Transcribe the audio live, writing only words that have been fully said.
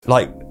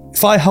Like,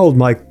 if I held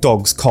my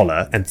dog's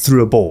collar and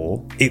threw a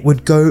ball, it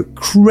would go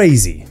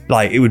crazy.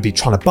 Like, it would be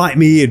trying to bite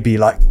me. It'd be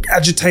like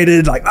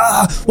agitated, like,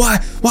 why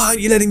aren't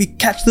you letting me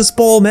catch this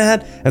ball,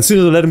 man? And as soon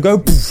as I let him go,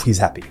 poof, he's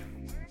happy.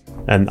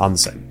 And I'm the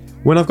same.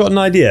 When I've got an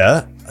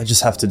idea, I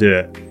just have to do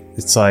it.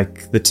 It's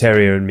like the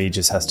terrier in me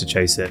just has to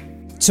chase it.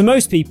 To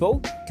most people,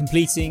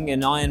 completing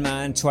an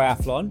Ironman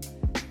triathlon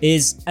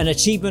is an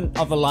achievement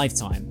of a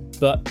lifetime.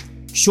 But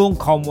Sean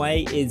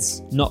Conway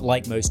is not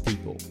like most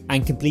people.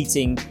 And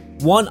completing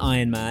one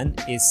Ironman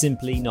is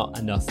simply not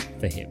enough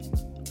for him.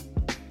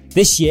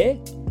 This year,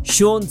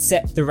 Sean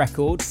set the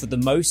record for the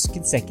most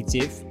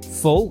consecutive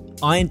full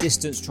iron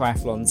distance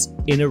triathlons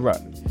in a row,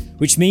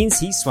 which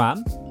means he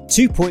swam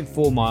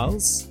 2.4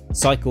 miles,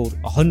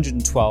 cycled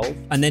 112,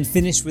 and then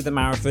finished with a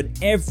marathon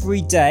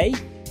every day,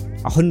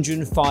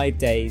 105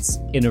 days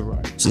in a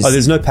row.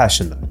 There's no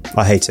passion though.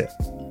 I hate it.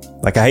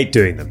 Like, I hate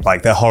doing them.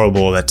 Like, they're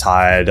horrible, they're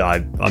tired,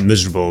 I'm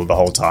miserable the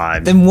whole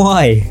time. Then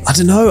why? I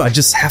don't know, I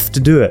just have to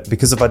do it,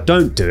 because if I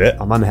don't do it,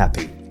 I'm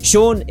unhappy.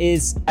 Sean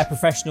is a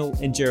professional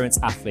endurance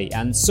athlete,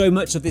 and so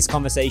much of this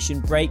conversation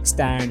breaks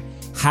down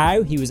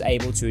how he was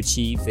able to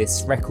achieve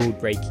this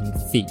record-breaking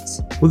feat.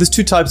 Well, there's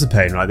two types of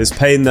pain, right? There's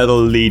pain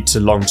that'll lead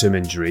to long-term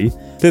injury.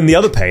 Then the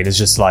other pain is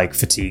just like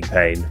fatigue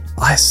pain.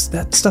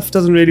 That stuff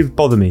doesn't really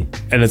bother me.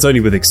 And it's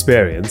only with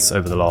experience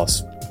over the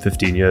last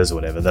 15 years or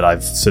whatever that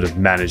I've sort of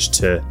managed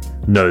to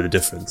know the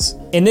difference.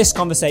 In this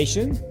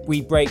conversation,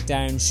 we break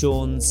down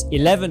Sean's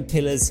 11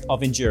 pillars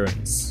of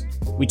endurance.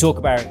 We talk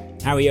about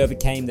how he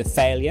overcame the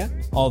failure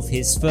of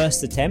his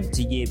first attempt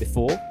a year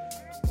before.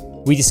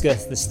 We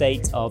discuss the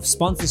state of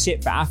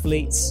sponsorship for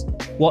athletes,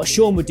 what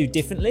Sean would do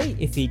differently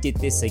if he did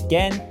this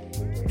again,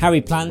 how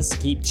he plans to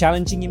keep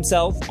challenging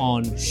himself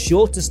on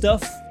shorter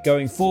stuff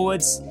going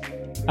forwards,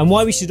 and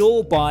why we should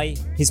all buy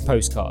his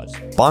postcard.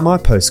 Buy my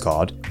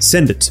postcard,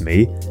 send it to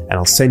me, and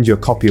I'll send you a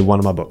copy of one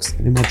of my books.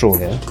 In my drawer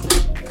here,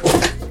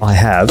 I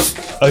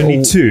have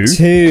only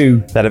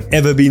two that have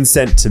ever been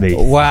sent to me.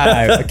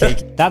 Wow. Okay,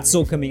 that's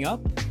all coming up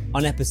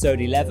on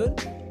episode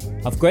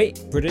 11 of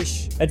Great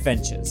British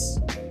Adventures.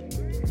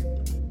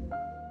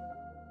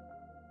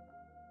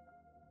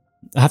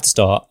 I have to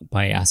start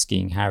by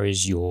asking, how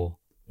is your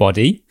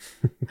body?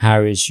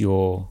 How is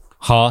your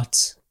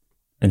heart?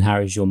 And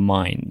how is your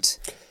mind?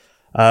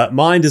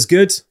 Mind is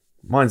good.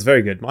 Mine's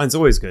very good. Mine's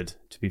always good,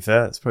 to be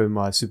fair. It's probably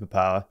my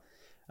superpower.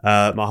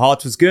 My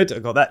heart was good. I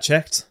got that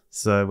checked.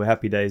 So we're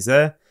happy days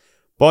there.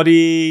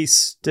 Body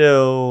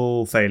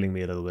still failing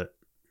me a little bit.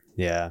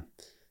 Yeah.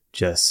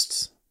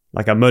 Just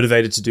like I'm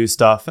motivated to do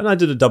stuff. And I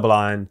did a double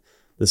iron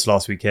this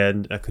last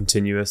weekend, a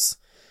continuous.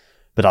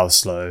 But I was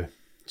slow.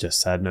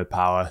 Just had no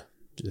power.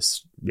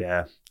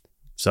 Yeah.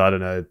 So I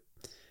don't know.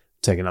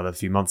 Take another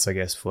few months, I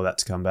guess, for that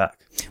to come back.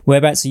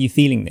 Whereabouts are you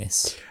feeling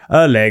this?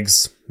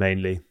 Legs,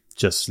 mainly.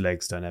 Just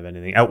legs, don't have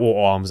anything.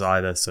 Or arms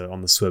either. So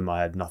on the swim,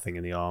 I had nothing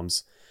in the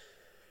arms.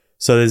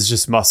 So there's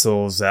just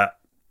muscles that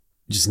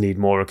just need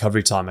more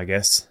recovery time, I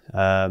guess.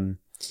 And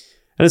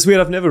it's weird.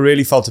 I've never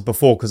really felt it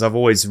before because I've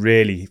always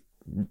really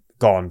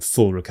gone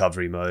full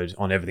recovery mode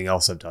on everything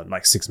else I've done,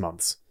 like 6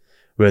 months.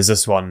 Whereas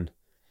this one,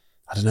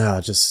 I don't know,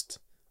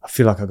 I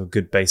feel like I've got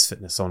good base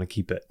fitness. So I want to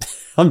keep it.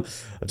 I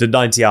did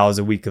 90 hours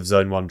a week of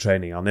zone 1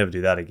 training. I'll never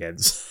do that again.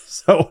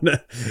 So I want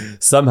to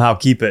somehow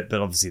keep it. But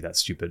obviously that's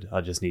stupid.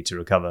 I just need to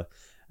recover.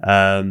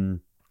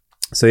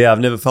 So yeah, I've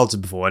never felt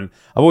it before. And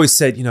I've always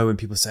said, when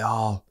people say,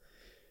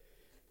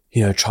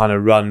 trying to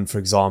run, for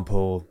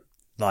example,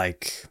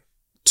 like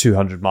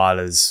 200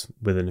 milers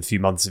within a few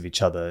months of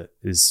each other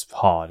is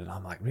hard. And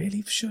I'm like,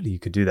 really? Surely you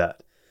could do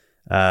that.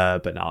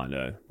 But now I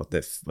know what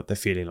they're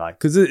feeling like.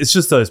 Because it's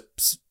just those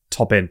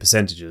top end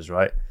percentages,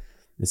 right?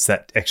 It's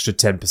that extra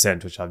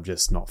 10%, which I'm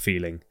just not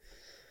feeling.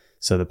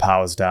 So the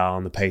power's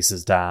down, the pace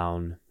is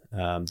down,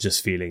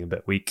 just feeling a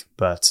bit weak.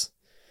 But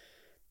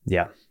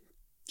yeah,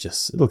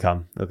 it'll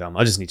come.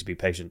 I just need to be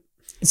patient.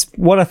 It's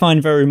what I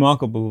find very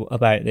remarkable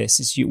about this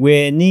is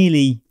we're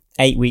nearly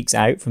 8 weeks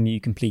out from you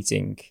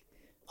completing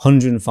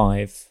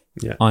 105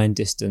 iron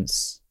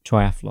distance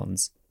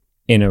triathlons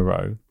in a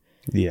row.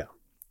 Yeah.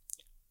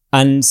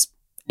 And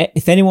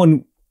if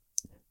anyone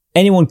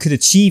could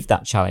achieve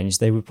that challenge,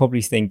 they would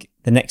probably think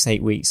the next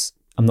 8 weeks,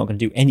 I'm not going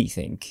to do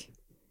anything.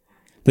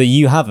 But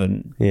you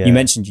haven't. Yeah. You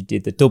mentioned you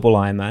did the double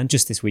Ironman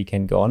just this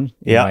weekend gone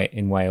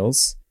in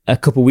Wales. A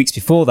couple of weeks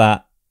before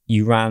that,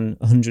 you ran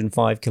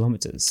 105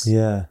 kilometres.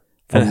 Yeah.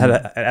 And it had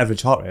an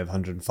average heart rate of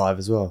 105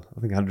 as well.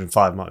 I think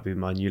 105 might be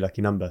my new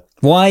lucky number.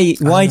 Why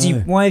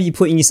are you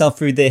putting yourself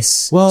through this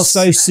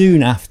so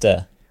soon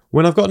after?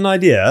 When I've got an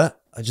idea,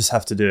 I just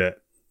have to do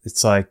it.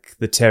 It's like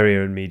the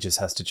terrier in me just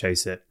has to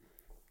chase it.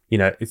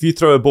 If you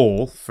throw a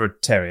ball for a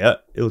terrier,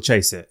 it'll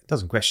chase it. It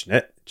doesn't question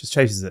it. It just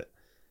chases it.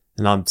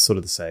 And I'm sort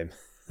of the same.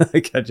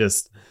 Like I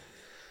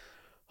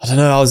don't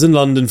know. I was in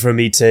London for a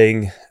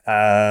meeting.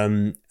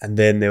 And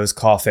then there was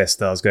Carfest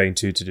that I was going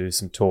to do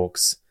some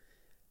talks.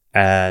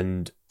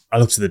 And I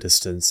looked at the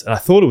distance and I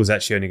thought it was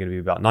actually only going to be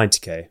about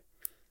 90k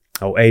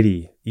or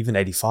 80, even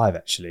 85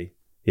 actually.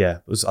 Yeah,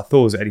 I thought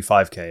it was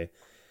 85k.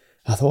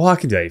 And I thought, I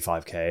can do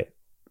 85k.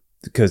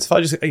 because if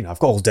I just, I've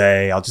got all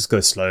day, I'll just go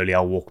slowly,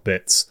 I'll walk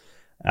bits.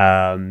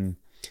 And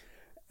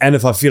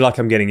if I feel like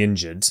I'm getting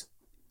injured,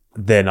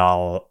 then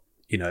I'll,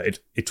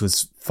 it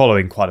was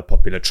following quite a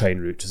popular train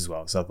route as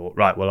well. So I thought,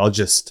 right, well, I'll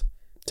just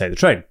take the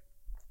train.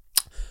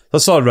 So I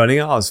started running.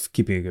 I was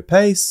keeping a good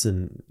pace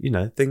and,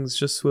 things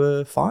just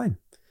were fine.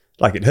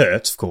 Like, it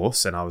hurt, of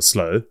course, and I was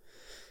slow.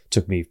 It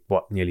took me,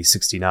 nearly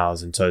 16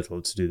 hours in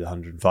total to do the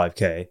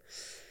 105k.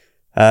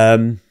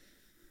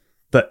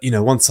 But,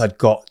 once I'd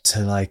got to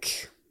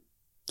like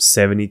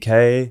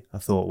 70k, I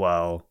thought,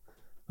 well,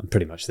 I'm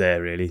pretty much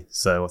there, really.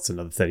 So what's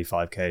another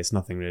 35k? It's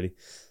nothing, really.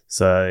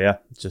 So, yeah,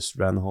 just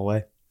ran the whole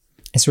way.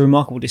 It's a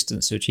remarkable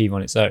distance to achieve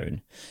on its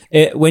own.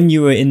 When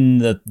you were in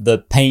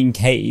the pain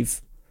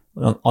cave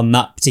on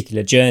that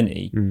particular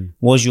journey,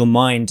 was your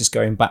mind just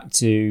going back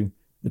to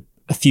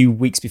a few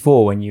weeks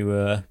before when you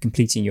were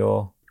completing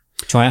your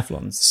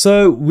triathlons?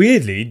 So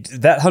weirdly,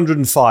 that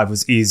 105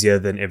 was easier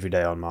than every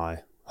day on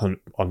my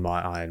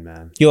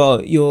Ironman.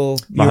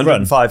 My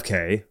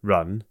 105k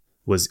run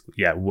was,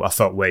 I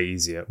felt way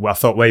easier. Well, I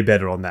felt way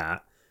better on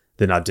that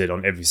than I did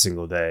on every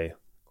single day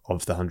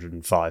of the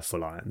 105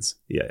 full irons.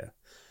 Yeah.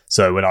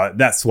 So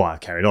that's why I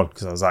carried on,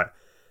 because I was like,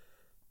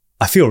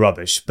 I feel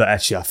rubbish, but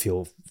actually I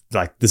feel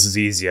like this is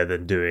easier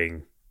than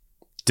doing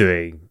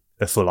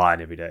a full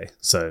iron every day.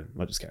 So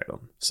I just carried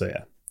on. So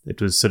yeah,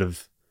 it was sort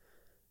of,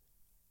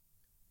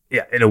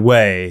 in a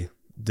way,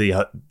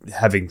 the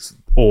having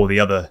all the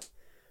other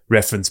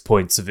reference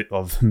points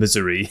of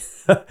misery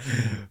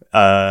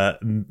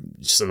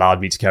just allowed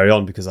me to carry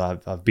on, because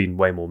I've been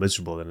way more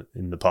miserable than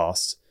in the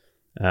past.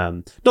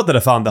 Not that I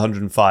found the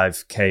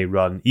 105k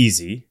run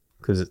easy,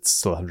 because it's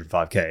still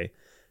 105k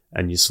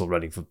and you're still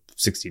running for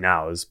 16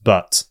 hours.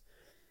 But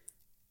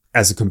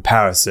as a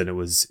comparison, it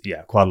was,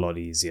 quite a lot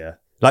easier.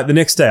 Like the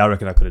next day, I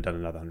reckon I could have done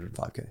another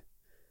 105k.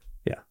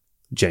 Yeah,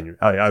 genuinely.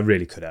 I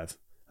really could have.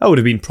 I would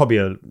have been probably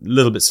a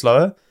little bit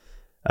slower,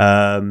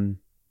 but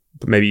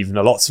maybe even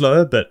a lot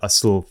slower, but I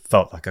still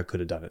felt like I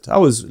could have done it. I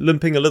was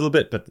limping a little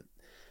bit, but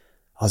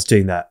I was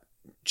doing that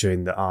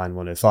during the Iron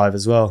 105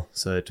 as well.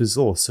 So it was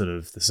all sort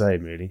of the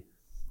same, really.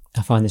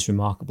 I find this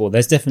remarkable.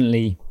 There's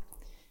definitely...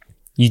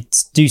 You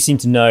do seem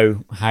to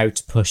know how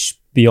to push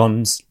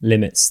beyond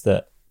limits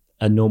that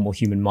a normal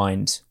human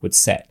mind would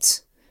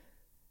set.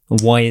 And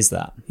why is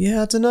that?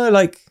 Yeah, I don't know.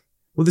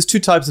 There's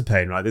two types of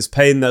pain, right? There's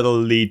pain that'll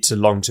lead to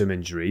long-term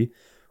injury,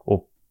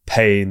 or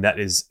pain that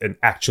is an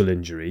actual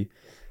injury.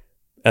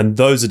 And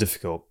those are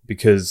difficult,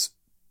 because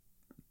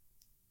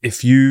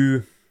if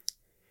you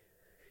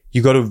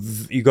got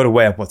to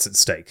weigh up what's at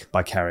stake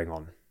by carrying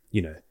on.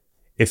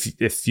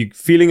 If you're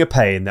feeling a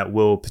pain that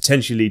will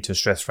potentially lead to a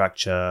stress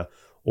fracture,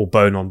 or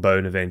bone on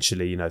bone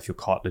eventually, if your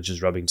cartilage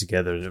is rubbing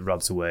together and it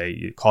rubs away,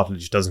 your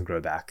cartilage doesn't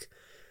grow back.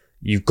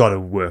 You've got to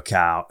work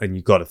out and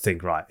you've got to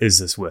think, right, is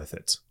this worth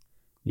it?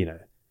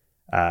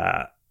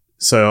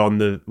 So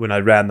when I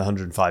ran the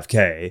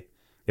 105k,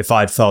 if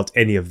I'd felt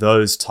any of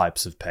those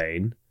types of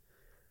pain,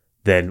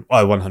 then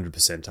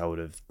 100% I would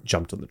have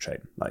jumped on the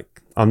train.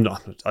 Like, I'm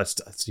not, I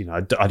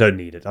don't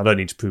need it. I don't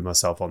need to prove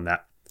myself on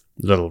that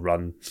little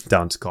run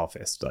down to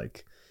Carfest.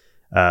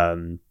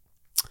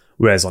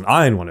 Whereas on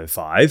Iron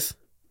 105,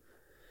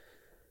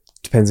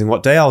 depends on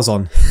what day I was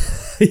on,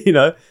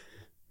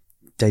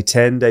 day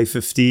 10, day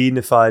 15,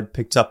 if I'd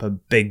picked up a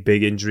big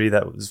injury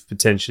that was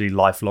potentially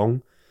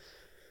lifelong,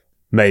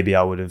 maybe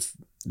I would have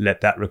let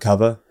that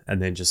recover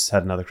and then just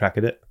had another crack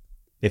at it.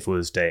 If it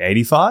was day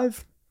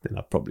 85, then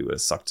I probably would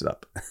have sucked it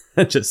up.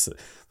 Just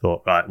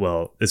thought, right,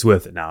 well, it's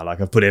worth it now. Like,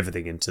 I've put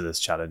everything into this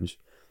challenge.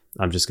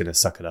 I'm just going to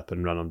suck it up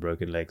and run on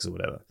broken legs or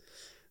whatever.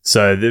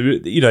 So,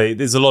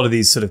 there's a lot of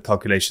these sort of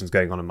calculations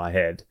going on in my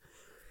head.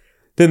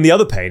 Then the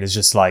other pain is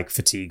just like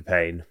fatigue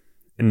pain.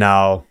 And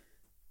now,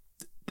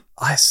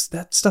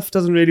 that stuff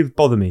doesn't really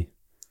bother me.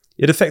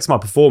 It affects my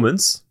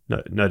performance,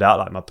 no doubt.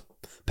 Like, my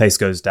pace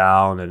goes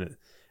down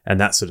and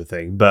that sort of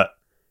thing. But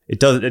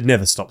it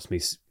never stops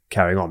me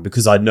carrying on,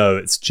 because I know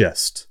it's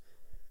just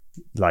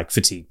like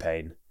fatigue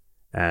pain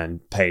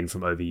and pain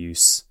from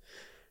overuse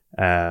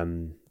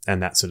and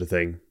that sort of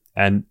thing.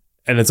 And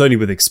it's only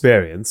with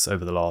experience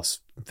over the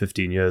last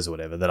 15 years or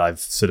whatever that I've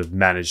sort of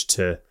managed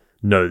to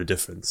know the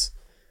difference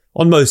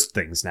on most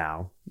things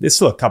now. There's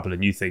still a couple of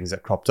new things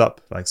that cropped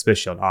up, like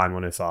especially on Iron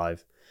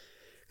 105.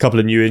 A couple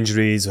of new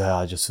injuries where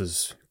I just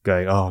was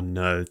going, oh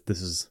no,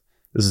 this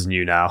is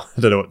new now.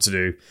 I don't know what to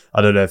do.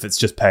 I don't know if it's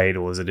just pain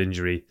or is it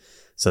injury.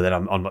 So then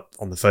I'm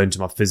on the phone to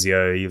my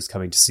physio. He was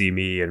coming to see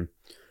me, and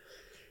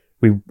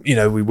we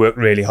worked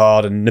really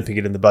hard and nipping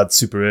it in the bud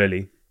super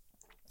early.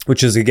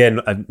 Which is,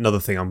 again, another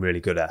thing I'm really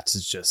good at,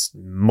 is just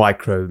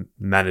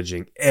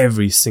micromanaging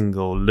every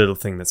single little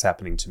thing that's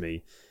happening to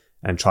me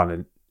and trying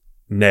to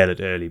nail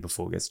it early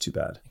before it gets too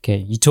bad. Okay,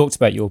 you talked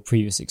about your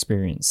previous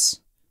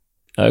experience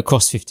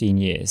across 15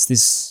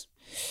 years.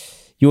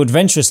 Your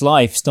adventurous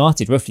life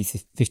started roughly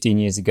 15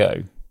 years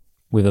ago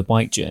with a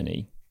bike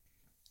journey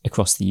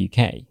across the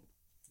UK.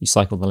 You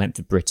cycled the length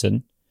of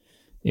Britain.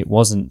 It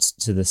wasn't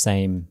to the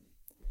same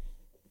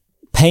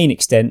pain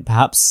extent,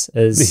 perhaps,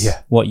 as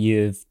what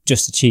you've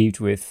just achieved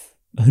with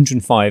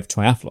 105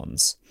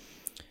 triathlons.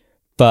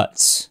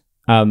 But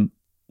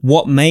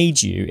what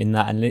made you, in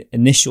that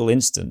initial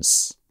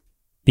instance,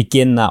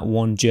 begin that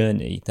one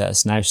journey that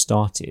has now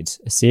started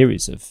a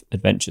series of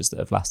adventures that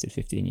have lasted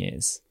 15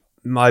 years?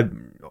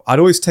 I'd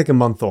always take a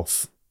month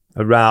off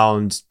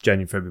around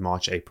January, February,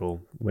 March,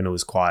 April, when it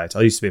was quiet.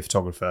 I used to be a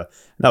photographer,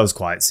 and that was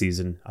quiet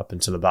season up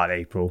until about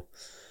April.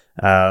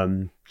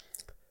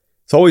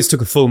 So I always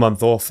took a full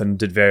month off and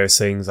did various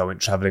things. I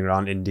went traveling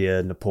around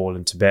India, Nepal,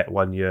 and Tibet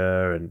one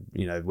year, and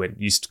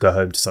used to go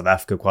home to South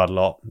Africa quite a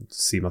lot to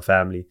see my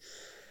family.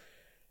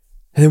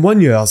 And then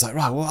one year I was like,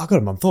 right, well, I got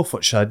a month off.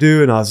 What should I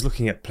do? And I was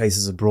looking at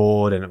places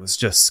abroad, and it was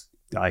just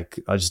like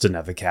I just didn't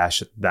have the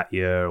cash that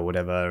year or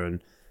whatever,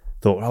 and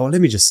thought, oh, well, let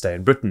me just stay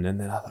in Britain. And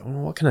then I thought,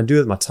 well, what can I do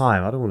with my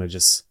time? I don't want to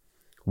just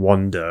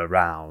wander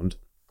around.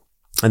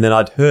 And then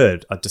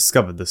I'd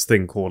discovered this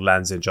thing called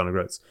Land's End John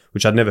O'Groats,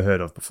 which I'd never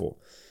heard of before.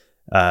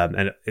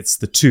 And it's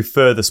the two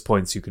furthest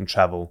points you can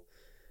travel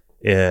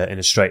in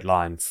a straight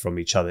line from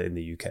each other in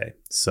the UK.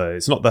 So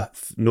it's not the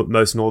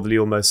most northerly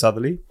or most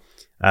southerly,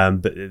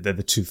 but they're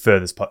the two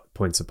furthest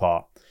points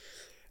apart.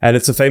 And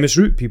it's a famous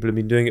route. People have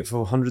been doing it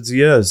for hundreds of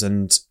years.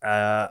 And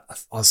I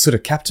was sort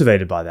of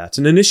captivated by that.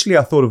 And initially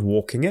I thought of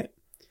walking it.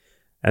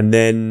 And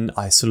then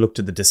I sort of looked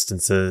at the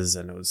distances,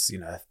 and it was,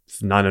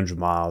 900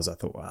 miles. I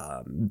thought,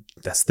 well,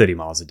 that's 30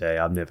 miles a day.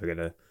 I'm never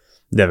gonna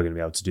be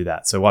able to do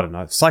that. So why don't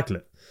I cycle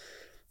it?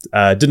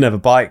 Didn't have a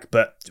bike,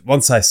 but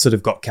once I sort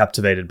of got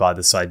captivated by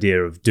this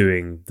idea of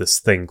doing this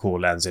thing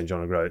called Land's End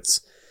John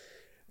O'Groats,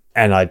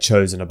 and I'd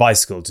chosen a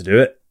bicycle to do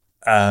it,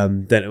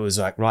 then it was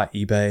like, right,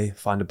 eBay,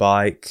 find a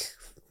bike,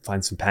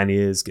 find some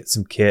panniers, get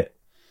some kit,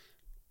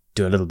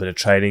 do a little bit of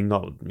training.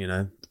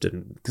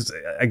 Because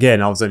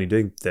again, I was only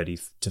doing 30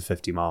 to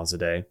 50 miles a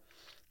day,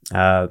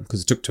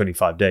 because it took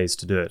 25 days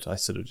to do it. I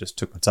sort of just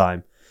took my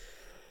time.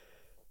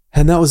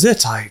 And that was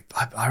it. I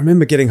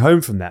remember getting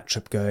home from that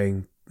trip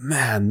going,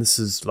 man, this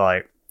is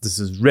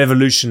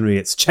revolutionary.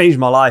 It's changed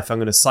my life. I'm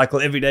going to cycle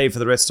every day for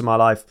the rest of my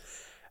life.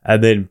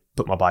 And then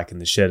put my bike in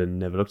the shed and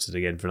never looked at it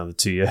again for another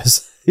 2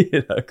 years,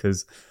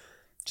 because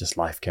just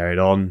life carried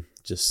on.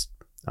 It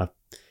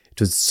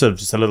was sort of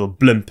just a little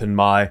blimp in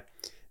my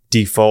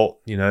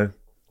default,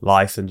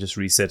 life, and just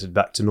reset it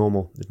back to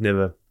normal. I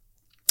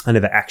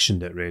never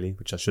actioned it really,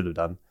 which I should have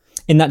done.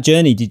 In that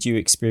journey, did you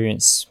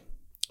experience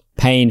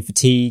pain,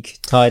 fatigue,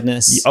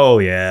 tiredness? Oh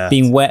yeah,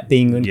 being wet,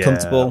 being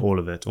uncomfortable, all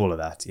of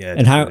that. Yeah.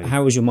 And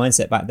how was your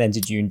mindset back then?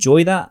 Did you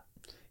enjoy that?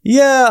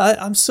 Yeah,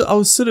 I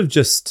was sort of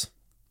just.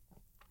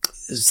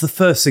 It's the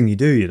first thing you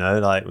do,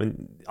 like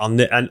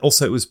and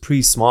also it was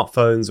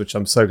pre-smartphones, which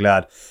I'm so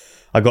glad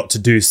I got to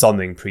do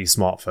something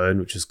pre-smartphone,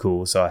 which is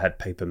cool. So I had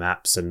paper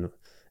maps and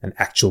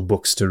actual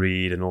books to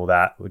read and all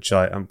that, which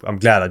I'm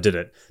glad I did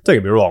it. Don't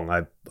get me wrong,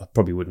 I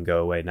probably wouldn't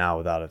go away now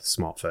without a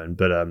smartphone,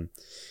 but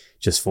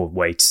just for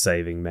weight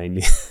saving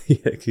mainly.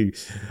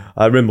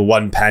 I remember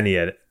one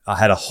pannier, I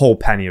had a whole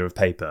pannier of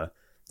paper,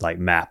 like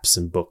maps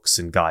and books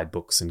and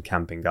guidebooks and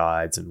camping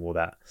guides and all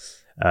that,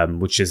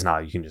 which is now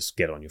you can just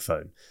get on your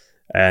phone.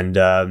 And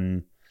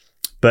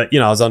but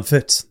I was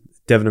unfit.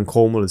 Devon and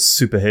Cornwall is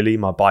super hilly.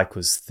 My bike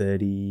was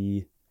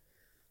 35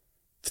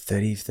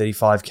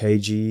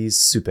 kgs,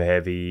 super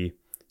heavy.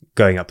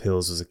 Going up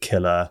hills was a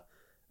killer.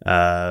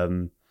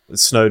 It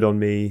snowed on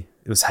me.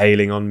 It was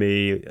hailing on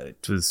me.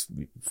 It was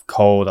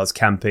cold. I was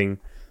camping.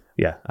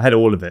 Yeah, I had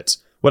all of it.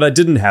 What I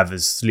didn't have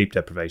is sleep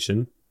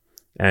deprivation.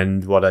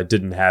 And what I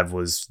didn't have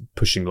was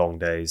pushing long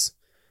days.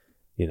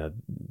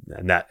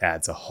 And that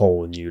adds a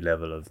whole new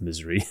level of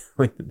misery.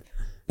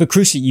 But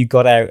crucially, you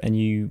got out and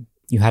you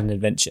had an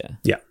adventure.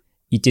 Yeah.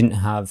 You didn't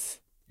have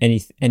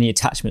any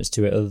attachments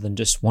to it other than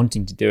just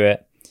wanting to do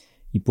it.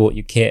 You bought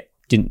your kit,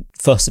 didn't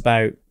fuss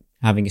about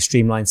having a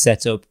streamlined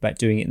setup, about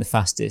doing it in the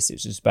fastest. It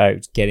was just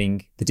about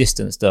getting the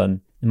distance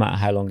done, no matter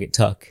how long it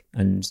took,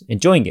 and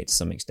enjoying it to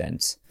some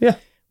extent. Yeah.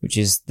 Which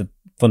is the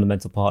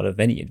fundamental part of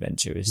any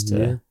adventure, is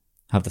to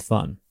have the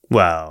fun.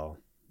 Well,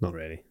 not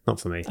really. Not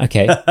for me.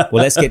 Okay.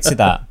 Well, let's get to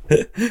that.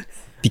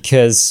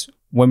 Because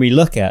when we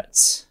look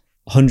at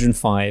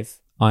 105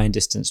 iron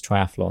distance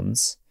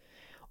triathlons,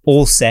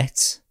 all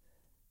set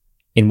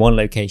in one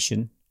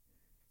location,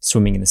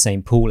 swimming in the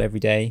same pool every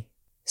day,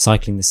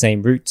 cycling the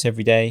same routes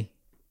every day,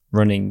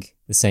 running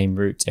the same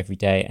route every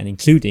day, and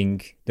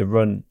including the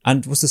run.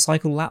 And was the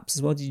cycle laps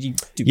as well? Did you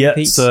do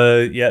repeats?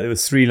 So there were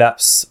 3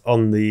 laps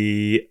on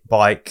the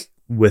bike,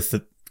 with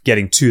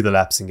getting to the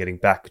laps and getting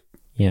back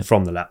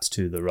from the laps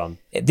to the run.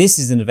 This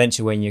is an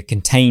adventure when you're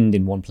contained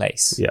in one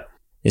place. Yeah.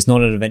 It's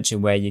not an adventure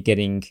where you're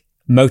getting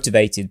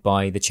motivated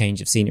by the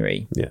change of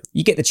scenery. Yeah.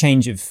 You get the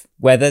change of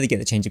weather, you get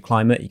the change of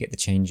climate, you get the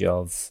change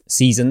of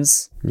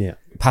seasons,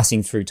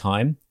 passing through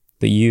time,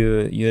 but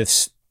you've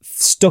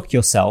stuck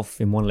yourself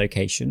in one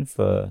location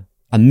for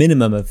a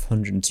minimum of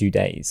 102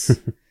 days,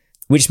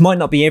 which might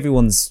not be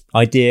everyone's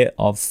idea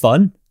of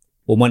fun,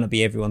 or might not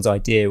be everyone's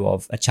idea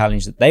of a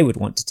challenge that they would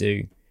want to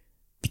do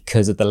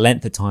because of the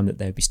length of time that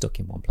they would be stuck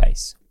in one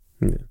place.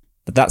 Yeah.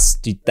 But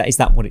is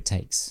that what it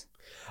takes?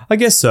 I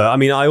guess so. I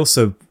mean, I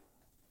sort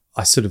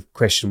of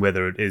question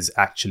whether it is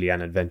actually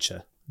an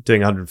adventure,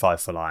 doing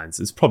 105 full irons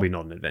is probably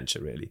not an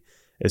adventure, really.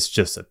 It's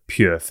just a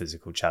pure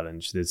physical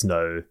challenge. There's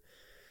no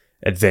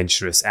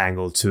adventurous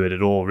angle to it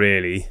at all,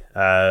 really.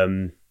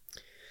 Had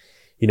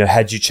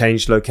you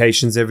changed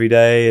locations every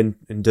day and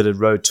did a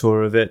road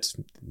tour of it,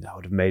 that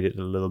would have made it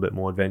a little bit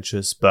more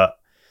adventurous. But,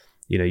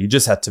 I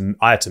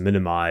had to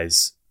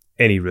minimize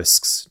any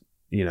risks,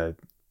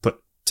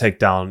 take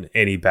down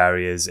any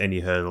barriers, any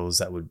hurdles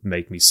that would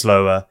make me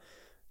slower,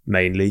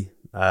 mainly.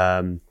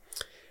 And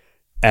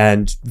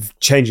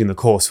changing the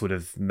course would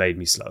have made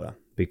me slower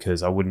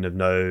because I wouldn't have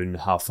known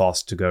how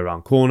fast to go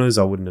around corners.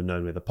 I wouldn't have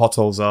known where the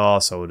potholes are.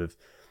 So I would have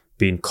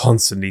been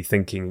constantly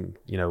thinking,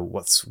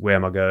 where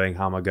am I going?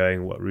 How am I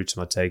going? What route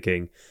am I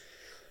taking?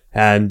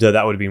 And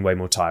that would have been way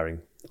more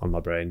tiring on my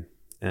brain.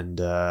 And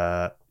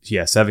so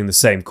having the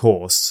same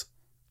course,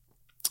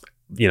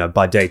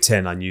 by day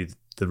 10, I knew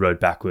the road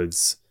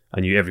backwards. I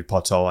knew every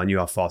pothole. I knew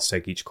how fast to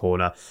take each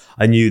corner.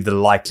 I knew the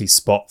likely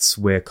spots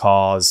where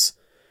cars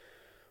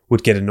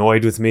would get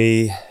annoyed with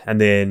me,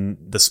 and then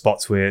the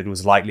spots where it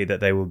was likely that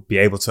they would be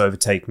able to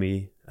overtake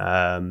me,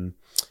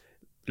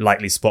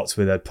 likely spots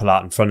where they'd pull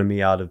out in front of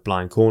me out of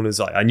blind corners.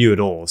 I knew it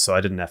all, so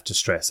I didn't have to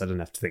stress. I didn't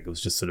have to think. It was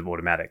just sort of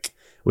automatic,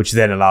 which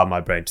then allowed my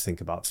brain to think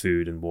about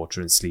food and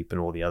water and sleep and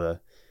all the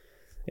other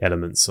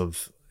elements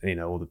of,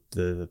 all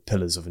the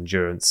pillars of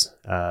endurance.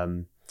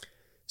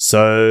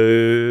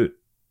 So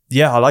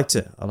yeah, I liked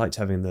it. I liked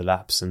having the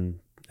laps and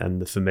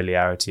the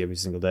familiarity every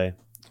single day.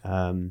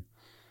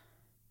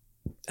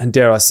 And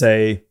dare I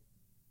say,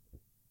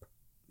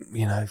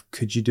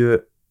 could you do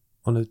it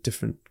on a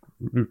different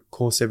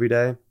course every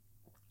day?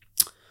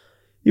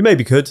 You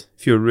maybe could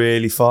if you were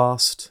really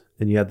fast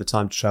and you had the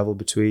time to travel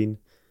between,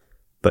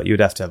 but you'd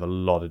have to have a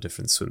lot of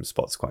different swim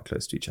spots quite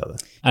close to each other.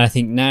 And I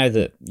think now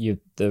that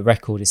the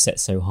record is set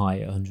so high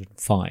at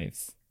 105,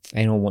 if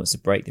anyone wants to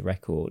break the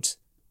record,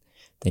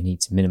 they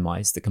need to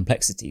minimize the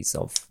complexities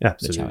of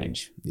the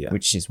challenge,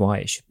 which is why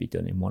it should be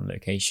done in one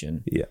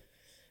location. Yeah.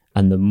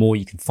 And the more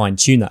you can fine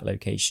tune that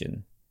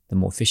location, the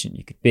more efficient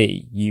you could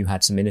be. You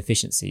had some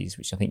inefficiencies,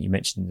 which I think you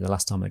mentioned the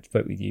last time I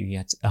spoke with you. You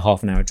had a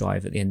half an hour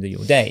drive at the end of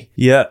your day.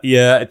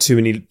 Yeah. Too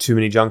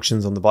many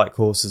junctions on the bike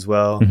course as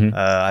well. Mm-hmm.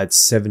 I had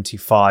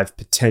 75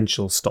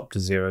 potential stop to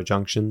zero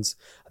junctions.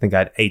 I think I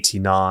had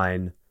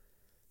 89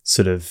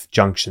 sort of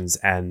junctions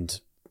and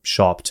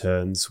sharp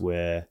turns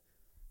where,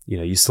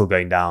 you're still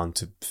going down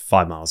to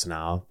 5 miles an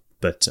hour,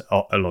 but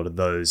a lot of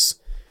those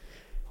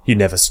you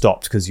never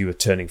stopped because you were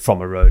turning from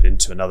a road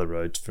into another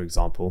road, for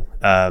example.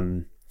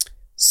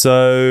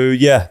 So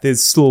yeah,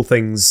 there's still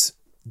things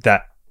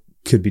that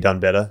could be done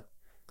better,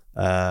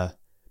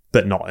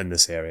 but not in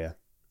this area.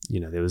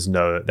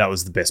 That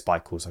was the best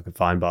bike course I could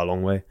find by a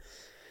long way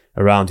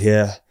around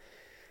here.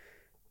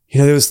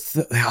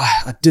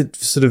 I did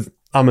sort of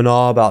and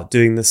ah about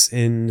doing this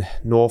in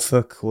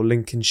Norfolk or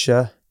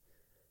Lincolnshire,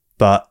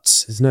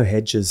 but there's no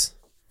hedges,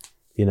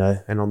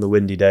 and on the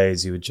windy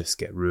days you would just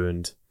get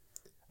ruined.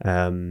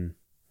 And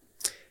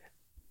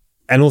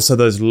also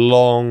those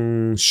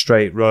long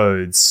straight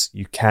roads,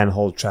 you can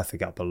hold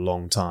traffic up a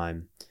long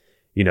time.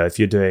 If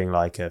you're doing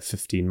like a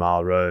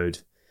 15-mile road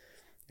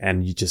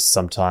and you just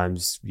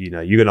sometimes, you're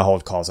going to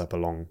hold cars up a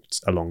long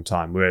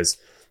time. Whereas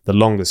the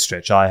longest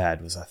stretch I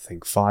had was, I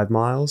think, 5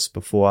 miles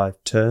before I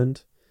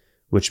turned,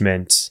 which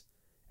meant,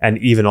 and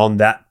even on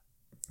that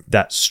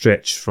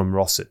stretch from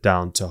Rossett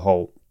down to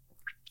Holt,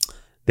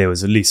 there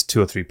was at least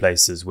 2 or 3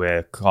 places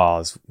where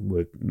cars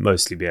would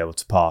mostly be able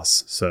to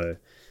pass. So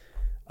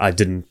I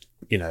didn't,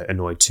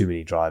 annoy too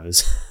many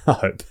drivers, I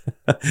hope.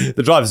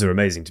 The drivers are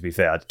amazing, to be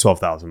fair. I did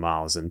 12,000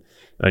 miles and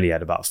only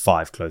had about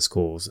 5 close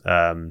calls.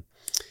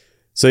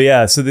 So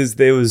I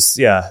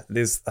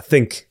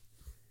think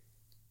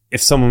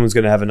if someone was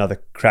going to have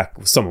another crack,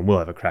 someone will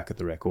have a crack at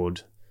the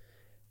record.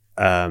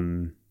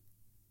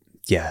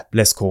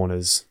 Less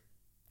corners,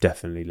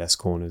 definitely less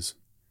corners.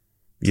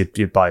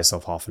 You'd buy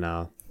yourself half an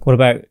hour. What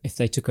about if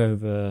they took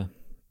over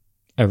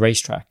a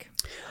racetrack?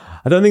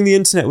 I don't think the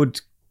internet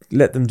would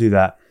let them do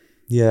that.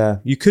 Yeah,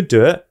 you could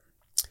do it,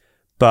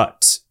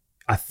 but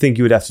I think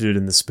you would have to do it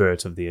in the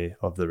spirit of the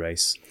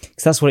race.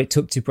 Because that's what it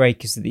took to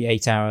break, is the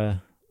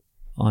 8-hour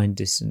iron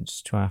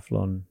distance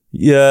triathlon.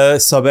 Yeah,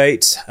 sub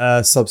 8,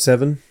 sub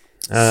 7.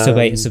 Sub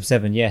 8 and sub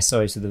 7, yeah,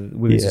 sorry. So the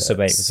women's was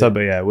sub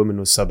 8. Women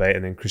was sub 8,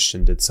 and then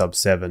Christian did sub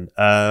 7.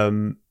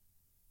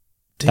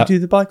 Did you do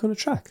the bike on a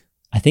track?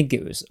 I think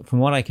it was, from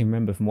what I can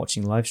remember from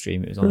watching the live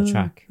stream, it was on a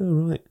track. Oh,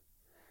 right.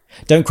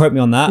 Don't quote me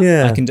on that.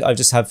 Yeah. I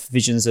just have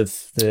visions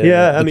of the.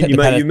 Yeah,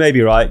 you may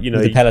be right.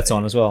 The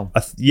peloton as well.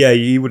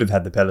 You would have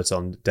had the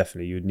peloton.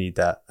 Definitely, you would need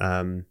that.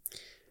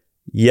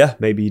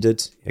 Maybe you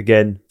did.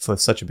 Again, for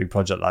such a big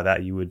project like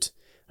that, you would.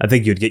 I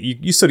think you'd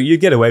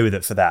get away with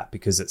it for that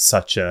because it's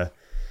such a.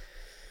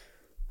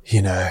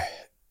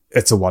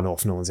 It's a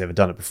one-off. No one's ever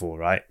done it before,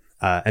 right?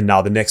 And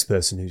now the next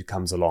person who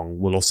comes along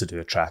will also do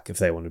a track if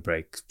they want to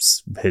break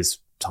his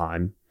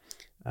time.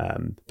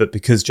 But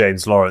because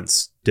James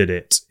Lawrence did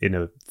it in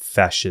a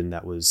fashion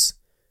that was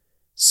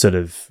sort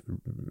of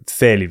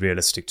fairly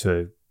realistic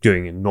to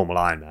doing a normal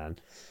Ironman,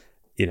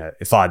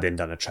 if I had then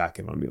done a track,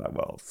 everyone would be like,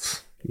 well,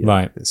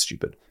 Right. It's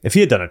stupid. If he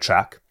had done a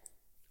track,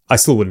 I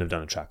still wouldn't have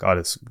done a track. I'd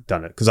have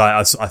done it because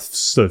I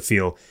sort of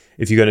feel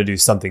if you're going to do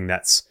something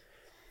that's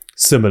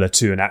similar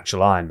to an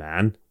actual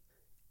Ironman,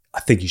 I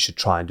think you should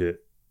try and do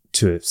it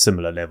to a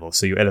similar level.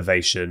 So your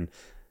elevation,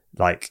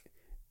 like,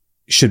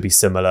 should be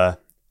similar.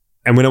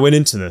 And when I went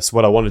into this,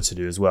 what I wanted to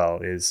do as well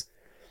is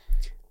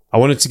I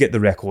wanted to get the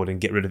record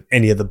and get rid of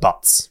any of the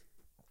buts.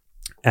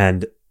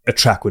 And a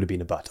track would have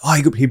been a butt. Oh,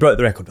 he broke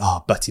the record.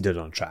 Oh, but he did it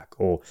on track.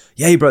 Or,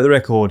 yeah, he broke the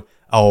record.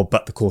 Oh,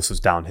 but the course was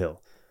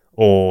downhill.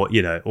 Or,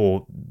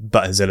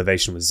 but his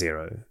elevation was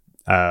 0.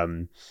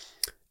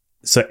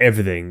 So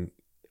everything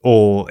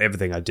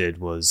I did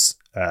was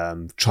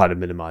try to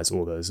minimize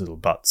all those little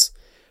buts.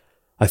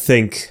 I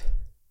think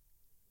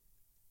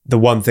the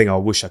one thing I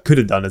wish I could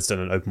have done is done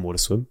an open water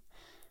swim.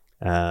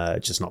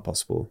 Just not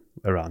possible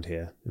around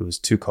here. It was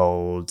too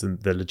cold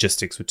and the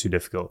logistics were too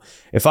difficult.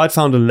 If I'd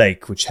found a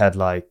lake which had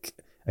like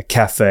a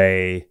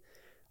cafe,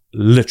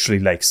 literally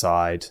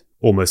lakeside,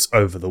 almost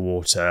over the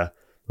water,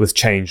 with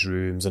change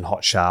rooms and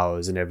hot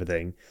showers and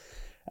everything,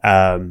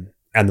 and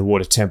the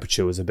water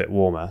temperature was a bit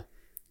warmer,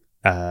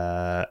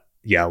 I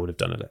would have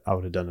done it. I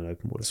would have done an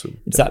open water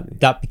swim. Is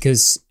that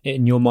because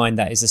in your mind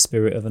that is the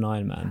spirit of an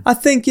Ironman? I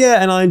think,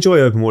 yeah, and I enjoy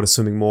open water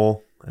swimming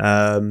more.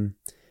 And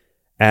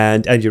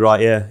you're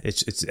right, yeah.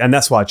 It's and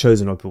that's why I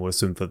chose an open water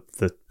swim for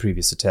the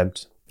previous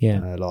attempt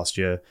last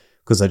year,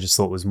 because I just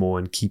thought it was more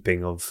in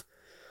keeping of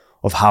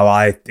how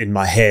I, in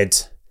my head,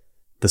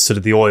 the sort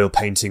of the oil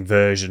painting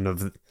version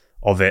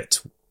of it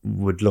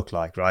would look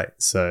like, right?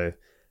 So,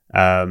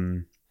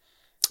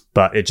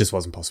 but it just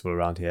wasn't possible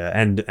around here.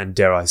 And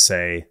dare I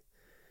say,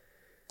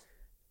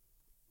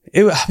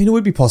 it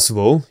would be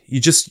possible.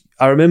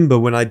 I remember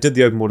when I did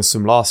the open water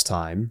swim last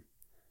time,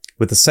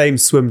 with the same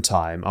swim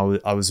time,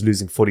 I was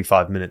losing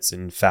 45 minutes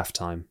in FAF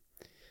time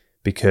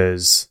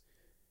because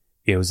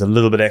it was a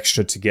little bit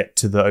extra to get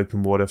to the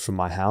open water from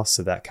my house,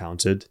 so that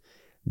counted.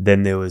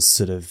 Then there was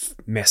sort of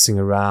messing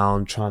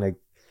around, trying to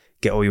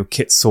get all your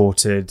kit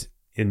sorted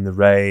in the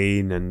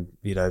rain and,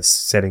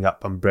 setting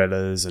up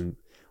umbrellas and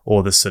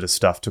all this sort of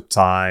stuff took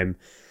time.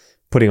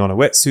 Putting on a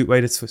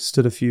wetsuit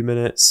stood a few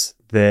minutes.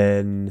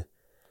 Then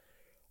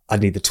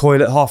I'd need the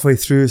toilet halfway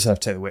through, so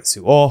I'd take the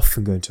wetsuit off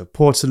and go into a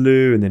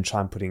portaloo and then try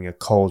and putting a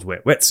cold,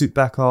 wet wetsuit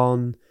back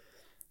on.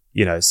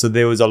 So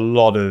there was a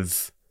lot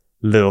of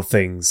little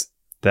things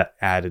that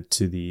added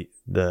to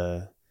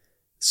the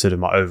sort of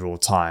my overall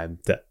time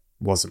that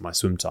wasn't my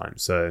swim time.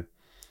 So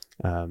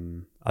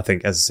I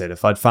think, as I said,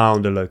 if I'd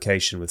found a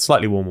location with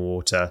slightly warmer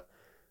water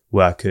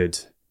where I could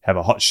have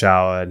a hot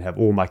shower and have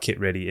all my kit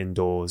ready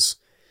indoors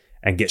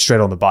and get straight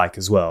on the bike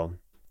as well,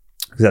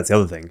 because that's the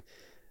other thing.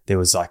 There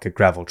was like a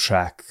gravel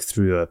track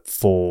through a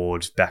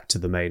ford back to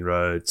the main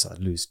road, so I'd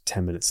lose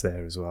 10 minutes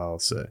there as well.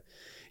 So,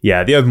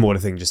 yeah, the open water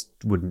thing just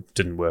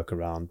didn't work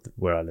around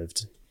where I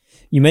lived.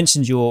 You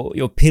mentioned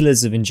your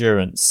pillars of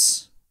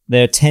endurance.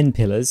 There are 10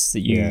 pillars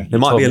that you. Yeah. There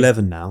might be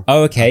 11 now.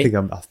 Oh, okay. I think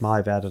I might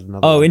have added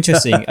another. Oh, one.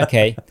 Interesting.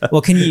 Okay.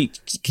 Well, can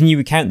you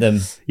recount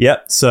them? Yeah.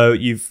 So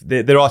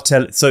there are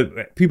so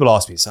people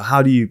ask me, so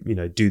how do you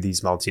do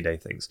these multi-day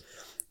things?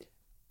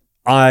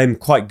 I'm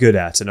quite good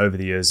at, and over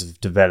the years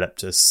have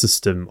developed a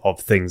system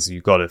of things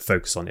you've got to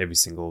focus on every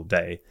single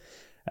day.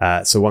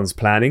 So one's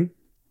planning,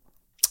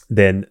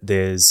 then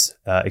there's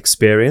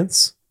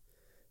experience,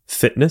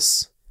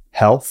 fitness,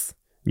 health,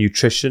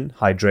 nutrition,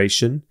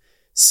 hydration,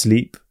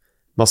 sleep,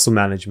 muscle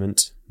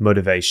management,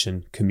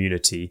 motivation,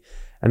 community,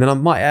 and then I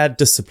might add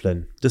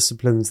discipline.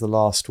 Discipline's the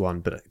last one,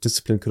 but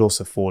discipline could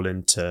also fall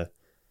into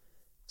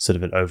sort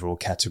of an overall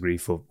category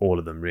for all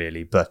of them,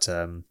 really. But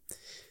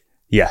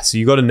yeah, so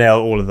you got to nail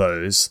all of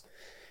those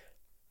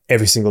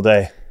every single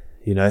day.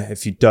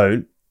 If you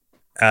don't,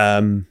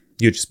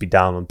 you'll just be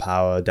down on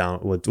power,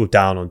 down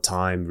on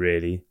time,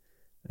 really.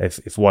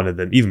 If one of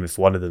them, even if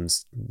one of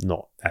them's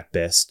not at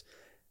best,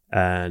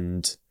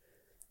 and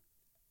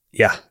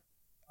yeah,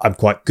 I'm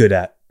quite good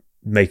at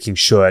making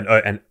sure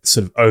and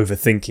sort of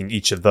overthinking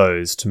each of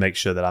those to make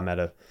sure that I'm at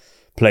a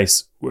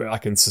place where I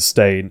can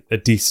sustain a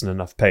decent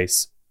enough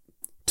pace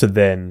to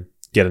then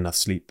get enough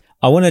sleep.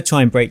 I want to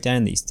try and break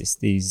down these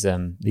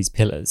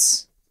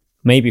pillars.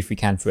 Maybe if we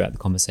can throughout the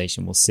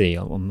conversation, we'll see.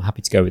 I'm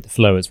happy to go with the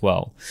flow as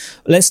well.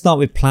 Let's start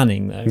with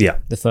planning, though. Yeah.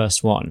 The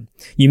first one.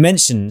 You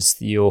mentioned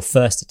your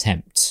first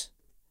attempt.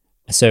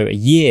 So a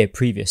year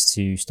previous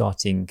to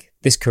starting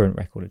this current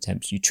record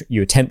attempt,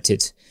 you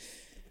attempted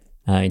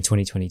in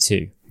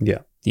 2022. Yeah.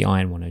 The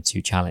Iron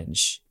 102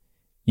 challenge.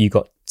 You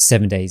got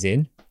 7 days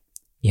in.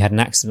 You had an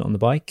accident on the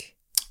bike.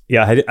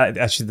 Yeah,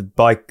 actually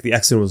the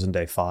accident was on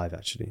day 5,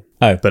 actually.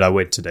 Oh. But I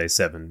went to day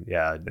 7,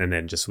 yeah, and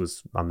then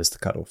I missed the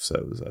cutoff, so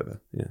it was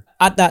over, yeah.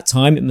 At that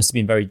time, it must have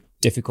been very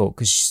difficult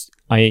because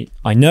I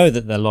know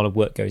that a lot of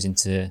work goes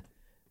into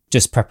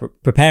just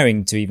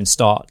preparing to even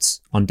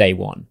start on day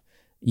 1.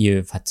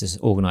 You've had to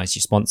organise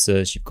your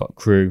sponsors, you've got a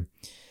crew,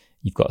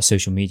 you've got a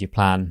social media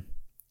plan,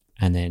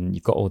 and then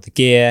you've got all the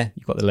gear,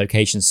 you've got the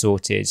location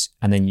sorted,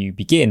 and then you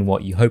begin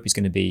what you hope is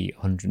going to be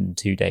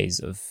 102 days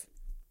of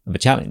a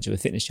challenge, of a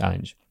fitness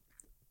challenge.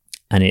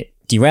 And it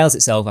derails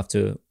itself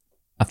after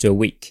after a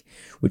week,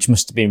 which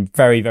must have been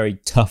very, very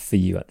tough for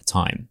you at the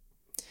time.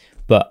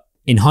 But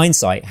in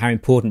hindsight, how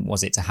important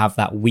was it to have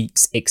that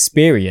week's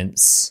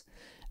experience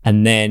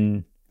and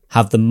then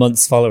have the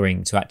months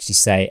following to actually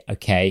say,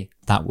 okay,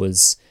 that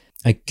was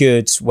a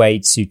good way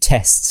to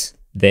test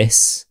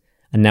this,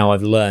 and now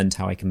I've learned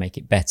how I can make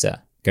it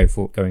better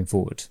going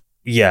forward?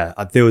 Yeah,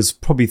 there was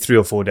probably 3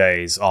 or 4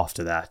 days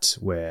after that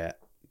where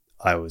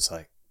I was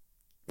like,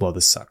 well,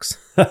 this sucks.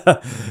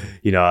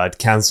 I'd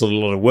cancelled a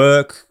lot of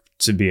work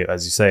to be,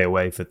 as you say,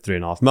 away for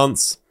 3.5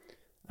 months.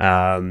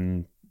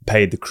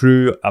 Paid the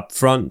crew up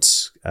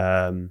front,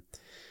 a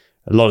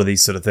lot of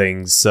these sort of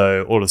things.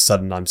 So all of a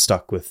sudden I'm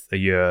stuck with a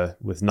year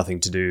with nothing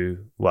to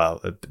do, well,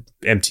 an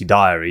empty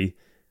diary,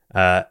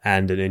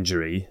 and an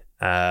injury,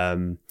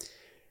 and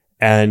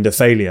a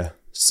failure.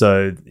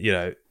 So,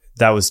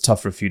 that was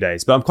tough for a few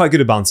days, but I'm quite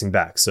good at bouncing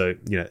back. So,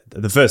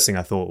 the first thing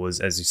I thought was,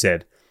 as you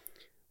said,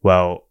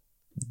 well,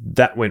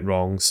 that went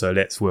wrong, so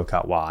let's work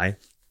out why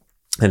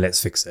and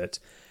let's fix it.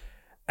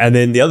 And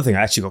then the other thing,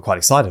 I actually got quite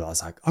excited. I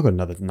was like, I've got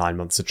another 9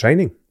 months of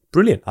training.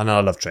 Brilliant. I know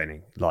I love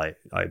training. Like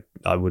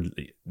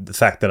the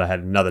fact that I had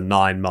another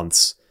 9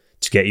 months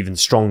to get even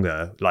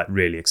stronger, like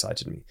really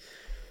excited me.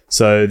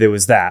 So there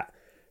was that.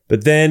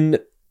 But then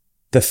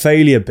the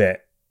failure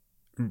bit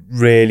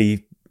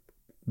really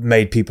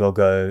made people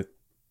go,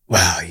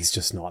 wow, he's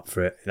just not up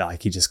for it.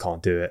 Like, he just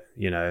can't do it,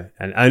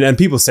 And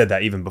people said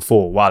that even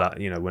before,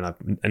 when I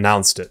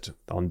announced it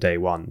on day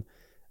one,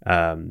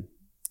 the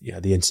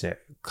internet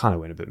kind of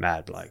went a bit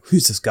mad. Like,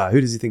 who's this guy?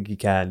 Who does he think he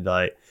can?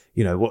 Like,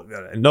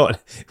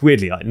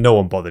 weirdly, like, no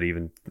one bothered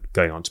even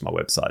going onto my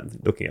website and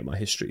looking at my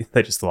history.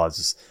 They just thought I was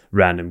this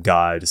random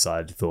guy who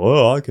decided,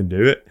 oh, I can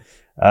do it.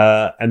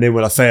 And then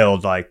when I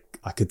failed, like,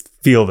 I could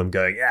feel them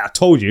going, yeah, I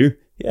told you.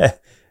 Yeah.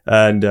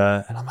 And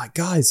I'm like,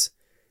 guys,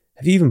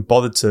 have you even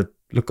bothered to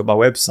look at my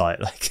website?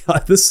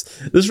 Like,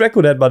 this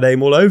record had my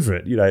name all over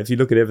it, if you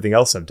look at everything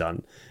else I've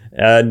done.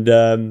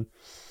 And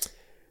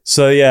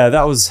so yeah,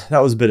 that was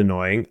a bit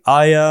annoying.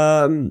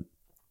 I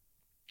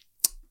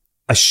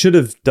should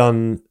have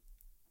done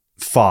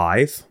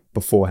 5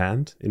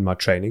 beforehand in my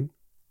training,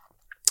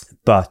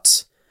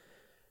 but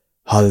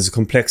there's a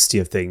complexity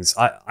of things.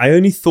 I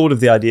only thought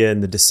of the idea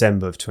in the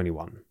December of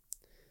 21,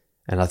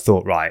 and I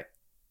thought, right,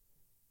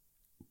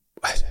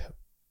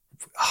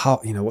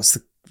 how, what's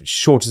the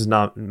shortest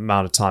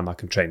amount of time I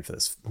can train for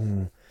this?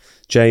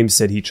 James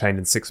said he trained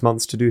in 6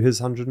 months to do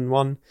his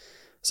 101.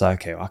 So,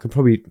 okay, well, I can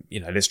probably,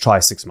 let's try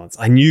 6 months.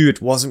 I knew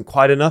it wasn't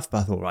quite enough, but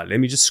I thought, right,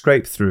 let me just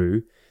scrape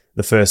through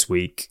the first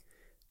week,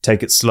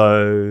 take it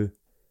slow,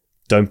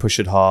 don't push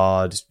it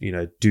hard,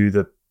 do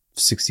the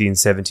 16,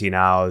 17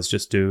 hours,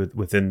 just do it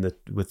within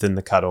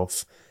the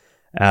cutoff.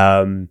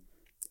 And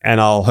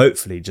I'll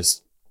hopefully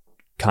just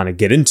kind of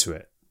get into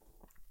it.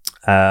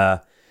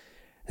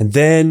 And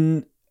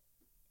then,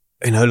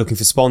 looking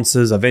for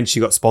sponsors. I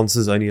eventually got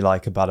sponsors only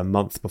like about a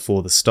month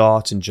before the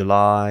start in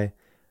July.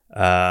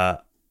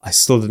 I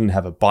still didn't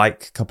have a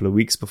bike a couple of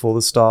weeks before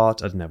the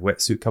start. I didn't have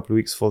wetsuit a couple of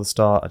weeks before the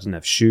start. I didn't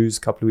have shoes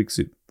a couple of weeks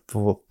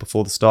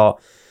before the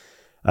start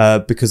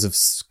because of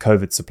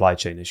COVID supply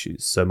chain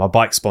issues. So my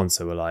bike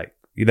sponsor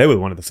they were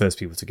one of the first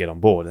people to get on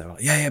board. They were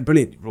like, yeah,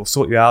 brilliant. We'll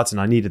sort you out.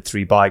 And I needed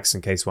 3 bikes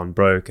in case one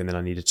broke. And then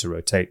I needed to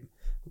rotate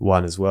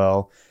one as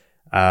well.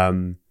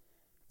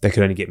 They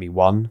could only get me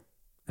 1.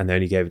 And they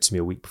only gave it to me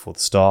a week before the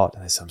start.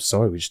 And I said, I'm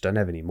sorry, we just don't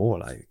have any more.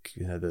 Like,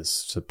 there's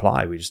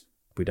supply. We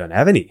don't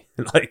have any.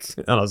 And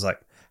I was like,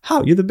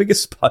 how? You're the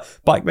biggest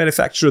bike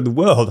manufacturer in the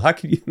world. How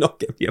can you not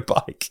get me a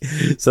bike?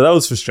 So that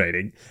was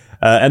frustrating.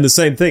 And the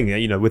same thing,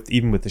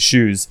 even with the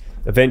shoes,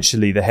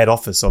 eventually the head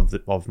office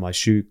of my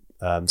shoe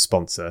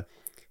sponsor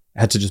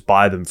had to just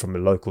buy them from a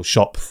local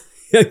shop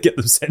and get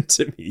them sent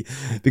to me.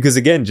 Because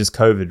again, just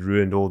COVID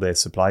ruined all their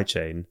supply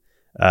chain.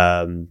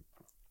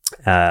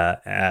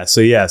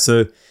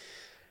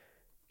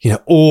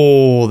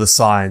 All the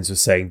signs were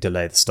saying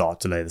delay the start,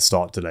 delay the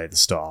start, delay the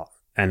start.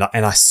 And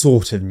I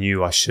sort of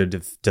knew I should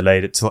have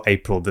delayed it till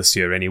April this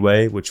year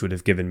anyway, which would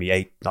have given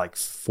me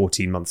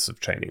 14 months of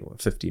training or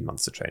 15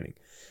 months of training,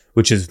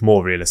 which is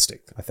more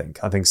realistic, I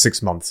think. I think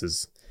 6 months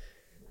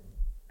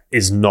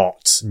is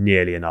not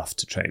nearly enough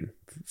to train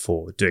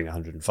for doing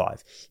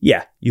 105.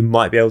 Yeah, you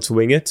might be able to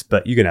wing it,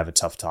 but you're going to have a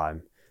tough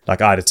time. Like,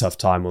 I had a tough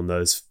time on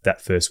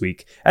that first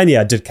week. And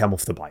yeah, I did come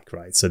off the bike,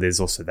 right? So there's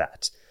also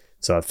that.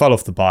 So I fell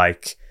off the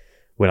bike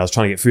when I was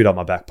trying to get food out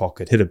my back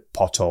pocket, hit a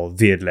pothole,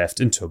 veered left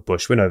into a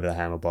bush, went over the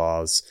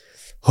handlebars,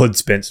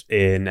 hood bent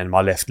in, and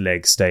my left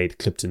leg stayed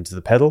clipped into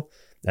the pedal.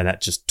 And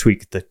that just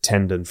tweaked the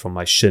tendon from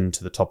my shin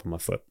to the top of my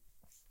foot.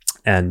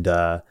 And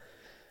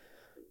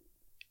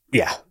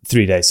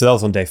 3 days. So that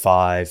was on day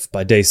 5.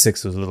 By day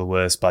 6, it was a little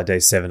worse. By day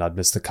 7, I'd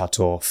missed the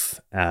cutoff.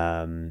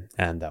 And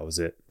that was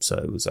it. So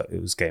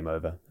it was game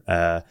over.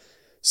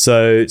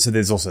 So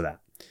there's also that.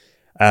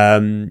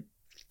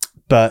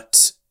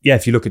 But yeah,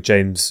 if you look at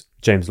James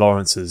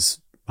Lawrence's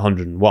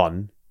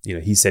 101,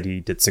 he said he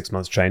did 6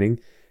 months training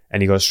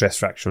and he got a stress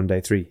fracture on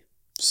day 3.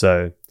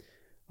 So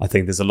I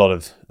think there's a lot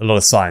of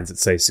signs that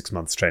say 6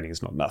 months training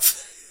is not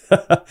enough.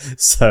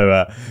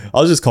 So I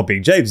was just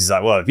copying James. He's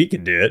like, well, if he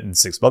can do it in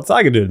 6 months,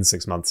 I can do it in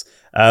 6 months.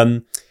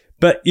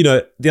 But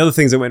the other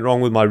things that went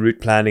wrong with my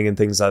route planning and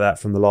things like that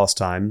from the last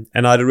time,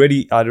 and I'd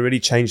already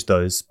changed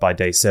those by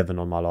day 7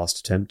 on my last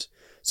attempt.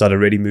 So I'd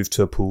already moved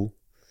to a pool,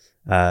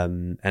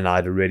 and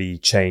I'd already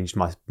changed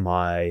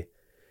my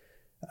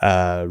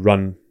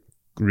run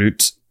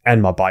route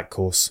and my bike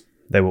course.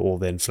 They were all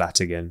then flat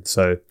again.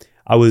 So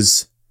I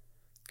was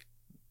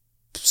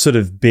sort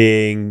of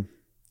being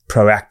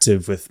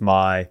proactive with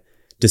my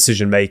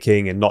decision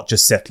making and not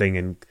just settling.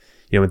 And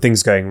when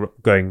things going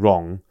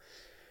wrong,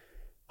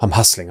 I'm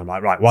hustling. I'm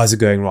like, right, why is it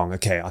going wrong?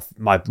 Okay,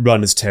 my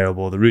run is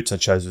terrible. The route I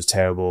chose was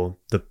terrible.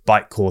 The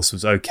bike course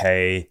was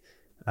okay,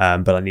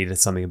 but I needed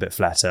something a bit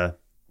flatter,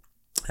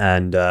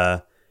 and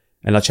I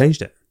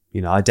changed it.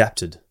 I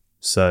adapted.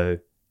 So,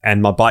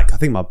 and I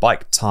think my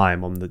bike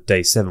time on the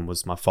day 7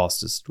 was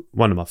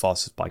one of my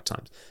fastest bike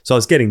times. So I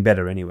was getting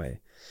better anyway,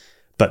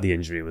 but the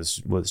injury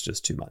was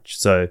just too much.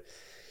 So,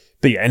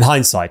 but yeah, in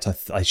hindsight,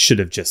 I should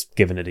have just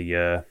given it a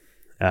year,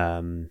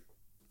 and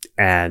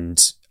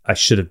I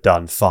should have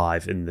done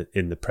 5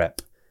 in the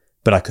prep,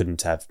 but I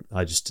couldn't have.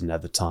 I just didn't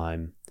have the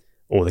time,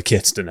 or the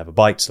kids didn't have a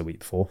bike the week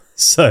before.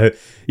 So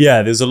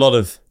yeah, there's a lot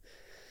of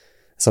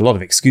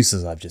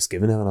excuses I've just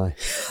given, haven't I?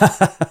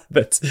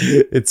 But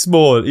it's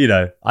more,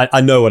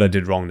 I know what I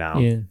did wrong now.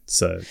 Yeah.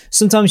 So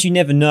sometimes you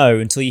never know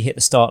until you hit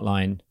the start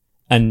line,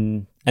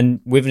 and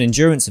with an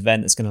endurance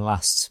event that's going to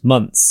last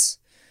months,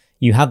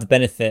 you have the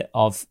benefit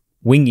of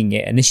winging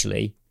it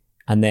initially,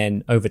 and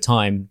then over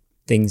time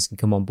things can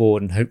come on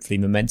board and hopefully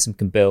momentum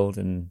can build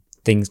and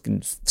things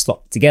can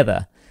slot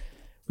together,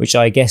 which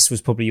I guess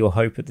was probably your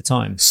hope at the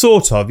time.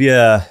 Sort of,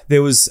 yeah.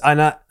 There was,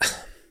 and I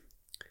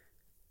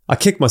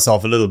kicked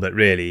myself a little bit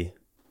really,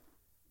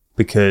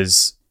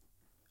 because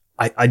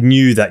I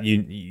knew that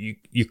you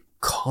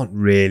can't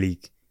really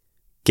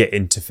get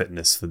into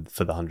fitness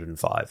for the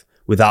 105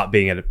 without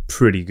being at a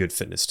pretty good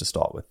fitness to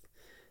start with.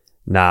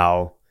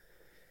 Now,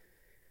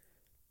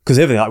 because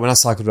everything, like when I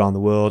cycled around the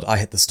world, I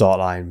hit the start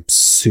line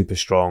super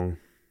strong,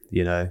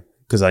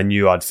 because I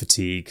knew I'd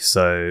fatigue.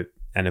 So,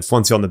 and if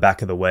once you're on the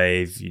back of the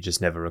wave, you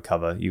just never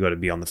recover. You got to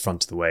be on the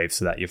front of the wave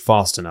so that you're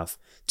fast enough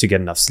to get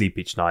enough sleep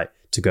each night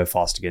to go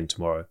fast again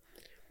tomorrow.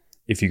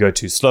 If you go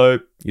too slow,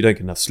 you don't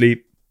get enough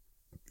sleep,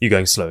 you're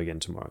going slow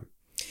again tomorrow.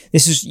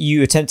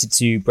 You attempted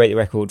to break the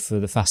record for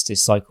the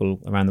fastest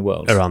cycle around the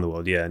world. Around the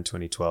world, yeah, in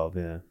 2012,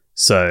 yeah.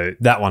 So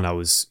that one I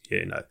was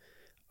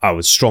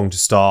strong to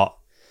start.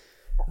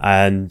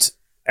 And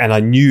I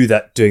knew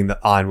that doing the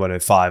Iron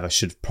 105, I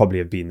should probably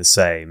have been the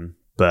same.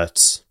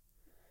 But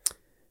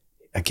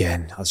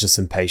again, I was just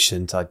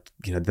impatient.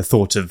 The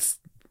thought of,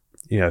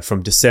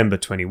 from December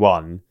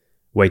 21,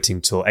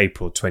 waiting till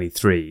April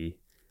 23,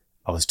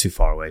 I was too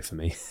far away for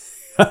me.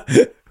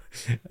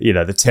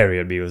 The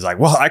terrier in me was like,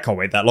 well, I can't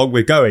wait that long.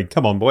 We're going.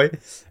 Come on, boy.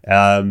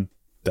 But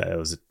it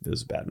was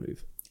a bad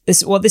move.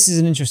 This is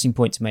an interesting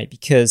point to make,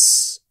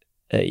 because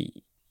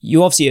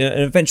you're obviously an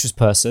adventurous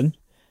person.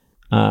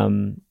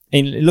 In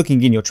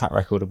looking in your track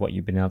record of what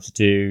you've been able to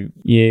do,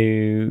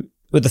 you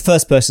were the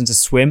first person to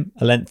swim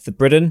a length of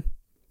Britain.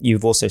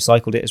 You've also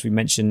cycled it, as we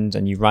mentioned,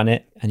 and you ran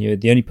it, and you're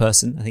the only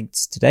person, I think,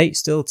 to date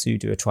still to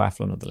do a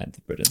triathlon of the length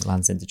of Britain, the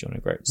Land's End to John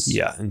O'Groats.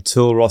 Yeah,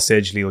 until Ross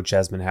Edgley or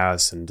Jasmine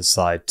Harrison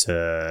decide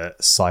to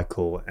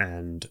cycle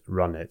and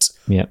run it.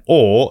 Yeah.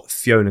 Or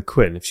Fiona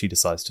Quinn, if she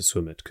decides to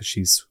swim it, because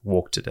she's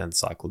walked it and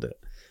cycled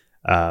it.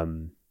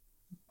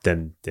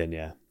 Then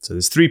yeah. So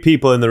there's 3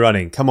 people in the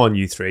running. Come on,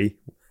 you 3.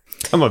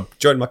 Come on,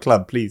 join my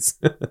club, please.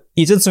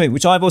 You've done something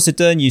which I've also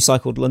done. You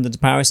cycled London to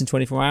Paris in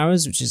 24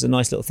 hours, which is a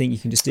nice little thing you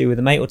can just do with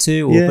a mate or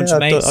two, or a bunch of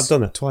mates. I've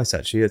done that twice,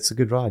 actually. It's a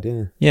good ride,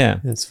 yeah. Yeah,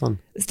 it's fun.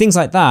 Things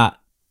like that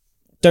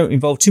don't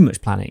involve too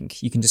much planning.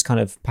 You can just kind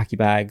of pack your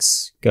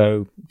bags,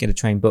 go get a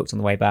train booked on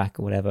the way back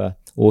or whatever,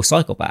 or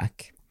cycle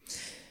back.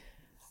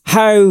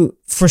 How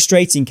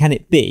frustrating can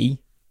it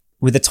be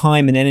with the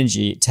time and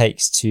energy it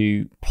takes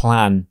to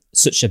plan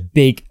such a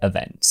big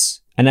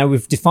event? And now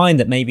we've defined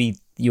that maybe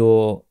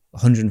your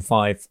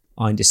 105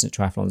 iron distance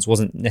triathlons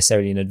wasn't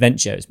necessarily an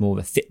adventure, it's more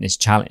of a fitness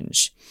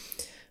challenge,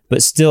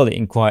 but still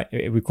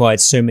it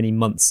required so many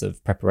months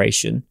of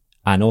preparation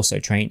and also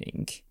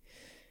training.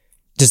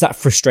 Does that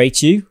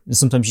frustrate you, and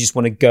sometimes you just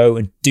want to go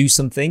and do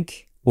something,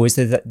 or is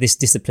there this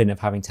discipline of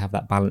having to have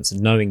that balance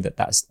and knowing that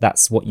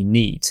that's what you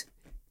need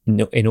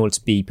in order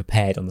to be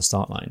prepared on the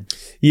start line?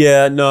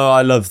 Yeah, no,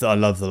 I love the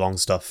long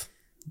stuff.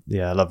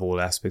 Yeah, I love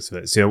all aspects of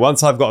it. So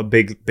once I've got a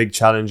big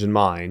challenge in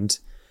mind,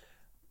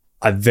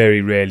 I very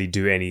rarely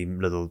do any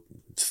little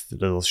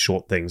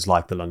short things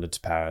like the London to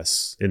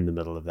Paris in the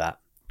middle of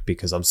that,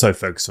 because I'm so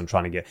focused on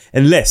trying to get,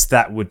 unless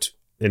that would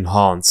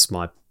enhance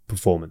my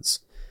performance,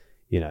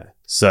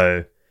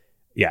 So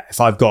yeah, if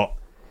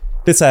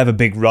let's say I have a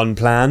big run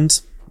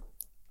planned,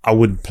 I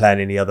wouldn't plan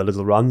any other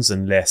little runs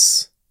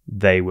unless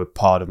they were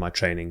part of my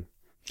training.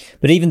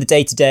 But even the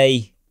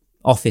day-to-day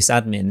office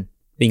admin,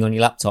 being on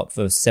your laptop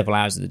for several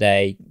hours of the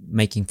day,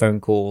 making phone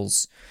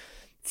calls,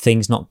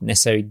 things not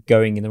necessarily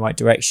going in the right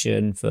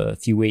direction for a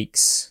few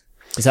weeks.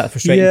 Is that the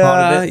frustrating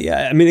part of it?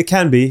 Yeah. I mean, it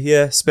can be,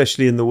 yeah,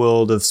 especially in the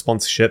world of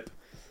sponsorship,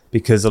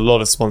 because a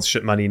lot of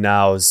sponsorship money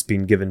now has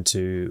been given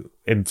to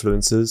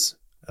influencers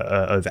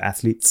over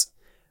athletes,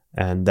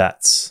 and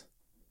that's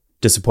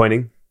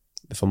disappointing,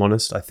 if I'm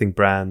honest. I think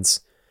brands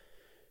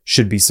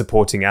should be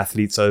supporting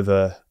athletes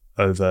over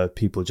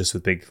people just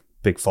with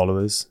big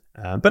followers.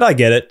 But I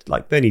get it.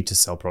 Like, they need to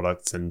sell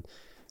products, and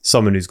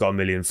someone who's got 1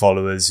 million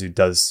followers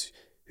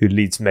who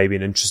leads maybe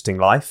an interesting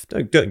life.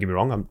 Don't get me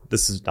wrong.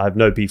 I have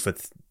no beef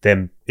with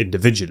them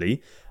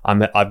individually.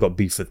 I've got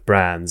beef with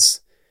brands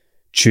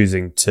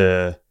choosing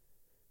to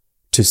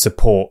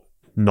support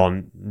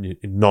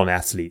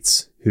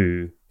non-athletes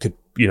who could,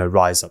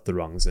 rise up the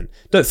rungs. And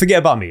don't forget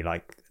about me.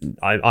 Like,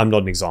 I'm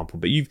not an example,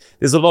 but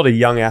there's a lot of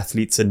young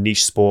athletes in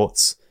niche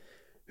sports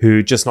who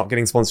are just not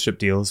getting sponsorship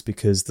deals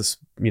because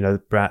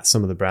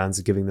some of the brands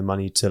are giving the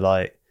money to,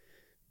 like,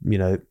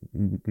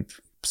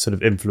 sort of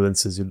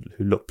influencers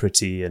who look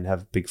pretty and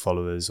have big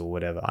followers or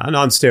whatever. I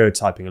know I'm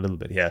stereotyping a little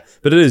bit here,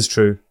 but it is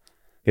true.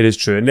 It is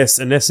true. Unless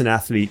an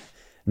athlete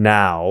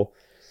now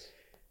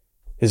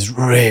is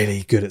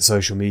really good at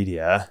social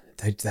media,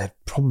 they're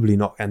probably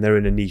not, and they're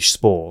in a niche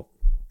sport,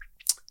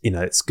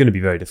 it's going to be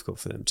very difficult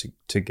for them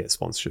to get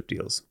sponsorship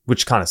deals,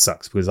 which kind of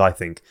sucks, because I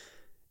think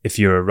if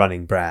you're a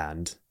running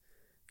brand,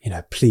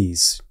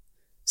 please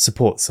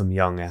support some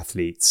young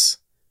athletes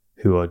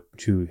who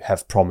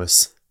have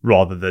promise,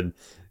 rather than,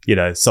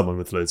 someone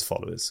with loads of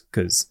followers.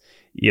 Because,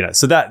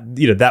 so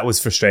that was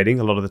frustrating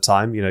a lot of the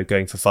time,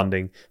 going for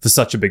funding for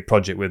such a big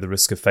project where the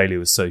risk of failure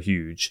was so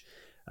huge.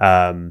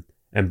 And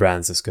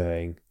brands just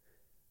going,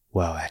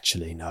 well,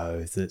 actually,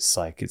 no,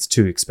 it's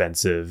too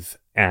expensive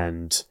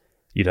and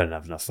you don't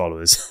have enough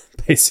followers,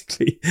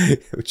 basically,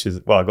 which is,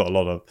 I got a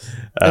lot of...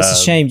 That's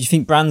a shame. Do you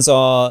think brands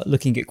are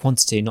looking at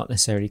quantity, not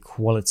necessarily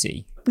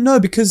quality? No,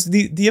 because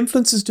the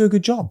influencers do a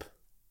good job.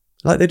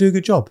 Like, they do a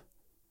good job,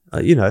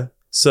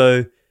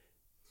 So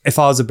if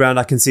I was a brand,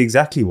 I can see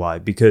exactly why,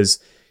 because,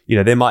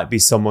 there might be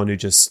someone who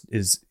just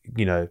is,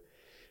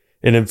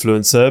 an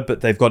influencer,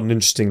 but they've got an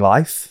interesting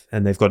life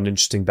and they've got an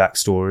interesting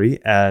backstory,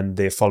 and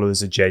their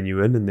followers are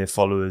genuine and their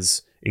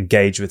followers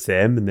engage with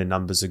them and their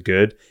numbers are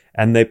good,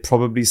 and they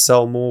probably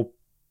sell more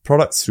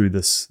products through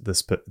this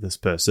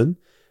person.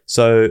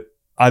 So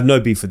I have no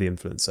beef with the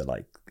influencer.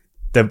 Like,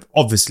 they're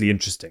obviously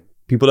interesting.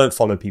 People don't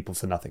follow people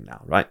for nothing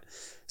now, right?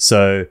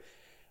 So,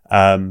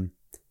 so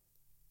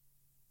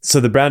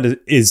the brand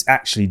is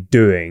actually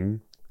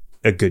doing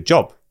a good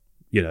job.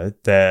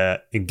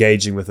 They're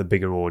engaging with a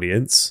bigger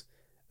audience,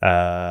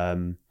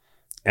 and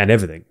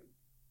everything.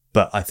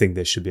 But I think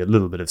there should be a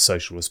little bit of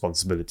social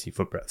responsibility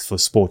for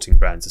sporting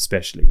brands,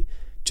 especially,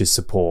 to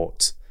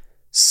support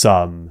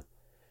some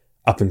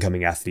up and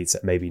coming athletes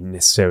that maybe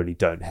necessarily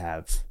don't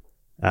have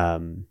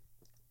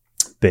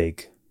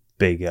big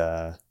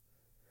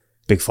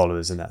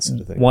followers and that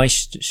sort of thing. Why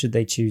should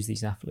they choose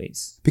these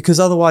athletes? Because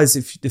otherwise,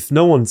 if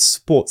no one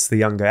supports the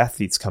younger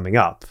athletes coming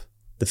up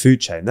the food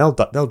chain, they'll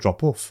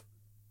drop off.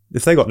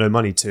 If they got no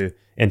money to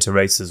enter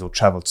races or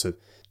travel to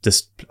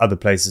just other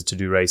places to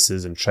do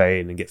races and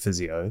train and get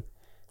physio,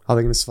 how are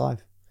they going to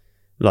survive?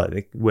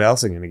 Like, where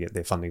else are they going to get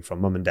their funding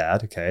from? Mum and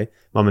dad, okay.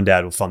 Mum and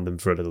dad will fund them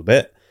for a little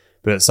bit,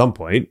 but at some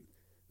point,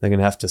 they're going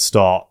to have to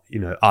start,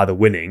 either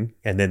winning,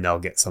 and then they'll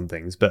get some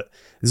things. But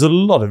there's a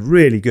lot of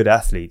really good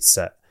athletes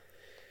that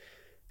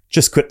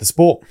just quit the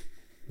sport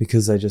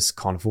because they just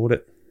can't afford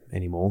it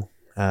anymore,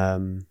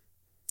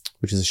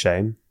 which is a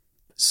shame.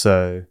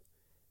 So,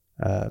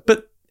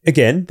 but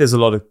again, there's a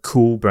lot of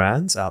cool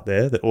brands out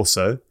there that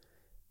also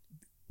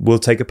will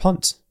take a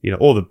punt.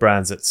 All the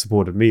brands that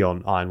supported me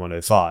on Iron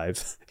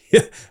 105,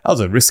 that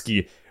was a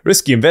risky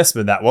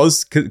investment, that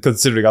was,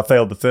 considering I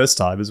failed the first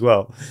time as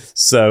well.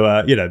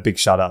 So, big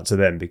shout out to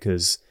them,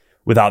 because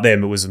without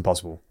them, it was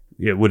impossible.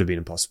 It would have been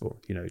impossible.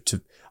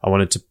 I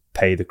wanted to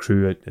pay the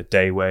crew a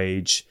day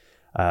wage.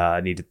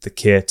 I needed the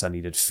kit. I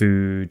needed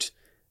food.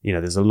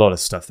 There's a lot of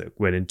stuff that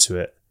went into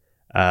it.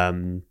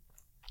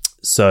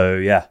 So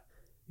yeah.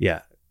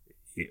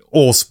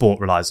 All sport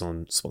relies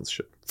on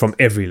sponsorship from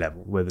every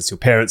level, whether it's your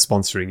parents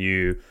sponsoring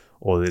you,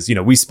 or there's,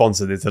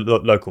 there's a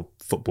local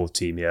football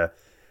team here.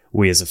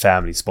 We as a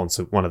family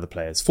sponsor one of the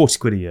players, 40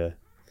 quid a year,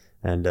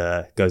 and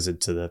goes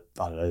into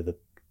the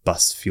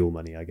bus fuel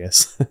money, I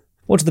guess.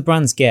 What do the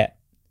brands get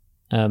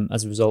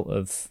as a result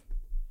of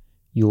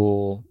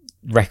your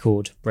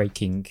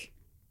record-breaking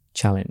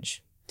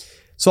challenge?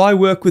 So I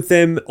work with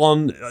them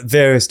on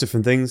various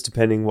different things,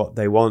 depending what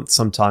they want.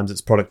 Sometimes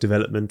it's product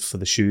development for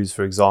the shoes,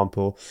 for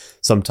example.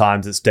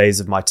 Sometimes it's days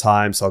of my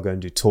time. So I'll go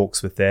and do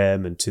talks with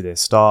them and to their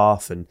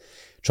staff and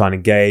try and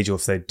engage, or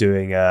if they're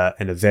doing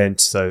an event.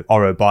 So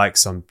Oro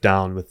Bikes, I'm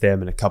down with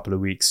them in a couple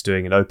of weeks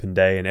doing an open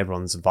day, and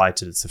everyone's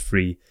invited. It's a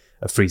free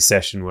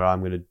session where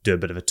I'm going to do a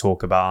bit of a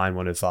talk about Iron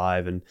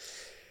 105, and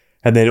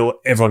then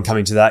everyone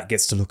coming to that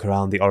gets to look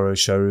around the Oro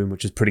showroom,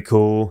 which is pretty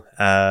cool.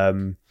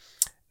 And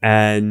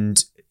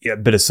a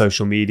bit of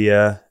social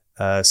media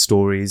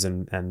stories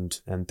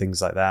and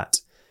things like that.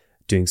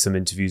 Doing some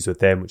interviews with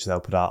them, which they'll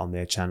put out on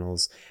their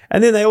channels.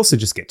 And then they also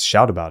just get to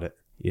shout about it.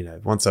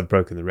 Once I've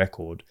broken the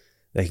record,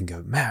 they can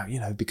go,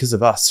 man, because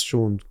of us,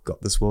 Sean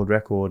got this world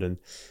record, and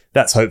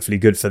that's hopefully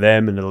good for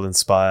them, and it'll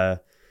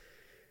inspire,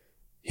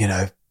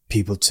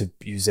 people to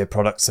use their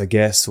products, I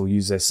guess, or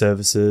use their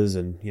services.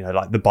 And,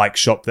 like the bike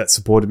shop that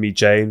supported me,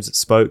 James at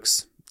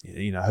Spokes,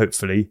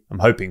 hopefully, I'm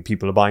hoping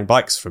people are buying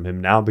bikes from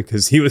him now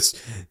because he was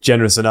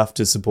generous enough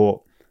to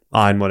support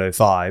Iron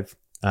 105.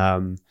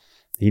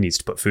 He needs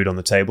to put food on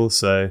the table.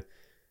 So,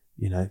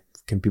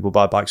 can people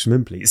buy bikes from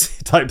him, please?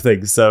 type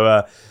thing.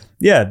 So,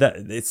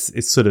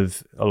 it's sort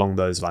of along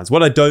those lines.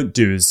 What I don't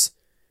do is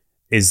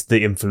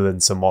the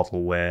influencer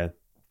model where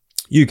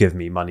you give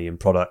me money and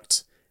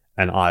product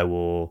and I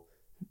will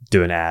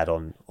do an ad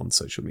on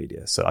social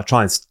media. So I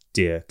try and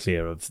steer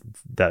clear of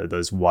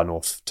those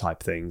one-off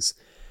type things.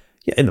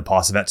 Yeah, in the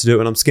past I've had to do it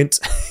when I'm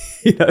skint.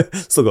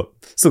 Still got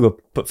to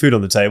put food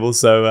on the table.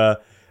 So,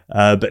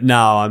 but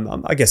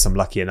now I guess I'm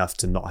lucky enough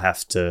to not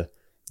have to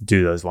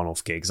do those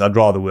one-off gigs. I'd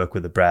rather work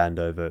with a brand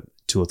over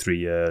 2 or 3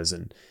 years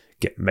and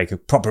make a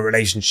proper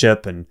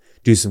relationship and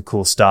do some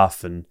cool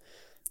stuff, and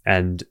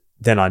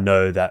then I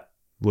know that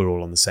we're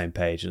all on the same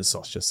page and it's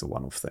not just a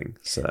one-off thing.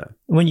 So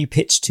when you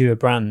pitch to a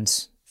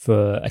brand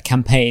for a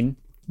campaign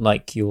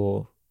like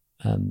your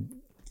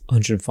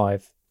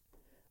 105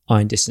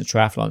 iron distance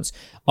triathlons,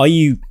 are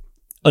you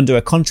under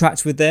a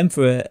contract with them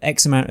for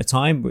X amount of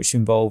time, which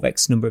involve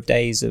X number of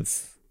days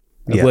of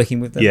working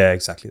with them? Yeah,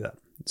 exactly that.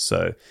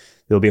 So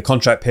there'll be a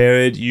contract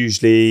period,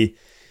 usually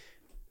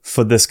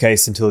for this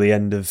case until the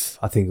end of,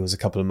 I think it was a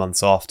couple of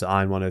months after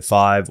Iron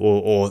 105,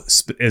 or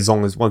as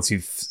long as once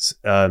you've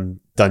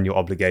done your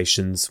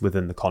obligations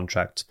within the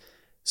contract.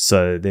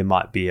 So there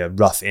might be a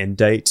rough end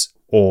date,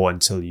 or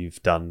until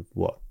you've done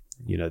what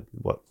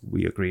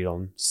we agreed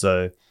on.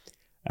 So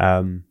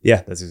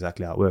that's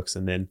exactly how it works.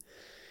 And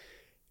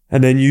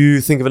then you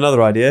think of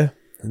another idea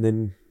and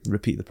then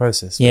repeat the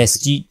process. Yes.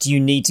 Do you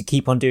need to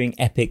keep on doing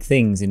epic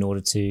things in order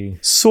to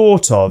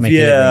sort of?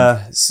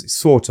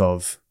 Sort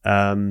of.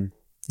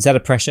 Is that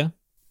a pressure?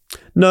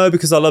 No,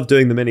 because I love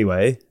doing them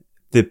anyway.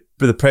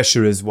 The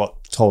pressure is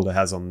what Tolda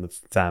has on the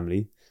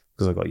family,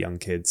 because I've got young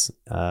kids,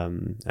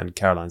 and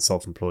Caroline's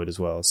self-employed as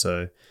well,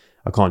 so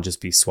I can't just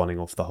be swanning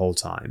off the whole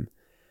time.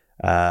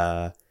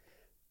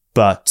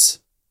 But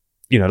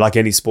like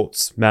any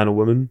sportsman or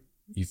woman,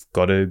 you've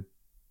got to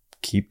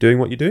keep doing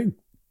what you're doing,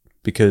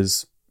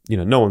 because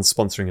no one's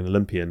sponsoring an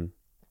Olympian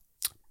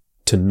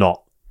to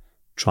not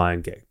try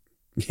and get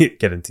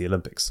into the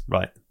Olympics,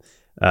 right?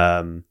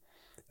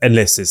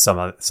 Unless there's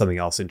something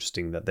else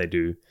interesting that they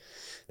do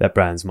that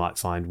brands might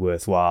find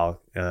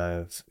worthwhile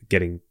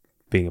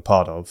being a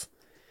part of.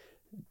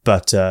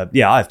 But I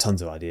have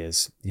tons of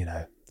ideas.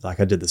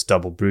 Like I did this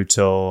double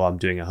brutal. I'm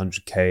doing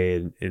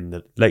 100k in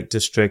the Lake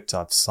District.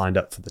 I've signed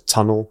up for the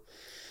tunnel,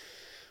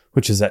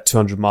 which is that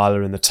 200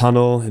 miler in the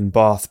tunnel in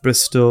Bath,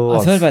 Bristol.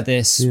 I've heard about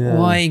this. Yeah.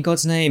 Why in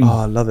God's name?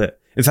 Oh, I love it.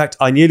 In fact,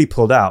 I nearly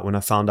pulled out when I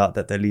found out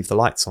that they leave the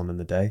lights on in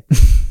the day.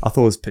 I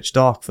thought it was pitch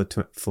dark for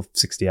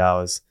 60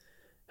 hours.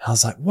 I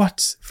was like,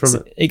 what?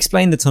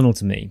 Explain the tunnel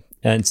to me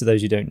and to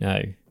those who don't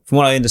know. From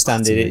what I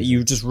understand,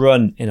 you just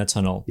run in a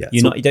tunnel. Yeah,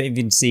 you don't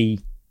even see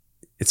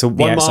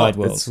the outside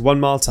world. It's a 1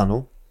 mile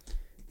tunnel.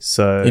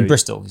 So in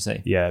Bristol, you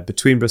say? Yeah,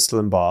 between Bristol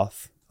and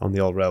Bath on the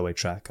old railway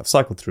track. I've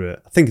cycled through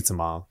it. I think it's a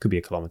mile. Could be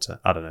a kilometre.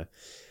 I don't know.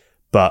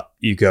 But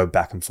you go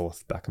back and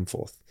forth, back and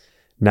forth.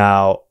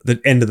 Now,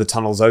 the end of the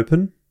tunnel's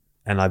open,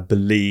 and I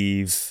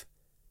believe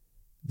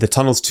the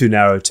tunnel's too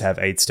narrow to have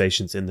aid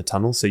stations in the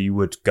tunnel, so you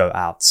would go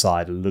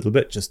outside a little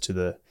bit just to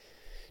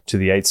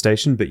the aid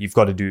station, but you've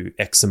got to do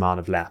X amount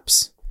of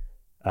laps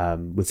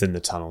within the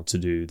tunnel to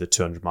do the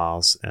 200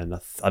 miles. And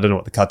I don't know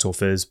what the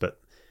cutoff is, but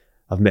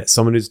I've met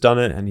someone who's done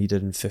it, and he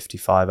did in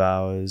 55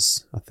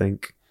 hours, I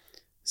think.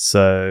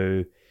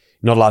 So you're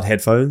not allowed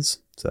headphones,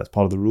 so that's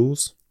part of the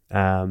rules.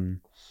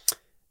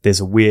 There's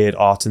a weird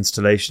art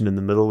installation in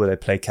the middle where they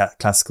play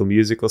classical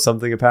music or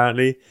something,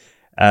 apparently.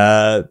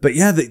 But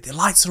yeah, the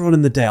lights are on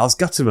in the day. I was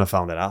gutted when I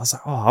found that out. I was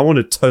like, I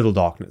wanted total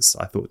darkness.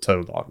 I thought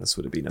total darkness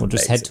would have been amazing. Or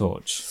just head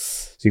torch.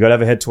 So you got to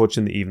have a head torch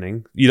in the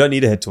evening. You don't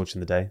need a head torch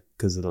in the day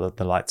because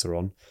the lights are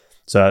on.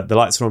 So the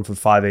lights are on from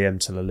 5 a.m.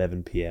 till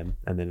 11 p.m.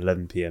 and then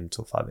 11 p.m.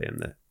 till 5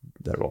 a.m.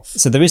 they're off.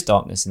 So there is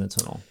darkness in the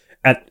tunnel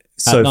at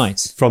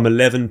night? From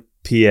 11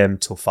 p.m.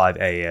 till 5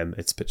 a.m.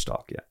 it's pitch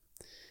dark, yeah.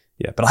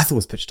 Yeah, but I thought it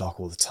was pitch dark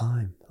all the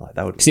time. Like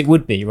that would because it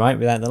would be right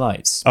without the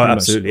lights. Oh,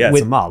 absolutely. Yeah,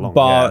 it's a mile long.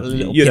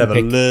 You'd have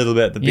a little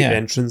bit at the big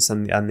entrance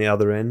and the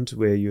other end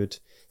where you'd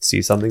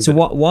see something. So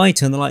why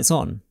turn the lights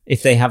on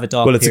if they have a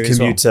dark? Well, it's a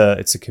commuter.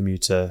 It's a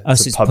commuter. Oh,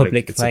 it's a public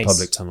place. It's a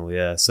public tunnel.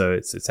 Yeah, so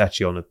it's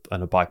actually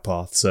on a bike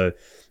path. So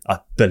I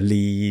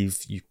believe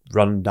you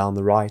run down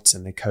the right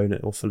and they cone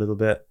it off a little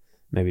bit.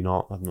 Maybe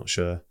not. I'm not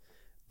sure.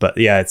 But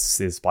yeah,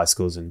 there's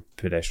bicycles and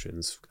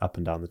pedestrians up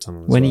and down the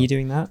tunnel. When are you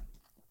doing that?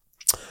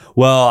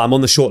 Well, I'm on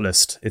the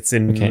shortlist. It's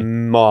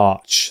in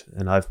March,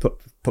 and I've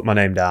put my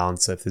name down.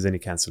 So if there's any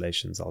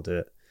cancellations, I'll do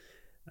it.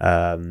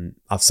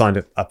 I've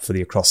signed up for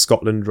the Across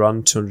Scotland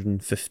run,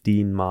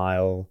 215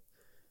 mile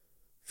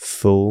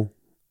full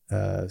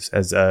as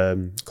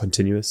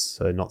continuous,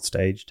 so not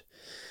staged.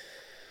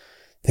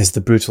 There's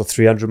the brutal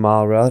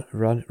 300-mile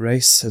run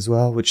race as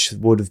well, which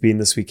would have been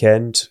this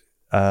weekend.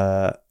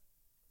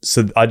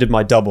 So I did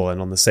my double,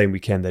 and on the same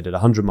weekend they did a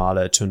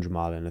 100-miler, a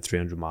 200-miler, and a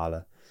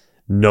 300-miler.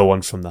 No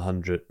one from the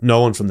 100,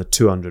 no one from the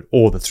 200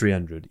 or the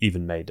 300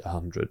 even made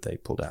 100. They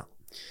pulled out,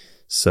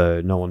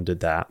 so no one did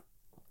that.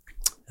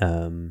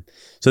 So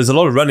there's a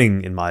lot of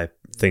running in my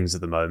things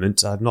at the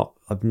moment. I've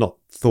not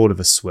thought of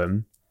a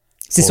swim.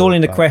 Is this all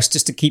in a quest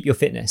just to keep your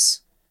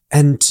fitness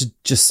and to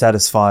just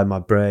satisfy my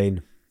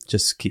brain,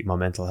 just keep my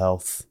mental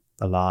health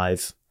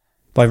alive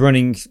by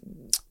running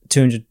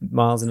 200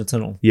 miles in a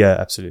tunnel? Yeah,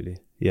 absolutely.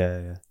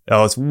 Yeah.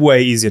 Oh, it's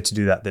way easier to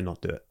do that than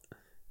not do it.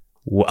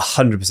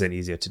 100%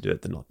 easier to do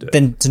it than not do it.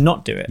 Than to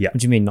not do it? Yeah. What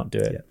do you mean not do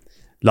it? Yeah.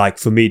 Like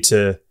for me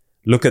to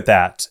look at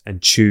that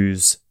and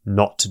choose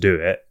not to do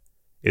it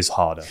is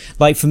harder.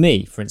 Like for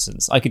me, for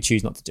instance, I could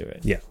choose not to do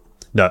it. Yeah.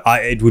 No,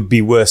 it would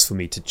be worse for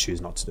me to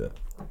choose not to do it.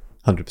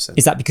 100%.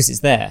 Is that because it's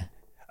there?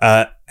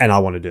 And I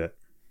want to do it.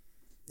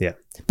 Yeah.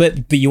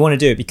 But you want to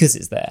do it because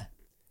it's there?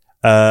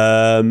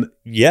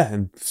 Yeah,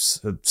 and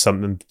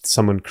someone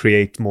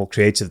more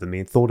creative than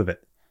me thought of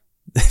it.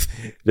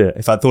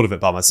 If I thought of it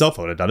by myself,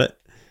 I would have done it.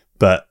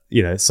 But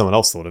someone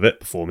else thought of it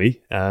before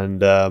me, and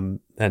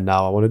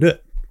now I want to do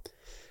it.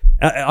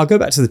 I'll go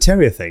back to the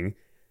terrier thing.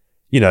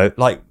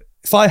 Like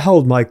if I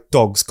held my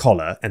dog's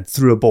collar and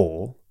threw a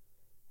ball,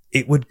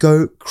 it would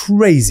go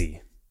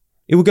crazy.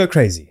 It would go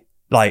crazy.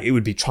 Like it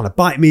would be trying to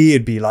bite me.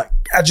 It'd be like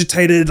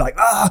agitated, like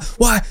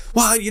why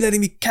aren't you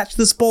letting me catch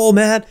this ball,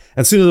 man? And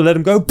as soon as I let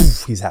him go,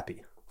 poof, he's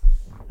happy.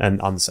 And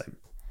I'm the same.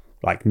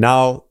 Like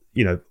now,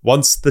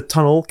 once the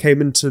tunnel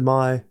came into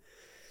my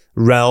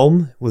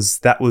realm,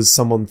 that was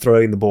someone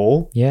throwing the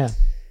ball. Yeah.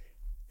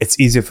 It's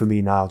easier for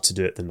me now to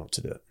do it than not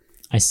to do it.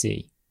 I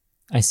see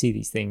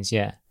these things,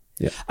 yeah.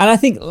 Yeah. And I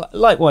think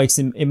likewise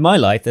in my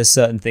life, there's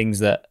certain things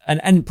that,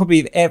 and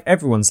probably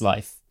everyone's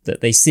life,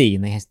 that they see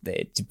and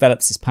it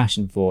develops this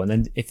passion for, and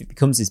then if it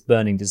becomes this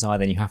burning desire,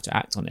 then you have to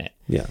act on it.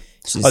 Yeah.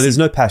 There's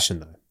no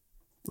passion though.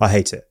 I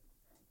hate it.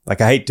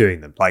 Like I hate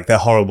doing them. Like they're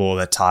horrible.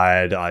 They're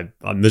tired. I'm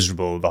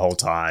miserable the whole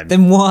time.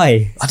 Then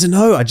why? I don't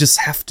know. I just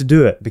have to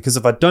do it because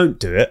if I don't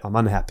do it, I'm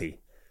unhappy.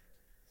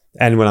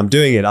 And when I'm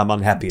doing it, I'm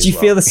unhappy as well. Do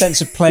you feel the sense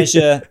of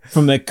pleasure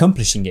from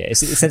accomplishing it?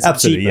 Is it the sense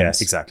Absolutely, of achievement?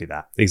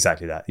 Yeah,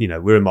 exactly that.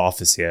 We're in my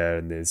office here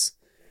and there's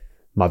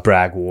my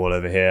brag wall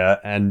over here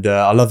and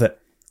I love it.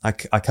 I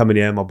come in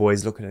here and my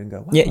boys look at it and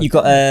go, wow. Yeah, you've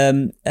got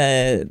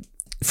a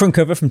front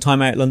cover from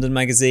Time Out London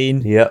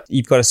magazine. Yeah.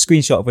 You've got a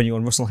screenshot of when you're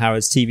on Russell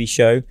Howard's TV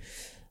show.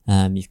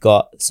 You've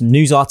got some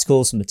news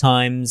articles from the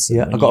Times.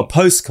 Yeah, I've got a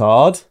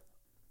postcard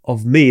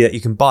of me that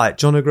you can buy at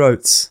John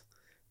O'Groats.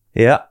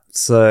 Yeah,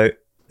 so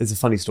there's a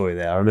funny story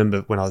there. I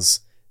remember when I'd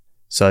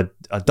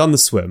done the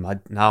swim.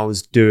 Now I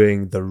was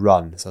doing the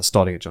run. So I was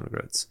starting at John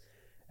O'Groats.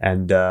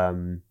 And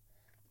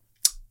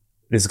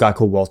there's a guy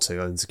called Walter who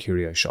owns a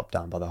curio shop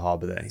down by the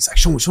harbour there. He's like,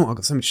 Sean, I've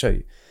got something to show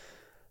you.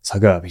 So I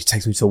go up, he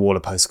takes me to a wall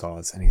of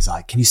postcards and he's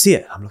like, can you see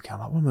it? I'm like,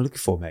 what am I looking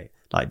for, mate?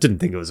 Like, I didn't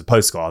think it was a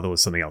postcard. I thought it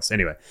was something else.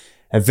 Anyway,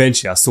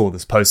 eventually I saw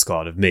this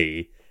postcard of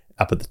me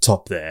up at the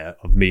top there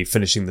of me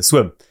finishing the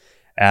swim.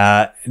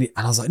 And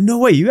I was like, no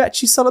way, you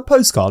actually sell a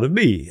postcard of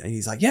me? And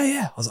he's like,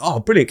 yeah. I was like, oh,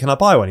 brilliant. Can I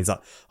buy one? He's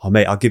like, oh,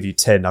 mate, I'll give you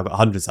 10. I've got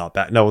hundreds out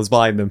back. No one's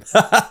buying them.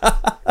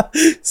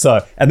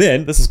 So, and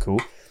then, this is cool.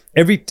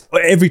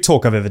 Every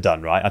talk I've ever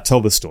done, right, I tell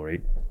the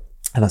story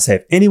and I say,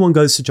 if anyone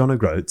goes to John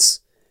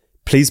O'Groats,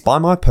 please buy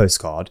my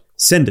postcard,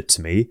 send it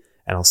to me,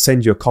 and I'll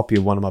send you a copy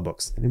of one of my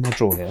books. And in my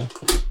drawer here,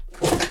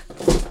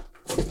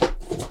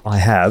 I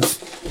have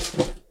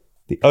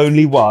the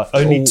only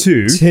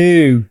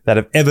two that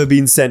have ever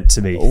been sent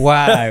to me.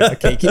 Wow.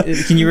 Okay.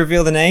 Can you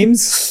reveal the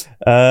names?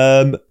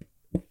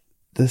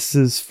 This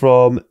is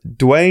from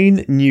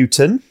Dwayne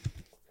Newton.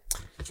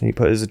 And he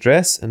put his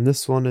address. And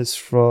this one is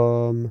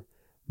from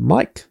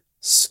Mike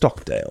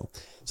Stockdale.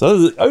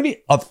 So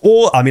only of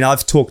all,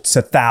 I've talked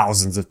to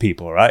thousands of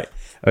people, right?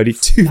 Only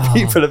two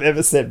people have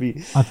ever sent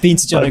me. I've been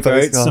to John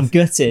O'Groats. I'm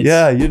gutted.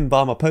 Yeah, you didn't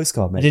buy my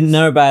postcard, mate. I didn't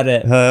know about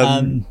it.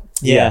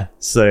 Yeah.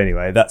 So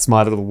anyway, that's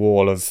my little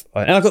wall of,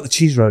 and I got the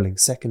cheese rolling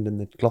second in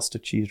the Gloucester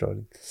cheese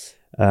rolling,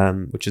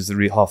 which is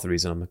half the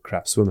reason I'm a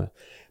crap swimmer.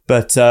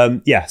 But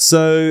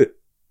So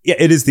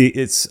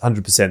it's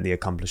 100% the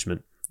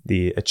accomplishment,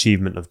 the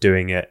achievement of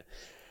doing it,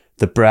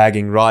 the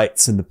bragging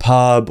rights in the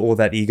pub, all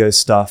that ego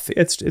stuff.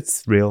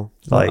 It's real.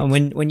 Like,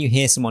 and when you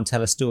hear someone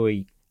tell a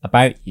story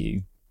about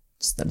you,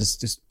 that is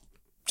just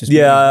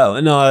no,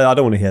 I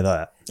don't want to hear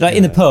that. Like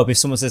in the pub, if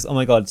someone says, "Oh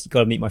my God, you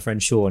got to meet my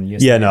friend Sean,"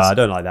 I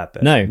don't like that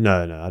bit. No,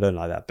 I don't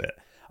like that bit.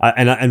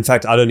 In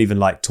fact, I don't even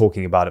like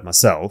talking about it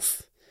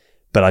myself,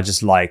 but I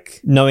just like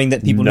knowing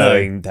that people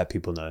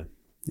know.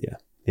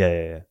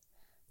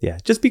 Yeah.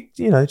 Just be,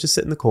 just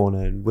sit in the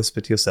corner and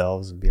whisper to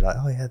yourselves and be like,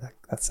 "Oh yeah,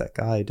 that's that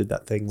guy who did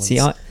that thing once."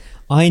 See,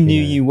 I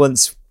knew you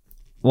once.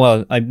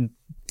 Well, I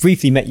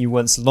briefly met you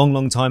once a long,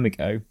 long time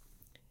ago.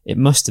 It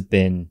must have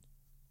been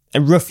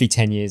roughly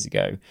 10 years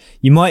ago.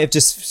 You might have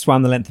just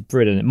swam the length of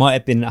Britain. It might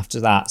have been after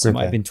that. So It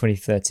might have been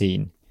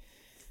 2013.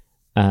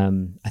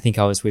 I think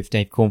I was with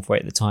Dave Conway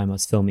at the time. I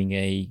was filming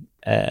an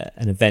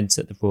event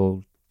at the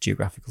Royal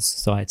Geographical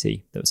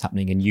Society that was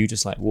happening, and you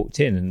just like walked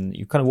in and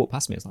you kind of walked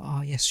past me. I was like,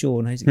 oh yes,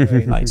 Sean, how's it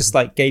going? Like just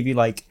like gave you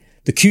like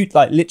the cute,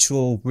 like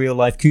literal real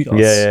life kudos.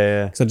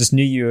 Yeah. Because I just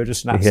knew you were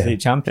just an absolute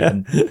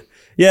champion.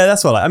 Yeah,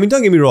 that's what I mean,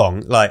 don't get me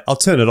wrong. Like I'll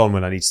turn it on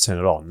when I need to turn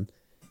it on.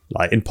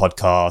 Like in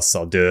podcasts,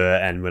 I'll do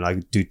it, and when I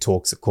do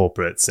talks at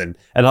corporates, and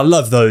I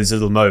love those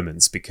little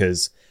moments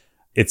because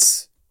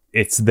it's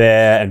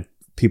there, and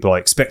people are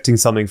expecting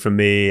something from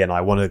me, and I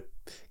want to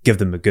give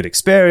them a good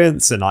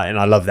experience, and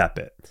I love that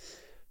bit.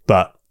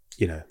 But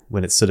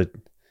when it's sort of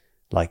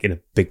like in a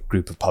big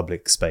group of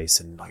public space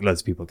and like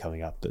loads of people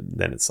coming up, and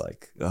then it's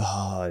like,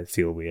 I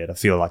feel weird. I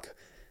feel like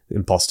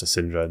imposter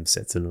syndrome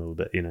sets in a little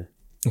bit,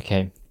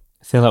 Okay.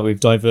 I feel like we've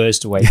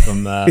diverged away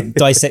from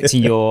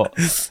dissecting your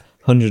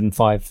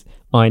 105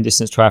 iron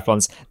distance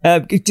triathlons.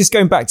 Just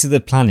going back to the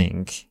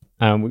planning,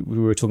 we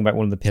were talking about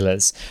one of the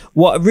pillars.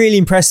 What really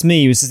impressed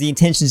me was the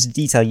attention to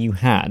detail you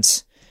had.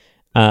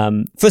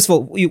 First of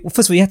all, you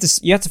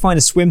have to find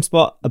a swim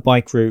spot, a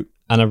bike route,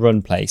 and a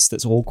run place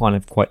that's all kind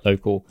of quite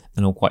local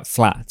and all quite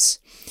flat.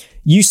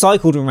 You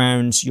cycled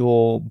around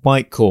your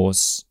bike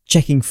course,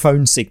 checking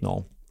phone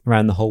signal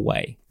around the whole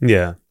way.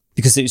 Yeah.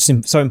 Because it was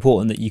so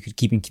important that you could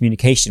keep in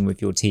communication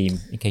with your team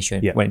in case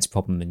you went into a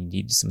problem and you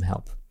needed some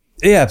help.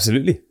 Yeah,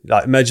 absolutely.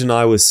 Like imagine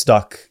I was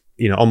stuck,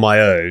 on my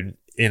own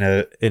in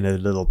a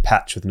little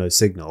patch with no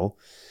signal.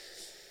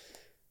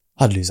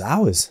 I'd lose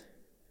hours,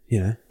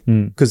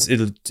 because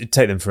it'd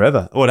take them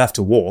forever. Or I'd have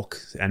to walk,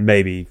 and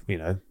maybe,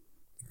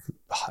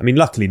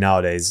 luckily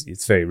nowadays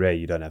it's very rare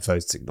you don't have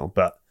phone signal,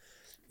 but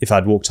if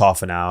I'd walked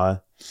half an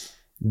hour,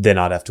 then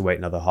I'd have to wait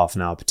another half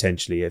an hour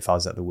potentially if I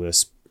was at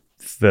the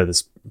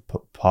furthest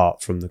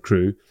part from the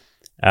crew.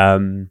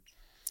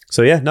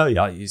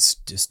 He's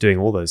just doing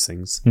all those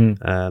things.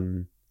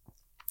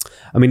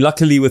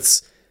 Luckily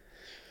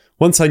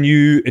once I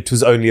knew it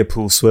was only a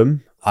pool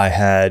swim, I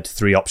had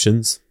 3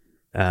 options,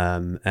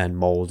 and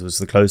Mould was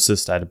the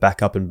closest. I had a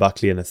backup in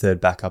Buckley and a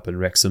third backup in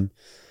Wrexham.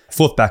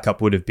 4th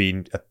backup would have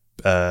been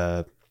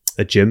a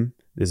gym.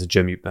 There's a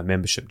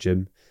membership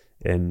gym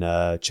in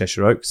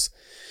Cheshire Oaks.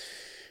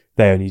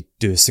 They only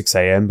do a 6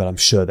 a.m, but I'm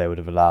sure they would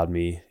have allowed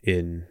me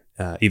in,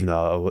 even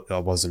though I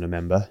wasn't a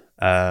member.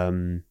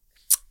 And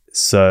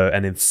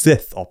then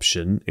 5th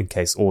option, in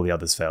case all the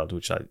others failed,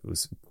 which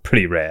was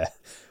pretty rare,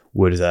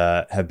 would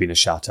have been a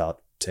shout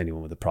out to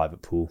anyone with a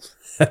private pool.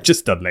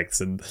 Just done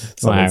legs in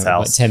someone's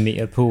house. Like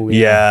 10-meter pool.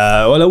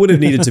 Yeah. Well, I would have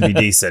needed to be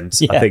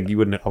decent. I think I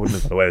wouldn't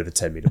have got away with a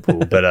 10-meter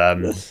pool.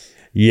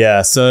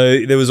 But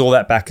so there was all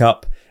that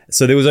backup.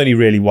 So there was only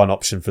really one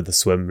option for the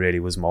swim, really,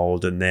 was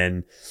Mould. And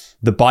then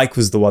the bike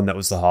was the one that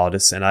was the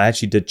hardest. And I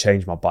actually did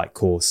change my bike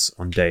course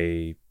on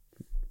day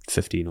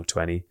 15 or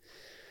 20.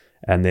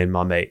 And then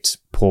my mate,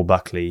 Paul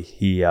Buckley,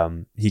 he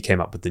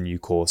came up with the new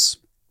course,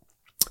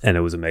 and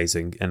it was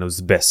amazing. And it was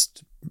the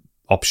best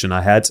option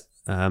I had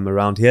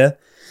around here.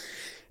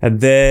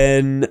 And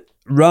then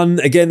run,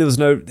 again, there's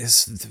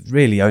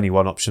really only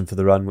one option for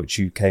the run, which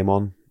you came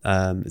on.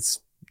 It's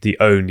the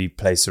only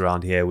place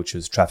around here which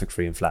was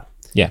traffic-free and flat.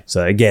 Yeah.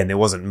 So again, there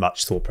wasn't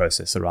much thought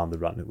process around the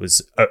run. It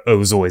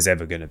was always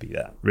ever going to be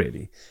that,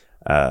 really.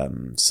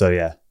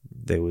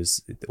 There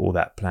was all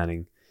that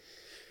planning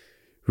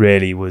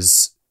really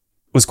was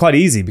quite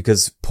easy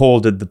because Paul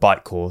did the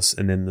bike course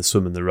and then the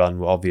swim and the run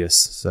were obvious.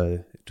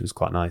 So it was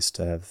quite nice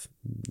to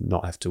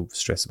not have to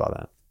stress about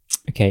that.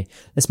 Okay,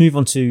 let's move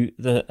on to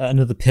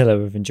another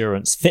pillar of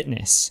endurance,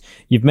 fitness.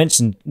 You've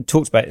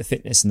talked about the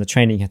fitness and the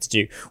training you had to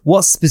do.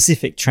 What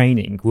specific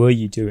training were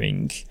you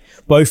doing,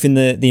 both in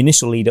the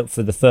initial lead up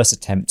for the first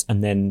attempt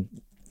and then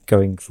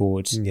going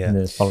forward in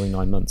the following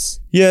 9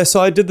 months? Yeah,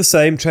 so I did the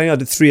same training. I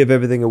did 3 of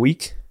everything a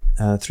week.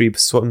 3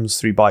 swims,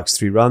 3 bikes,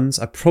 3 runs.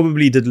 I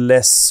probably did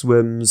less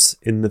swims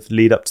in the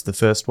lead up to the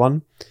first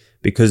one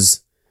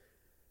because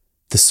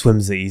the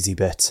swim's the easy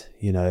bit,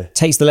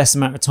 Takes the less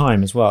amount of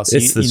time as well. So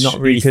you're not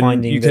really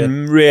finding... You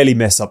can really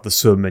mess up the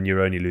swim and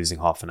you're only losing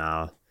half an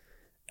hour.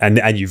 And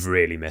you've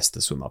really messed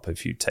the swim up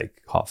if you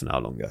take half an hour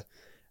longer.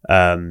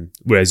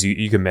 Whereas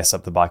you can mess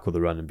up the bike or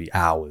the run and be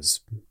hours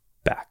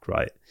back,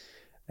 right?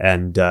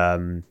 And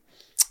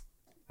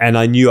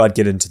I knew I'd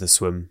get into the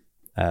swim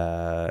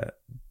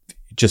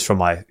just from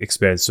my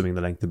experience swimming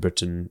the length of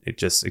Britain.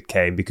 It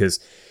came because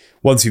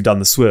once you've done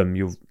the swim,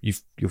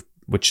 you've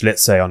which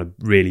let's say on a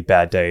really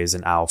bad day is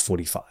an hour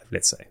 45,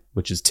 let's say,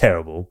 which is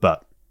terrible,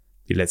 but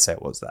let's say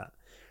it was that.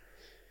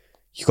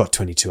 You've got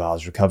 22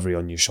 hours recovery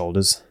on your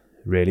shoulders,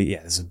 really. Yeah,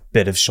 there's a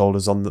bit of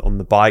shoulders on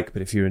the bike,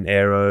 but if you're in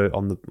aero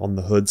on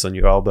the hoods, on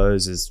your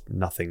elbows, is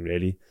nothing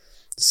really.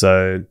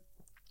 So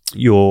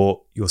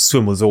your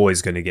swim was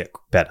always going to get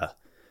better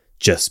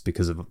just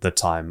because of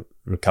the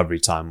recovery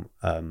time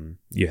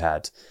you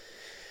had.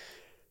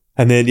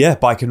 And then,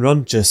 bike and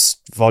run,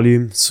 just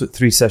volume,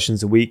 3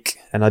 sessions a week.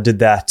 And I did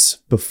that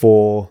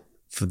before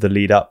for the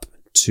lead up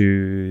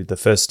to the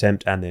first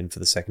attempt and then for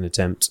the second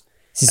attempt.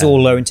 Is this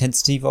all low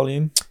intensity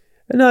volume?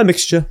 No,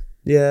 mixture.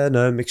 Yeah,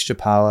 no, mixture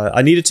power.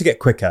 I needed to get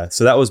quicker.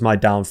 So that was my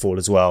downfall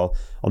as well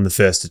on the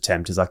first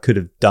attempt, is I could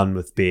have done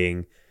with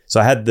being...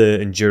 So I had the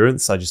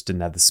endurance, I just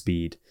didn't have the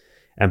speed.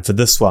 And for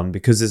this one,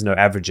 because there's no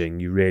averaging,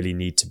 you really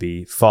need to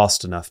be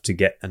fast enough to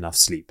get enough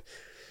sleep.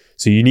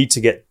 So you need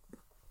to get,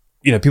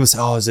 people say,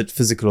 oh, is it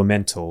physical or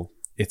mental?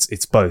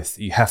 It's both.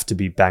 You have to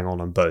be bang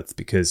on both,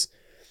 because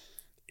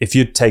if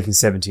you're taking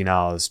 17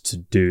 hours to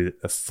do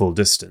a full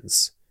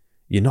distance,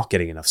 you're not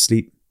getting enough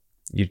sleep.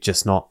 You're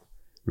just not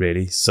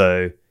really.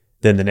 So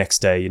then the next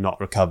day you're not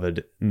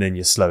recovered, and then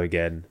you're slow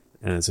again,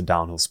 and it's a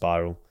downhill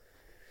spiral.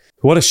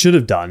 What I should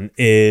have done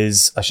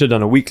is I should have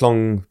done a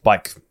week-long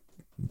bike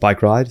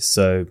ride.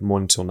 So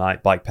morning till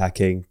night, bike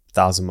packing,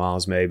 1,000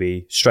 miles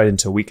maybe, straight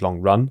into a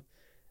week-long run,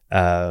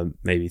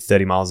 maybe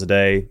 30 miles a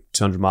day,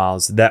 200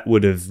 miles. That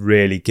would have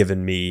really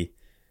given me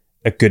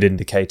a good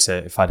indicator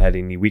if I'd had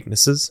any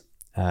weaknesses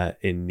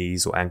in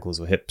knees or ankles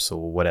or hips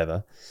or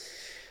whatever.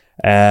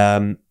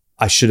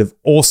 I should have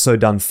also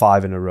done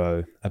 5 in a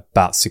row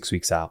about 6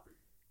 weeks out,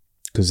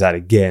 because that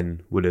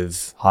again would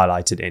have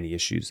highlighted any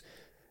issues.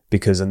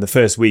 Because in the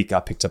first week,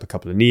 I picked up a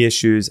couple of knee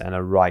issues and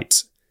a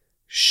right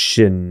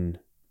shin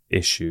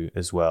issue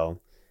as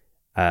well.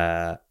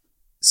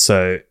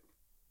 So,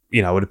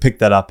 I would have picked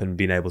that up and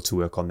been able to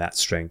work on that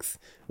strength,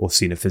 or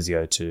seen a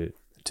physio to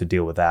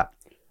deal with that,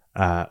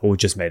 or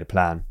just made a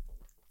plan.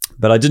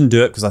 But I didn't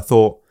do it because I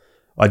thought,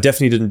 I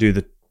definitely didn't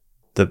do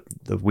the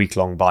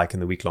week-long bike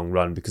and the week-long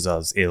run because I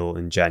was ill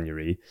in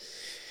January.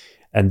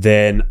 And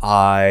then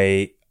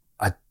I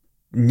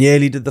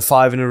nearly did the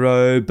 5 in a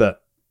row,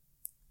 but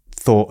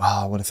thought,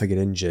 what if I get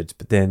injured?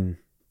 But then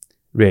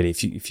really,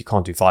 if you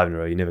can't do 5 in a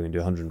row, you're never going to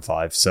do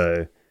 105.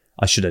 So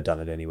I should have done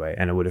it anyway,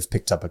 and I would have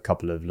picked up a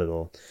couple of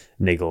little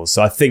niggles.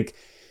 So I think,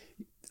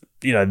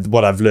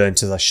 what I've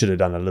learned is I should have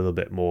done a little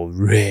bit more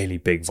really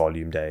big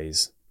volume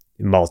days,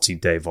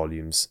 multi-day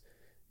volumes,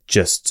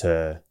 just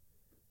to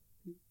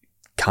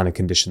kind of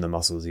condition the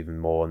muscles even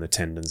more, and the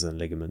tendons and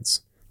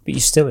ligaments. But you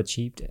still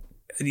achieved it.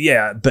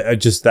 Yeah, but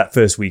just that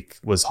first week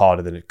was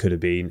harder than it could have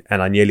been, and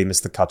I nearly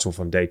missed the cutoff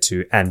on day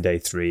 2 and day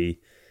 3.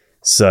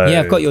 So yeah,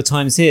 I've got your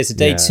times here. So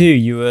day 2,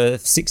 you were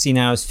 16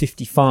 hours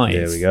 55.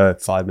 There we go,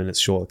 5 minutes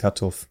short of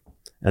cutoff,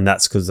 and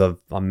that's because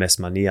I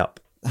messed my knee up.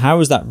 How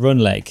was that run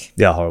leg?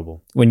 Yeah,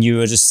 horrible. When you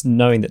were just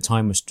knowing that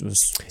time was...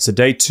 So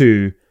day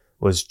 2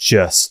 was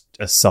just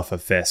a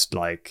sufferfest,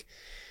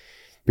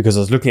 because I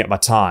was looking at my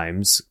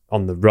times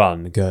on the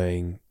run,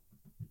 going,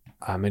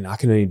 I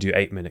can only do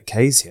 8-minute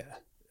Ks here,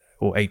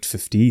 or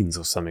 8:15s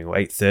or something, or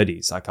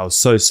 8:30s. I was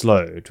so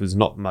slow. It was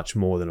not much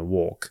more than a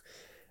walk.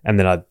 And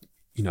then I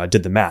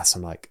did the maths.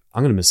 I'm like,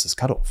 I'm going to miss this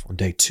cutoff on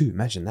day 2.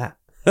 Imagine that.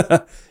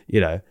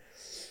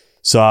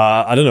 So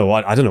I don't know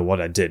what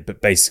I did,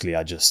 but basically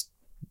I just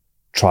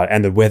tried.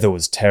 And the weather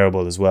was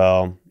terrible as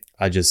well.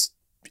 I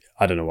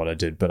don't know what I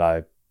did, but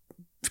I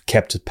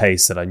kept a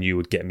pace that I knew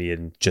would get me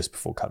in just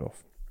before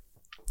cutoff.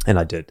 And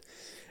I did.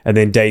 And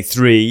then day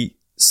 3,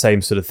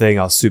 same sort of thing.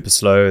 I was super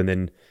slow. And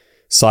then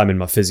Simon,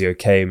 my physio,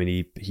 came and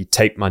he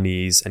taped my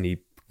knees and he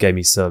gave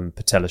me some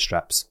patella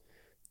straps.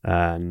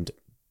 And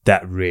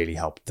that really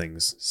helped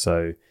things.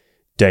 So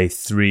day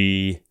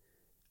 3,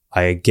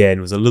 I again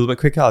was a little bit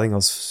quicker. I think I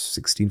was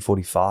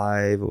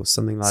 16:45 or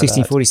something like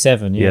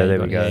 16:47. Yeah, there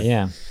we go.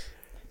 Yeah.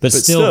 But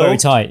still very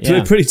tight.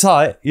 Yeah. Pretty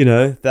tight.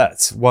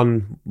 That's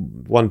one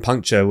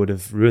puncture would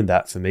have ruined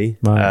that for me.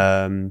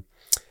 Right.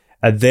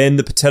 And then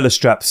the patella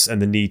straps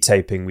and the knee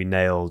taping we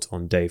nailed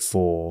on day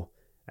 4.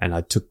 And I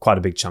took quite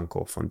a big chunk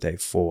off on day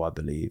 4, I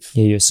believe.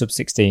 Yeah, you were sub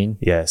 16.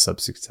 Yeah, sub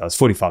 16. I was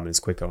 45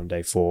 minutes quicker on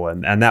day 4.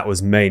 And that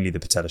was mainly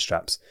the patella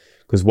straps.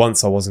 Because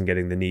once I wasn't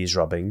getting the knees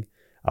rubbing,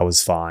 I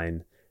was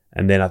fine.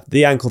 And then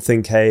the ankle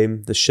thing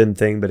came, the shin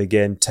thing. But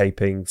again,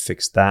 taping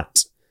fixed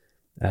that.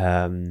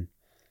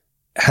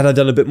 Had I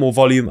done a bit more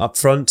volume up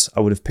front, I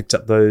would have picked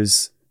up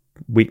those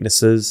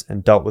weaknesses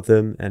and dealt with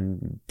them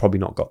and probably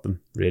not got them,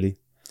 really.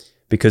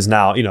 Because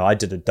now, I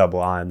did a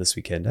double iron this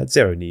weekend. I had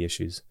 0 knee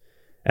issues.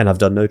 And I've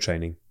done no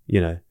training,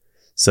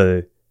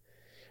 So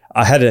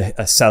I had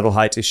a saddle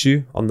height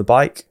issue on the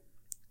bike,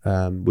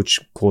 which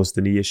caused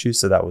the knee issue.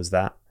 So that was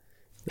that.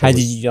 How did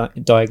you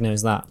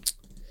diagnose that?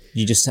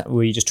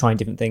 Were you just trying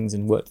different things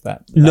and worked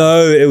that?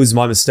 No, it was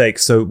my mistake.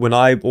 So when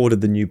I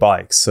ordered the new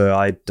bike, so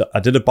I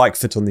did a bike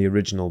fit on the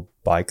original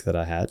bike that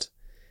I had.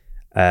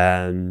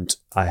 And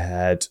I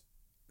had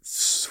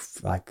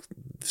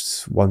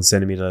 1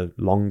 centimeter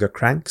longer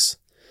cranks.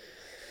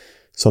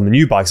 So on the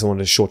new bikes, I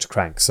wanted a shorter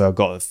crank. So I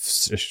got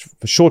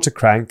a shorter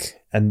crank,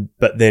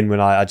 but then when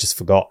I just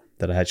forgot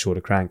that I had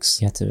shorter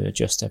cranks. You had to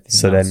adjust everything.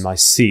 So then my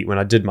seat, when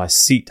I did my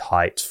seat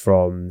height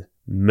from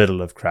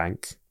middle of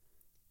crank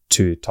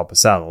to top of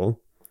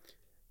saddle,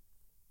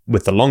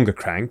 with the longer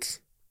crank,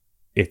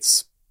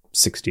 it's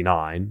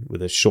 69.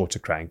 With a shorter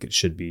crank, it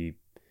should be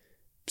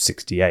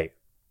 68.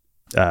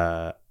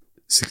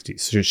 60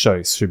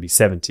 should be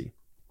 70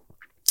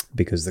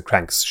 because the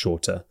crank's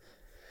shorter.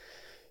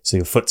 So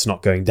your foot's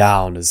not going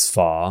down as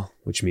far,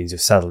 which means your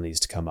saddle needs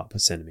to come up a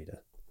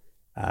centimeter.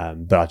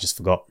 But I just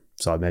forgot.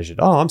 So I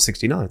measured, I'm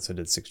 69. So I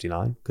did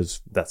 69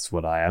 because that's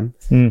what I am.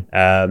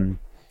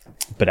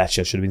 But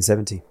actually I should have been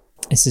 70.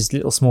 It's just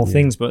little small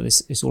things, but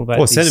it's all about...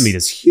 Well,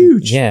 centimeter's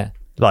huge. Yeah.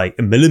 Like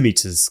a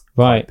millimeter's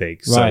quite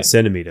big. So right. a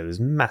centimeter is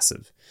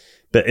massive.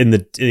 But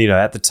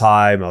at the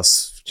time, I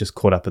was just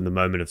caught up in the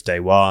moment of day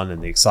one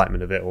and the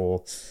excitement of it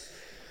all.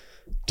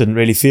 Didn't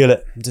really feel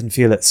it. Didn't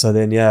feel it. So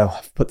then,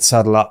 I put the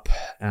saddle up,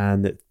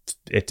 and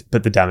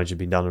but the damage had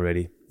been done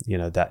already.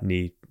 That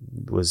knee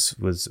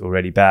was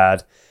already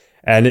bad,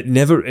 and it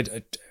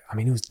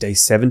was day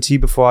 70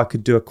 before I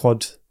could do a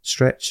quad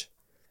stretch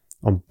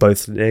on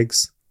both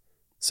legs.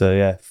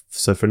 So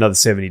so for another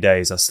 70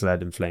 days, I still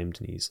had inflamed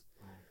knees.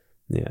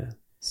 Yeah.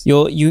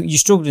 You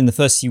struggled in the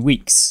first few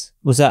weeks.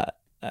 Was that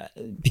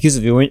because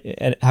of your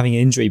having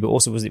an injury, but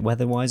also was it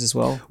weather-wise as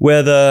well?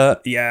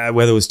 Weather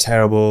was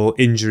terrible.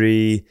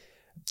 Injury,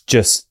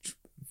 just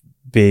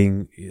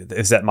being,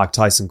 is that Mike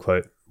Tyson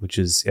quote, which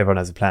is everyone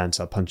has a plan,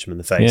 so I punch him in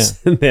the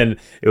face. Yeah. And then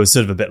it was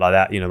sort of a bit like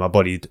that. My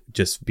body had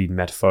just been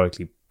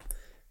metaphorically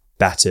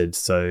battered,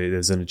 so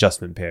there's an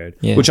adjustment period,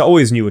 which I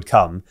always knew would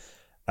come.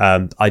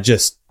 I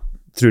just,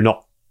 through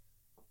not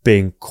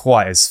being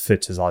quite as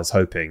fit as I was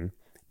hoping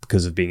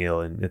because of being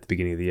ill at the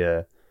beginning of the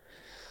year,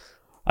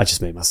 I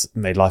just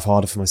made life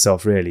harder for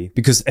myself, really.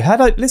 Because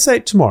let's say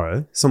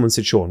tomorrow, someone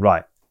said, Sean,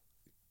 right,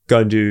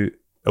 go and do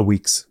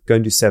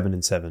 7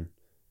 and 7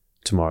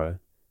 tomorrow.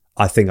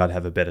 I think I'd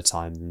have a better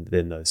time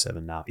than those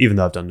 7 now, even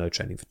though I've done no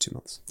training for 2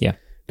 months. Yeah.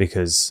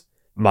 Because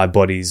my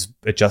body's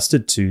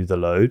adjusted to the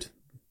load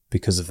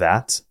because of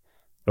that,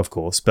 of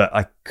course. But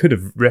I could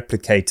have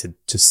replicated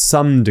to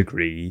some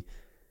degree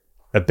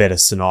a better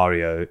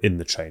scenario in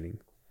the training,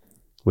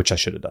 which I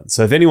should have done.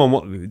 So if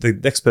anyone the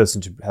next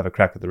person to have a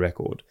crack at the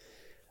record,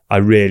 I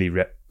really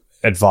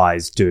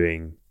advise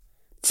doing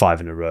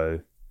 5 in a row,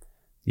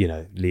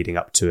 leading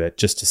up to it,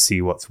 just to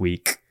see what's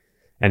weak.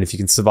 And if you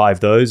can survive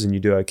those and you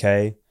do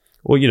okay,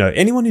 or,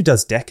 anyone who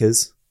does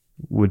deckers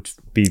would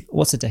be...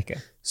 What's a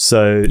decker?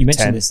 So you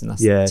mentioned 10, this in last...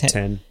 Yeah,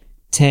 10.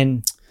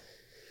 10.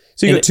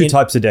 So you've got two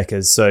types of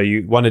deckers. So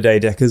you 1 a day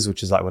deckers,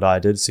 which is like what I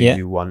did. So you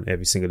do 1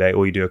 every single day,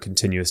 or you do a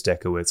continuous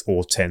decker where it's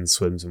all 10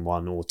 swims in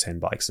one, or 10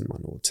 bikes in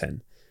one, or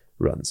 10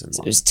 runs in one.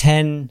 So it's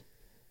 10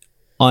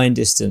 iron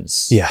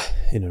distance. Yeah,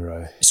 in a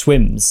row.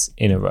 Swims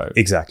in a row.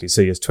 Exactly. So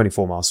you have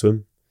 24-mile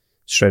swim,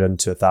 straight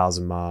into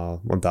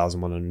 1,000-mile,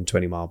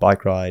 1,120-mile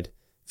bike ride,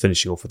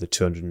 finishing off with a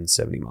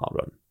 270-mile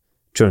run,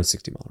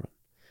 260-mile run.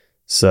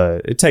 So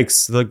it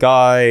takes the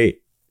guy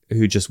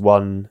who just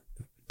won,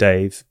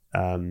 Dave,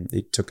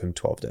 it took him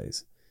 12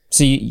 days.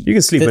 So you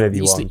can sleep whenever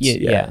you want.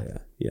 Yeah.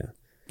 But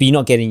you're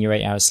not getting your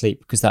 8 hours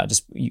sleep because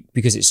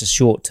it's a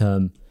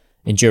short-term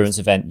endurance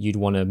event. You'd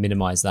want to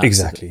minimize that.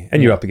 Exactly.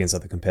 And you're up against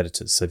other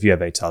competitors. So if you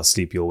have 8 hours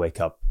sleep, you'll wake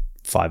up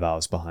 5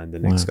 hours behind the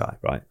next guy,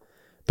 right?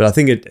 But I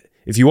think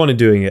if you want to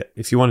do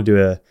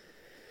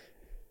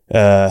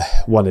a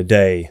 1 a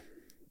day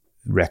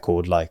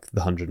record like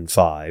the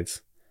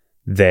 105,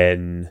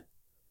 then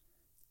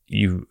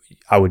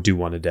I would do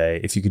 1 a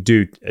day. If you could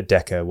do a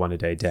decker, 1 a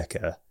day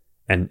decker,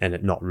 and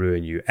it not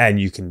ruin you,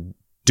 and you can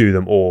do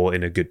them all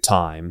in a good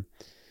time,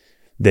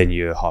 then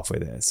you're halfway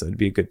there. So it'd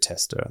be a good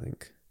tester, I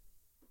think,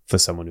 for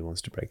someone who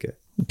wants to break it.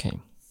 Okay.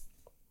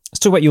 Let's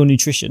talk about your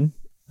nutrition,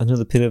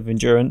 another pillar of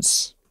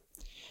endurance.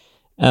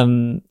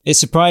 It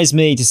surprised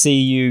me to see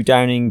you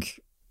downing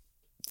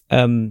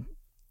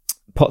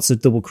pots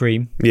of double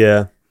cream.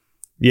 Yeah,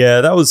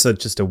 that was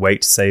just a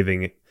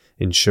weight-saving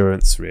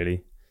insurance,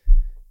 really,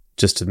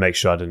 just to make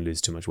sure I didn't lose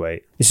too much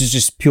weight. This was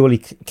just purely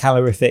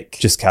calorific.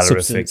 Just calorific,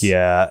 substance.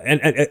 Yeah.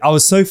 And I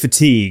was so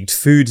fatigued.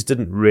 Food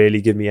didn't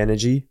really give me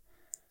energy.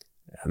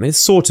 I mean, it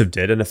sort of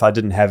did. And if I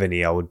didn't have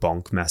any, I would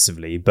bonk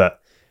massively. But,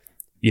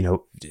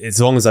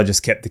 as long as I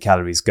just kept the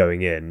calories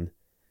going in,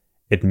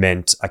 it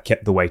meant I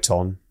kept the weight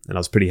on. And I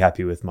was pretty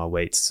happy with my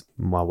weight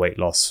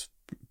loss.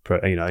 I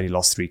only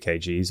lost 3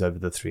 kgs over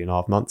the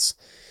 3.5 months.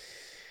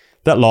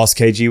 That last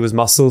kg was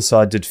muscle, so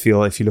I did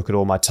feel, if you look at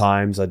all my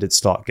times, I did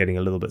start getting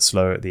a little bit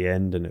slower at the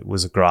end, and it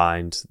was a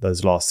grind.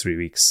 Those last 3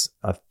 weeks,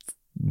 I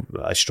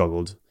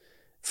struggled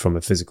from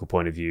a physical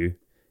point of view.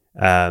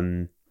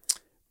 But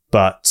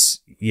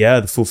yeah,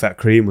 the full fat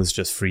cream was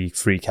just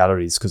free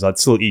calories, because I'd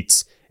still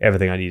eat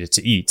everything I needed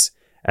to eat,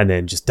 and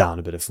then just down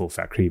a bit of full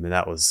fat cream, and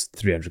that was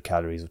 300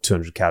 calories or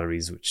 200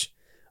 calories, which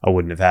I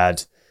wouldn't have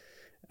had.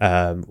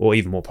 Or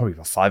even more, probably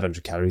about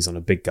 500 calories on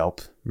a big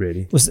gulp,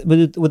 really.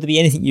 Would there be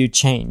anything you'd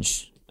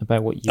change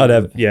about what you...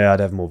 I'd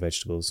have more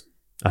vegetables.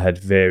 I had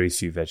very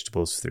few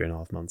vegetables for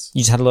 3.5 months.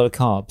 You just had a lot of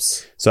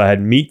carbs? So I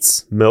had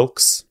meats,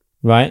 milks,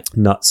 right,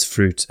 nuts,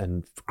 fruit,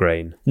 and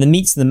grain. And the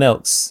meats and the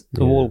milks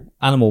are all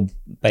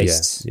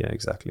animal-based? Yeah,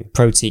 exactly.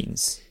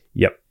 Proteins?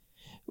 Yep.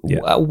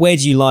 Yeah. Where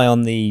do you lie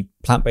on the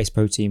plant-based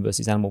protein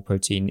versus animal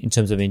protein in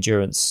terms of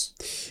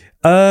endurance?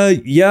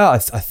 I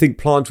think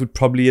plant would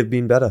probably have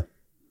been better.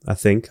 I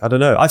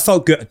don't know. I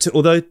felt good.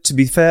 Although, to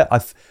be fair,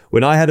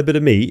 when I had a bit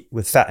of meat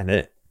with fat in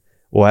it,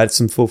 or I had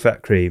some full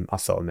fat cream, I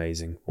felt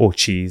amazing. Or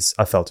cheese,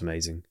 I felt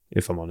amazing,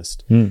 if I'm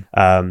honest.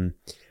 But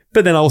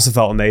then I also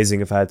felt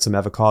amazing if I had some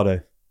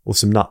avocado or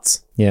some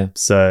nuts. Yeah.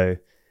 So,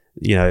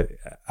 I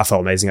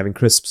felt amazing having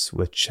crisps,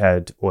 which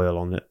had oil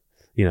on it,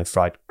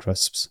 fried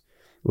crisps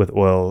with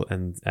oil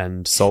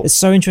and salt. It's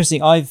so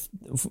interesting.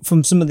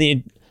 From some of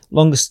the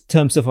longest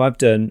term stuff I've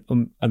done,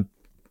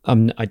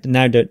 I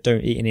now don't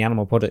eat any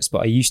animal products,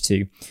 but I used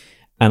to.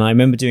 And I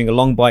remember doing a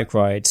long bike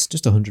ride,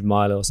 just 100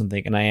 mile or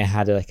something, and I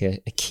had like a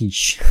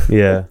quiche.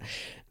 Yeah.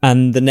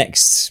 And the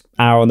next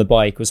hour on the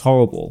bike was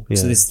horrible. Yeah.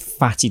 So this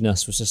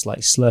fattiness was just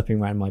like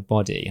slurping around my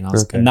body. And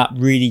and that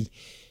really,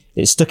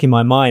 it stuck in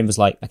my mind, was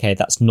like, okay,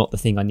 that's not the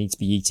thing I need to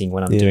be eating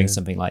when I'm doing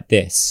something like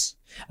this.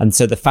 And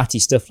so the fatty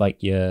stuff,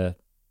 like your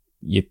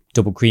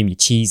double cream, your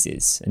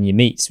cheeses and your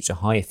meats, which are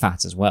high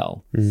fat as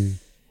well. Mm.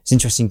 It's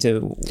interesting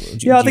to...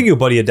 I think your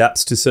body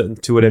adapts to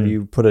whatever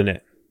you put in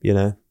it, you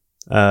know.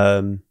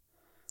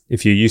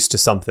 If you're used to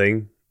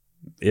something,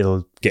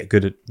 it'll get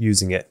good at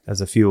using it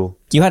as a fuel.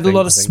 You had a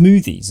lot of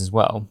smoothies as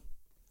well.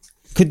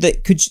 Could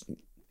you,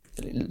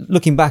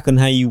 looking back on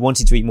how you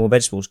wanted to eat more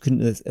vegetables,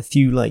 couldn't a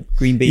few like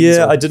green beans?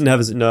 Yeah, I didn't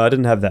have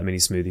that many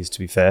smoothies, to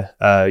be fair.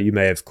 You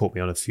may have caught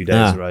me on a few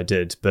days where I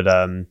did, but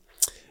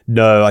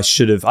no, I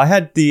should have. I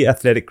had the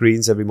athletic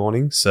greens every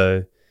morning,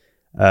 so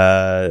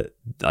I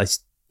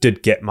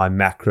did get my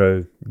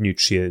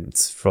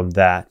macronutrients from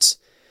that.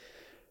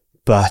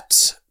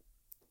 But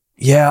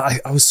yeah,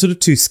 I was sort of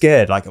too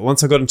scared. Like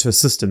once I got into a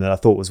system that I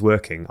thought was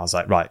working, I was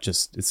like, right,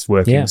 just it's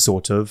working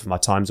sort of. My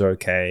times are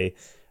okay.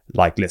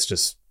 Like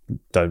let's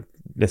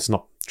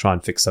not try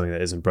and fix something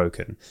that isn't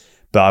broken.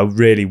 But I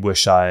really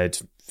wish I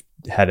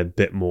had a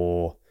bit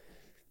more.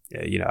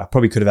 You know, I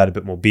probably could have had a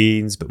bit more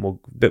beans,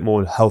 bit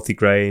more healthy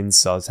grains.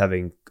 So I was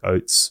having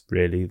oats,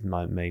 really,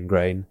 my main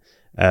grain.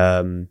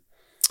 I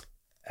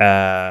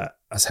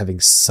was having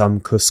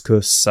some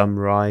couscous, some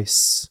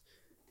rice,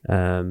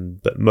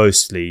 but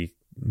mostly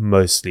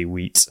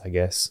wheat, I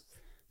guess,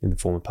 in the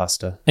form of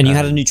pasta. And you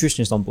had a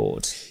nutritionist on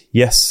board?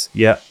 Yes,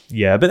 yeah.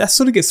 But that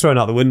sort of gets thrown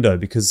out the window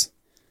because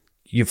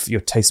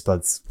your taste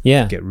buds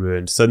get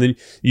ruined. So the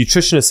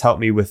nutritionist helped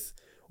me with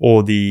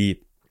all the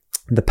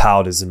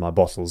powders in my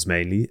bottles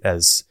mainly.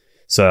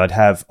 So I'd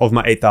have, of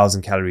my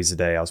 8,000 calories a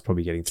day, I was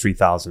probably getting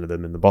 3,000 of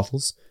them in the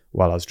bottles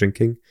while I was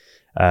drinking.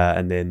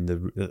 And then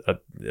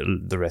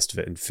the rest of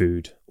it in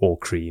food or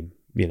cream,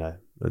 you know,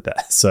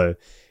 that. So,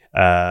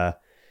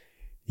 but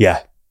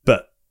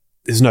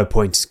there's no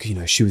point, you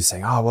know, she was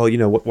saying, oh, well, you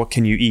know, what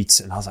can you eat?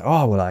 And I was like,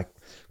 oh, well, I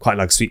quite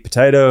like sweet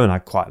potato and I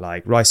quite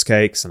like rice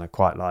cakes and I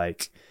quite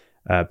like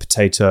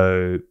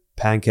potato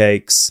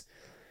pancakes.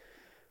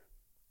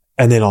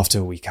 And then after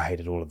a week, I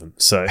hated all of them.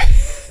 So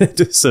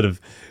just sort of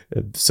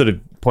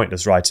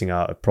pointless writing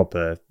out a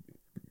proper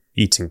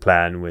eating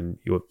plan when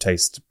your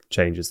taste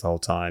changes the whole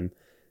time.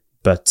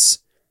 But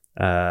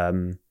I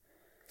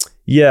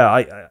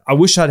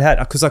wish I'd had,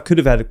 because I could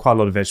have had quite a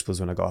lot of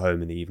vegetables when I got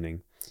home in the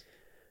evening.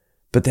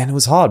 But then it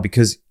was hard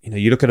because, you know,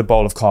 you look at a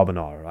bowl of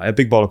carbonara, right? A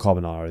big bowl of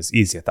carbonara is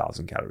easily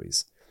 1,000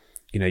 calories.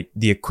 You know,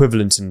 the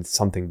equivalent in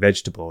something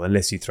vegetable,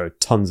 unless you throw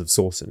tons of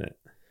sauce in it,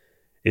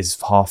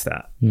 is half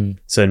that.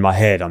 So in my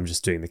head, I'm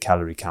just doing the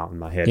calorie count in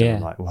my head. And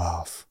I'm like,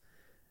 wow.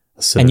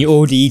 And you're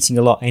already eating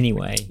a lot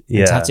anyway.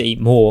 Yeah. To have to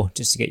eat more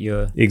just to get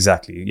your...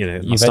 Exactly. You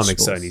know, my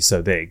stomach's only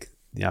so big.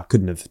 Yeah, I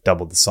couldn't have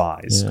doubled the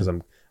size because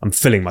I'm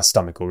filling my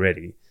stomach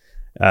already.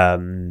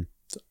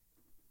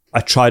 I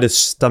tried a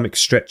stomach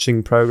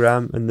stretching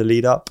program in the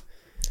lead up.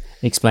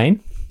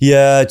 Explain.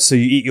 Yeah, so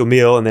you eat your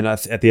meal and then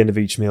at the end of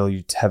each meal,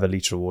 you have a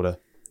litre of water.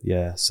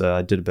 Yeah, so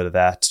I did a bit of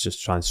that to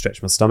just try and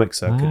stretch my stomach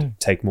so I could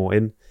take more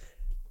in.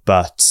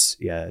 But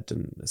yeah, it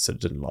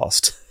didn't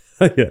last.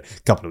 A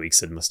couple of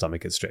weeks in, my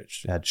stomach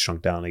had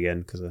shrunk down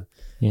again because I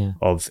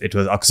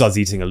was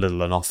eating a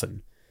little and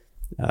often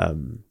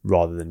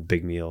rather than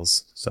big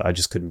meals. So I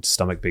just couldn't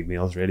stomach big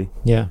meals really.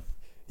 Yeah,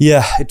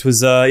 it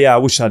was. I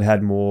wish I'd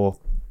had more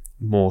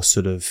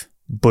sort of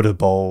Buddha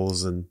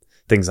bowls and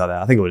things like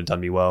that. I think it would have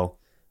done me well,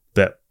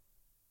 but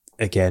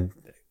again,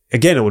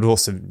 it would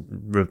also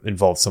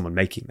involve someone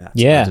making that.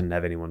 Yeah,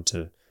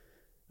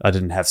 I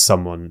didn't have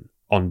someone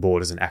on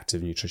board as an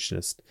active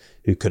nutritionist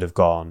who could have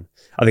gone.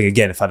 I think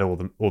again, if I had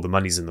all the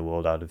monies in the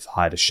world, I'd have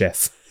hired a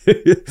chef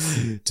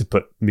to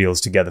put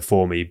meals together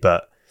for me.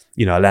 But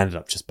you know, I landed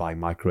up just buying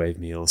microwave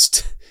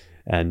meals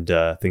and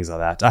things like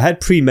that. I had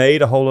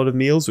pre-made a whole lot of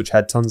meals which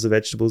had tons of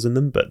vegetables in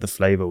them, but the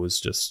flavor was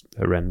just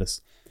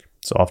horrendous.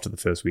 So after the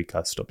first week,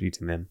 I stopped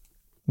eating them.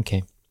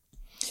 Okay.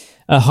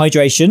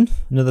 Hydration,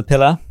 another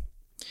pillar.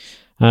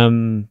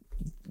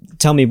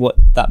 Tell me what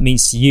that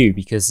means to you,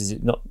 because is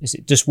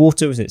it just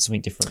water or is it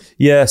something different?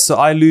 Yeah, so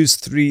I lose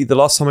the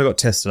last time I got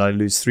tested, I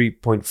lose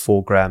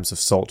 3.4 grams of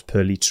salt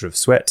per litre of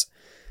sweat.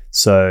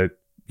 So,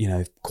 you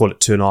know, call it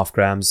 2.5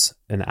 grams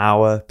an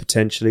hour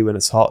potentially when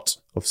it's hot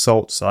of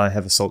salt. So I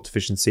have a salt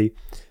deficiency.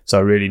 So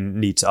I really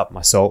need to up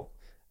my salt.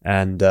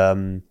 And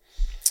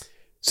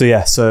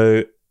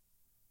so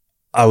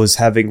I was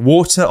having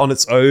water on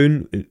its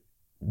own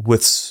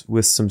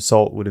with some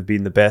salt would have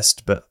been the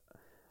best, but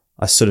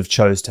I sort of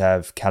chose to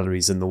have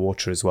calories in the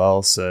water as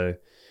well, so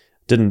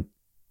didn't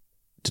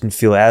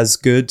feel as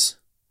good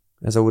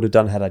as I would have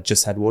done had I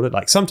just had water.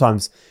 Like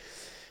sometimes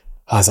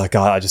I was like,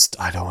 I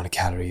don't want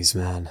calories,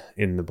 man,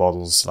 in the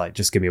bottles. Like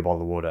just give me a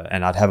bottle of water,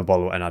 and I'd have a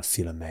bottle and I'd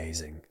feel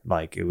amazing.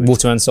 Like it was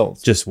water and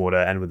salt, just water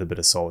and with a bit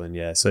of salt in.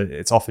 Yeah, so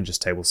it's often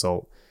just table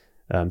salt,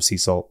 sea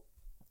salt.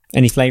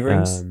 Any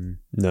flavourings?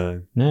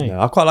 No.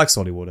 I quite like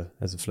salty water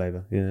as a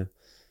flavour.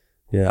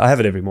 Yeah. I have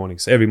it every morning.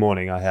 So every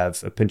morning I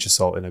have a pinch of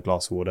salt in a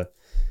glass of water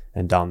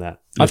and down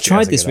that. I've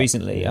tried this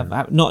recently. Yeah.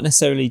 I've not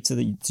necessarily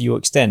to your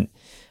extent,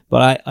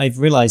 but I've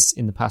realised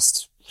in the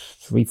past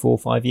 3, 4,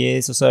 5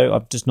 years or so,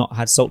 I've just not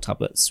had salt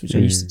tablets, which I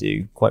used to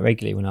do quite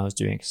regularly when I was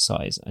doing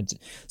exercise.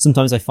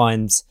 Sometimes I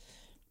find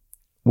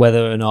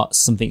whether or not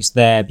something's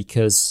there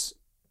because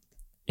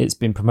it's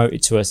been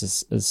promoted to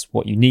us as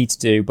what you need to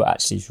do, but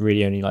actually it's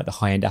really only like the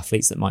high-end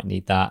athletes that might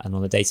need that. And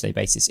on a day-to-day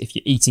basis, if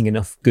you're eating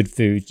enough good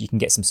food, you can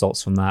get some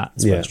salts from that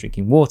as well as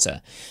drinking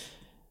water.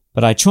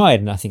 But I tried,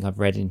 and I think I've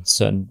read in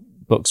certain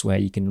books where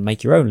you can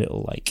make your own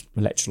little like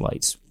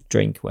electrolyte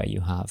drink where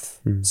you have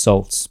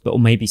salts, or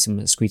maybe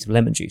some squeeze of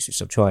lemon juice,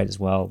 which I've tried as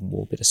well,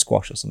 or a bit of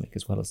squash or something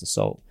as well as the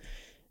salt.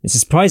 It's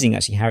surprising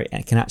actually how it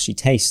can actually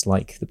taste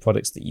like the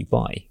products that you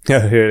buy.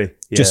 Oh, really?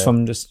 Yeah. Just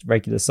from just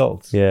regular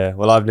salt. Yeah.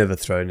 Well, I've never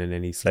thrown in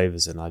any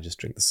flavors in. I just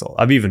drink the salt.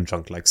 I've even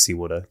drunk like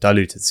seawater,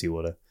 diluted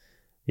seawater.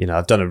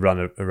 I've done a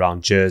run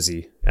around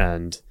Jersey,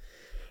 and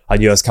I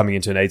knew I was coming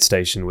into an aid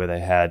station where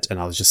they had, and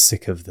I was just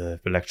sick of the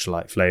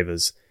electrolyte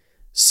flavors.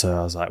 So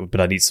I was like,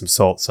 but I need some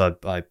salt. So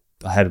I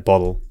had a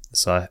bottle.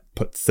 So I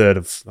put I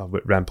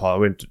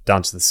went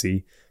down to the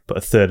sea, put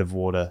a third of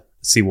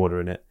seawater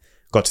in it.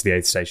 Got to the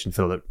aid station,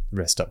 filled it,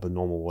 rest up with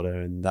normal water,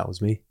 and that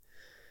was me.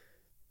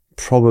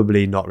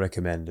 Probably not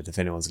recommended if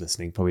anyone's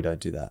listening. Probably don't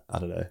do that. I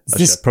don't know.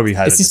 I probably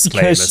had a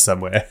disclaimer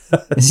somewhere.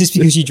 Is this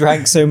because you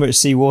drank so much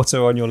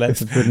seawater on your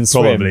length of good and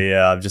swim? Probably,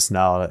 yeah. I'm just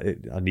now.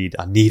 I need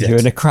it. You're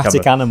an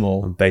aquatic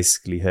animal. I'm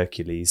basically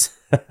Hercules.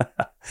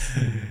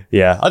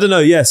 Yeah, I don't know.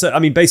 Yeah, so I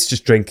mean, basically,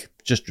 just drink.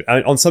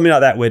 On something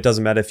like that where it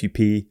doesn't matter if you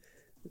pee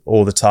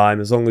all the time,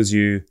 as long as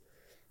you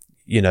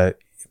it'd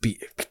be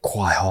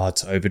quite hard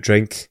to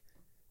overdrink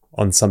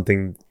on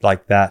something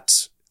like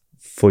that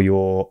for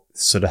your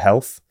sort of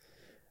health.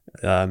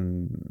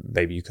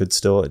 Maybe you could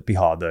still. It'd be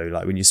hard though,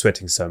 like when you're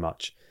sweating so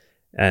much.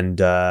 And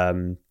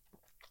because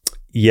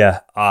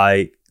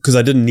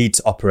I didn't need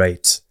to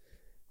operate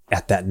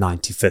at that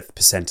 95th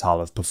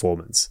percentile of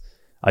performance.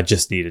 I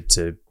just needed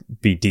to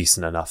be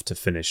decent enough to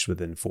finish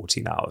within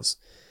 14 hours.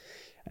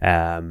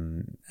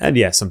 And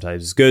yeah,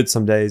 sometimes it's good,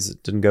 some days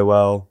it didn't go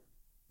well,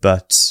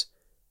 but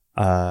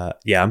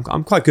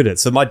I'm quite good at it.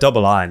 So my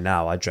double iron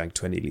now, I drank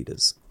 20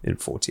 liters in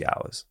 40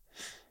 hours.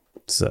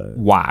 So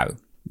wow,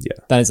 yeah,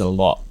 that is a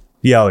lot.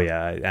 Yeah,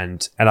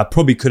 and I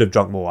probably could have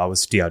drunk more. I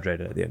was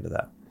dehydrated at the end of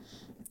that.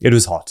 It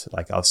was hot,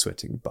 like I was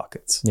sweating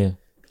buckets. Yeah.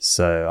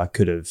 So I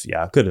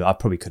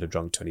probably could have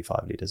drunk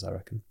 25 liters, I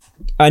reckon.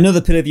 Another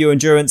pillar of your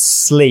endurance,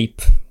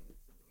 sleep.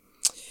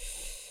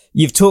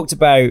 You've talked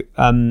about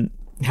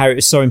how it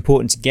was so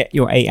important to get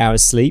your 8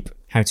 hours sleep,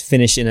 how to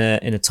finish in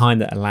a time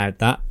that allowed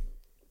that.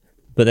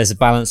 But there's a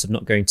balance of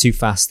not going too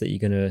fast that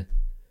you're going to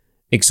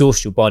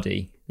exhaust your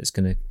body. That's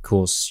going to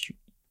cause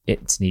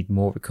it to need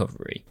more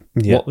recovery.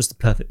 Yeah. What was the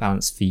perfect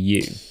balance for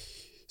you?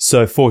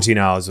 So 14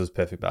 hours was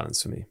perfect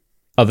balance for me.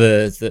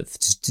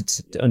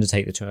 To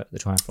undertake the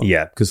triathlon.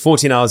 Yeah, because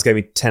 14 hours gave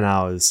me 10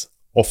 hours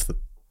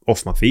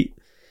off my feet,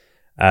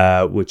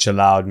 which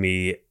allowed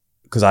me,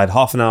 because I had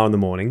half an hour in the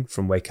morning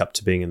from wake up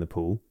to being in the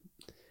pool,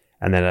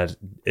 and then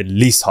at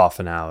least half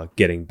an hour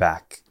getting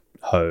back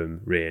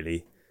home,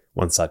 really,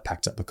 once I'd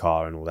packed up the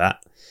car and all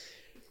that.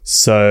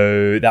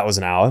 So that was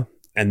an hour,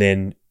 and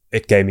then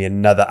it gave me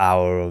another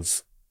hour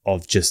of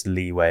just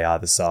leeway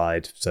either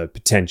side. So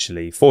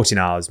potentially 14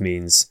 hours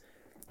means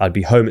I'd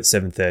be home at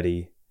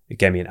 7:30. It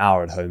gave me an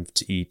hour at home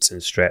to eat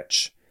and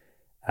stretch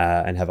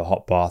and have a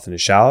hot bath and a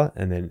shower.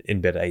 And then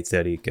in bed at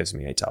 8:30, it gives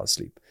me 8 hours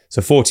sleep.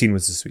 So 14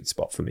 was the sweet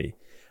spot for me.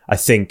 I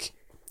think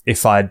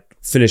if I'd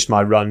finished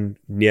my run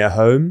near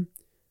home,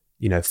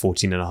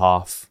 14 and a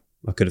half,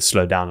 I could have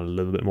slowed down a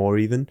little bit more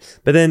even.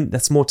 But then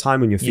that's more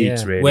time on your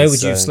feet, really. Where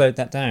would you have slowed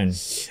that down?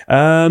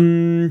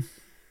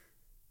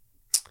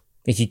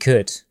 If you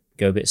could,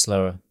 go a bit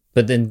slower.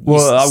 But then...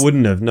 Well, I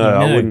wouldn't have. No,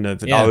 I wouldn't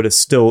have. Yeah. I would have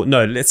still...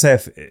 No, let's say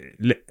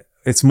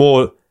it's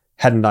more...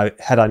 Had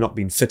I not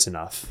been fit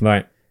enough,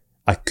 right,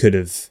 I could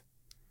have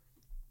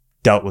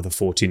dealt with a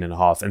 14 and a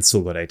half and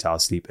still got 8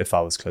 hours sleep if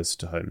I was closer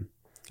to home.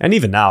 And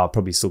even now, I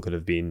probably still could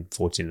have been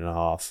 14 and a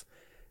half.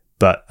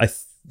 But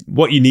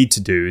what you need to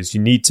do is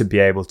you need to be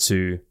able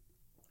to,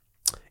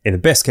 in the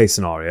best case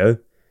scenario,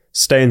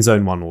 stay in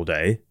zone 1 all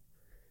day,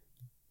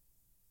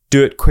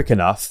 do it quick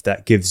enough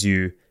that gives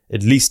you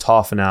at least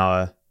half an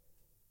hour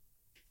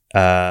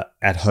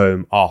at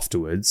home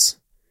afterwards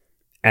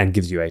and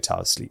gives you 8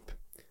 hours sleep.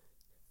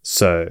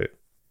 So,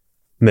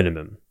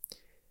 minimum.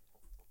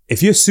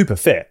 If you're super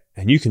fit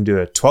and you can do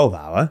a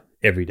 12-hour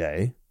every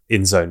day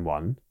in zone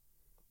 1,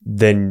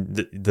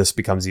 then this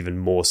becomes even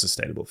more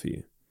sustainable for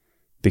you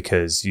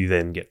because you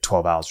then get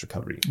 12 hours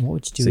recovery. What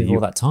would you do with all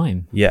that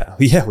time? Yeah.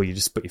 Well, you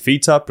just put your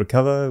feet up,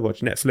 recover,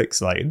 watch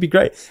Netflix. It'd be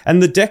great.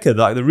 And the decker,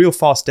 the real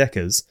fast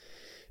deckers,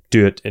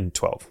 do it in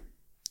 12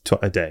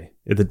 a day.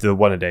 The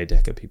 1 a day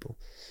decker people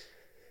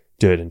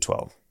do it in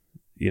 12.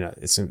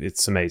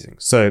 It's amazing.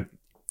 So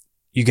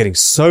you're getting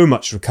so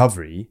much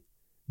recovery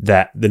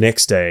that the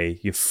next day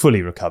you're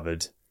fully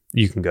recovered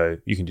you can do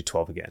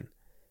 12 again.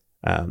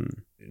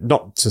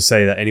 Not to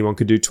say that anyone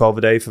could do 12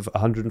 a day for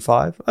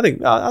 105. I think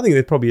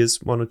there probably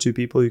is one or two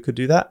people who could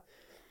do that.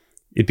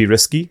 It'd be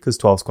risky because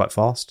 12 is quite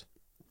fast.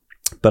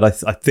 But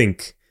I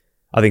think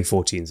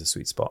 14 is a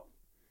sweet spot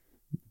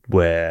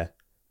where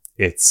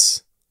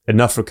it's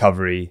enough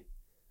recovery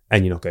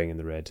and you're not going in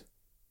the red.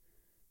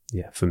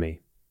 Yeah, for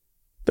me.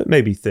 But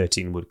maybe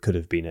 13 could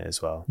have been it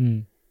as well.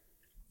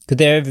 Could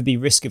there ever be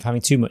risk of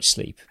having too much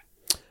sleep?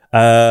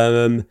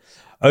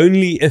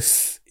 Only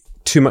if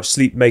too much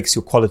sleep makes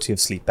your quality of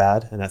sleep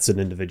bad, and that's an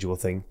individual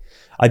thing.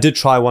 I did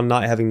try one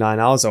night having 9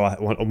 hours, or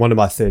one of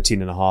my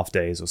 13 and a half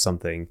days or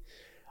something.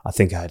 I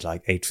think I had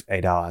like eight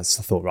hours.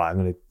 I thought, right,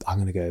 I'm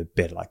gonna go to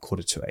bed at like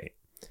 7:45.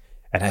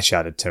 And actually,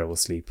 I had terrible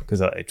sleep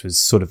because it was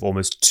sort of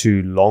almost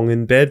too long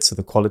in bed, so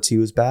the quality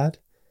was bad.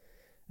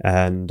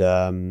 And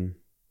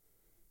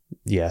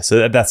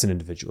so that's an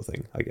individual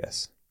thing, I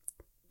guess.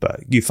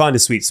 But you find a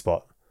sweet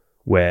spot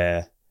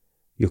where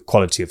your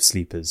quality of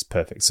sleep is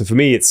perfect. So for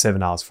me, it's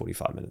 7 hours,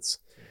 45 minutes.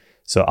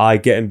 So I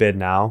get in bed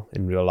now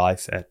in real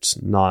life at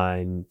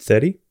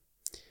 9:30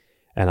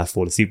 and I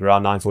fall asleep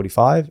around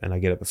 9:45 and I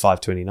get up at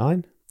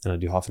 5:29 and I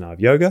do half an hour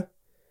of yoga.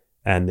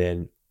 And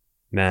then,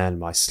 man,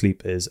 my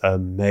sleep is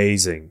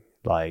amazing.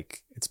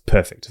 Like, it's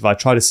perfect. If I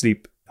try to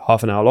sleep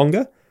half an hour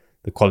longer,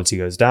 the quality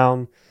goes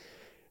down.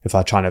 If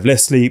I try and have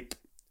less sleep,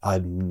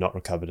 I'm not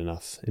recovered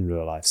enough in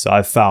real life. So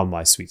I've found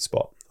my sweet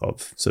spot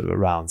of sort of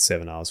around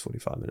 7 hours,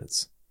 45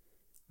 minutes.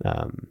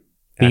 And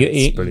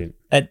it's brilliant.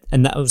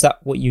 And was that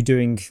what you're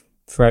doing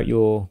throughout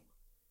your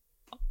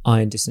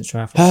iron distance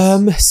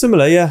triathlon?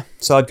 Similar, yeah.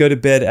 So I'd go to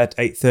bed at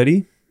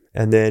 8:30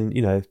 and then,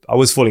 I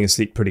was falling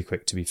asleep pretty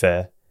quick, to be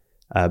fair.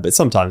 But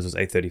sometimes it was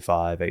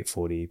 8:35,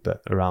 8:40,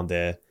 but around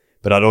there.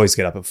 But I'd always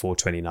get up at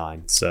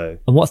 4:29. So.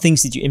 And what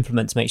things did you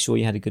implement to make sure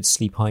you had a good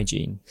sleep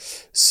hygiene?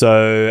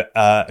 So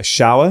a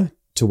shower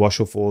to wash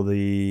off all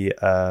the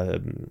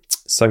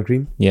sun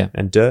cream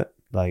and dirt,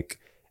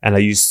 and I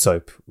use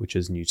soap, which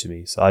is new to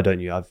me. So I don't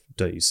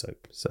use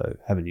soap. So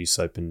I haven't used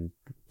soap in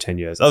 10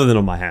 years, other than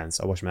on my hands.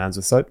 I wash my hands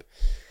with soap,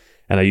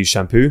 and I use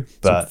shampoo.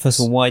 But so first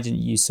of all, why didn't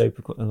you use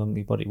soap along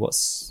your body?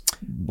 What's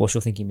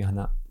your thinking behind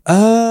that?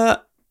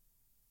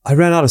 I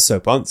ran out of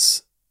soap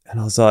once, and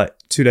I was like,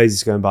 2 days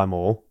to go and buy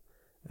more,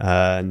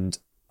 and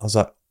I was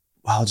like,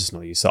 well, I'll just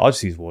not use soap. I'll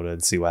just use water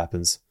and see what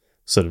happens.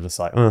 Sort of just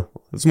like,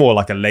 it's more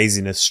like a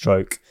laziness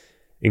stroke,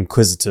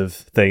 inquisitive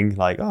thing.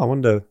 Like, I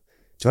wonder,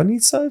 do I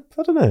need soap?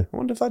 I don't know. I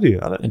wonder if I do.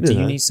 Do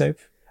you need soap?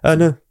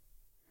 No.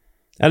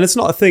 And it's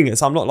not a thing.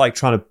 I'm not like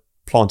trying to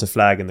plant a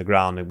flag in the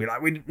ground and be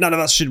like, none of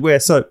us should wear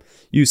soap.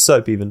 Use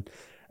soap even.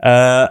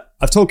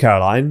 I've told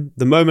Caroline,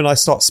 the moment I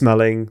start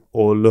smelling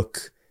or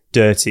look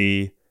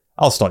dirty,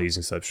 I'll start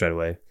using soap straight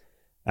away.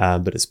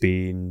 But it's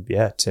been,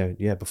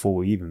 before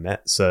we even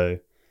met. So,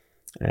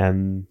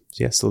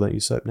 still don't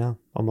use soap now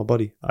on my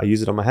body. I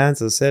use it on my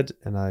hands, as I said,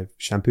 and I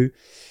shampoo.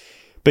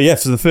 But yeah,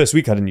 for the first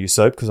week, I didn't use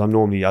soap because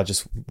I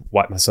just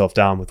wipe myself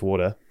down with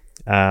water.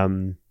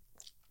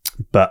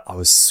 But I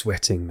was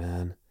sweating,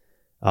 man.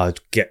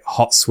 I'd get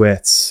hot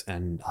sweats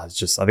and I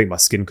think my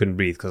skin couldn't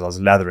breathe because I was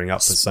lathering up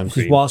with sun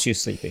cream. Whilst you're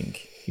sleeping?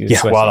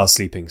 While I was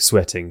sleeping,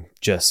 sweating,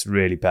 just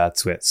really bad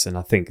sweats. And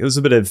I think it was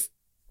a bit of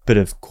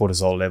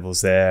cortisol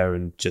levels there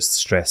and just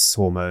stress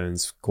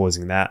hormones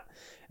causing that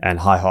and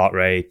high heart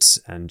rate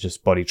and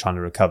just body trying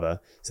to recover.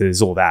 So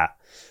there's all that.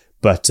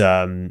 But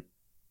I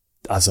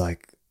was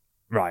like,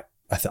 right,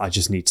 I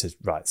just need to,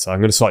 so I'm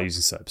going to start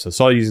using soap. So I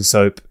started using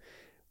soap,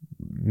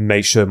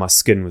 make sure my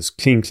skin was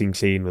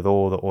clean with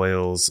all the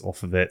oils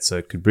off of it so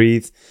it could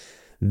breathe.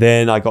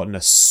 Then I got in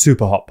a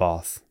super hot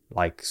bath,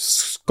 like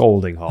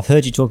scalding hot. I've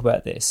heard you talk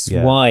about this.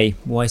 Yeah.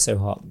 Why so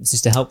hot? It's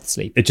just to help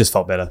sleep? It just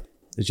felt better.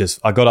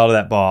 I got out of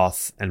that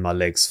bath and my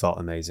legs felt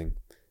amazing.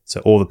 So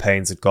all the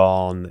pains had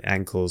gone,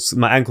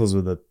 my ankles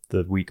were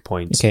the weak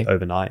point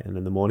overnight and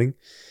in the morning.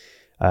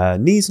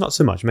 Knees, not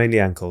so much, mainly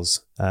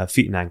ankles,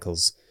 feet and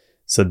ankles.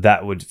 So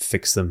that would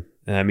fix them.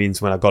 And that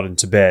means when I got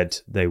into bed,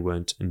 they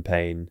weren't in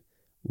pain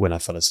when I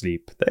fell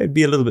asleep. They'd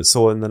be a little bit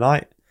sore in the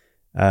night,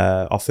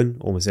 often,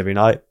 almost every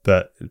night,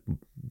 but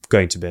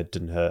going to bed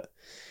didn't hurt.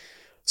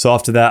 So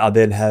after that, I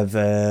then have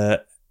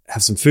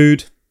some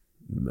food.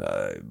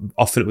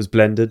 Often it was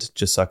blended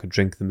just so I could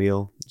drink the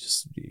meal,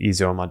 just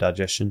easier on my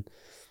digestion.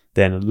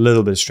 Then a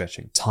little bit of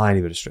stretching,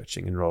 tiny bit of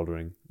stretching and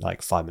rollering,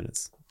 like 5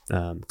 minutes,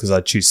 because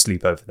I choose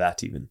sleep over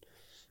that even.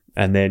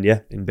 And then,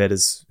 in bed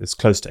as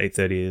close to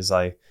 8:30 as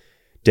I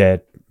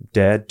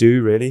dared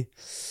do, really.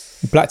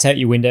 You blacked out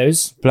your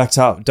windows?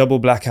 Double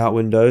blackout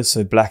windows,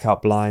 so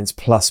blackout blinds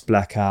plus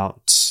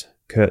blackout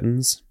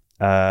curtains,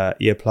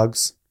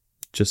 earplugs,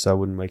 just so I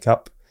wouldn't wake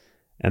up.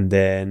 And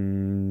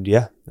then,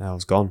 I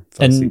was gone.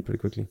 Fell asleep pretty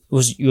quickly.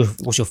 Was your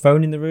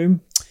phone in the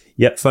room?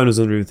 Yep, phone was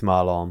in the room with my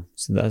alarm.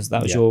 So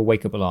that was your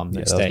wake-up alarm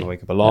next day? That was my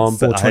wake-up alarm. At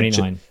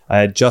 4:29. I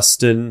had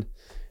Justin,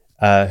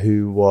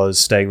 who was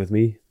staying with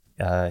me.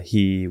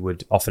 He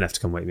would often have to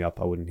come wake me up.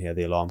 I wouldn't hear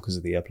the alarm because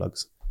of the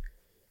earplugs.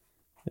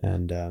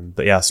 And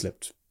I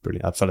slept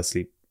brilliant. I fell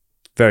asleep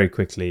very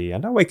quickly,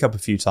 and I wake up a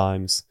few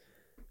times,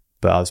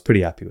 but I was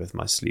pretty happy with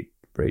my sleep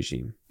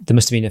regime. There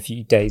must have been a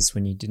few days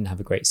when you didn't have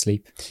a great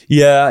sleep.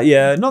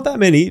 Yeah, not that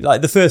many.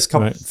 Like the first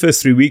Right.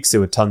 first 3 weeks, there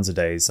were tons of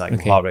days. Like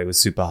Okay. heart rate was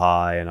super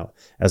high, and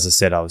as I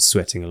said, I was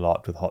sweating a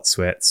lot with hot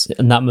sweats.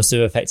 And that must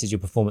have affected your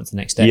performance the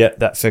next day. Yeah,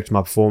 that affected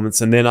my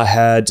performance. And then I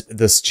had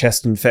this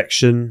chest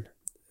infection.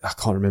 I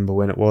can't remember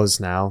when it was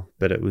now,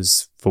 but it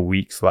was for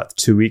weeks. For about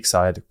 2 weeks,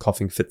 I had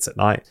coughing fits at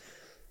night.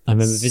 I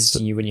remember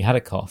visiting you when you had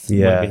a cough.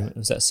 Yeah.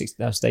 That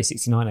was day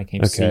 69 I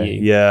came to see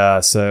you.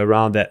 Yeah, so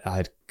around that,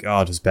 it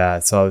was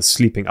bad. So I was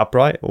sleeping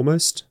upright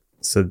almost.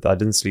 So I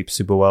didn't sleep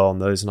super well on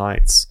those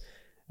nights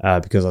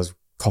because I was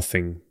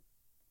coughing.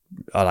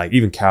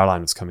 Even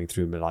Caroline was coming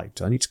through and be like,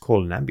 do I need to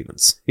call an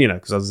ambulance?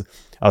 Because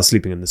I was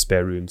sleeping in the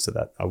spare room so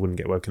that I wouldn't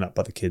get woken up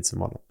by the kids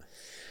and whatnot.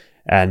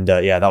 And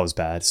that was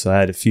bad. So I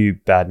had a few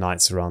bad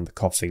nights around the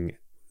coughing,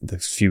 the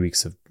few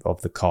weeks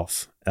of the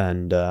cough.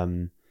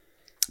 And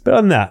but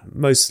other than that,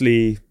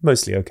 mostly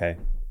okay.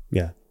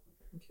 Yeah.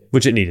 Okay.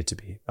 Which it needed to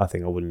be. I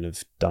think I wouldn't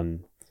have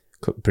done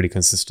pretty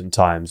consistent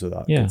times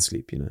without good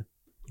sleep, You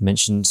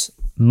mentioned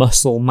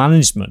muscle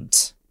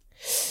management.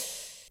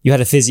 You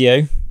had a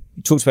physio.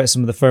 You talked about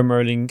some of the foam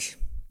rolling.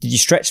 Did you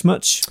stretch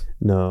much?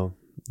 No,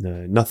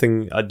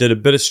 nothing. I did a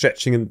bit of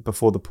stretching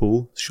before the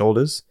pool,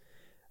 shoulders.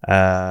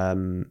 A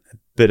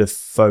bit of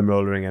foam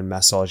rollering and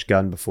massage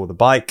gun before the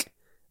bike,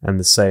 and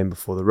the same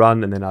before the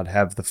run. And then I'd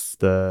have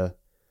the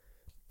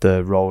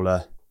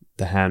roller,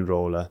 the hand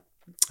roller,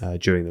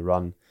 during the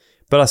run.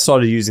 But I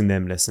started using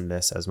them less and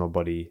less as my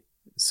body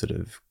sort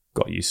of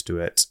got used to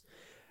it.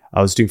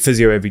 I was doing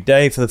physio every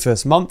day for the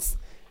first month,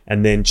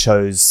 and then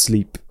chose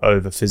sleep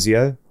over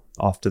physio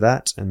after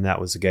that, and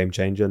that was a game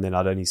changer. And then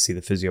I'd only see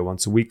the physio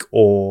once a week,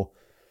 or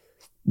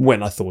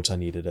when I thought I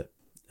needed it.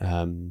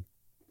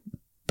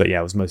 But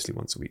yeah, it was mostly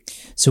once a week.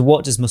 So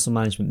what does muscle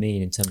management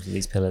mean in terms of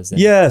these pillars then?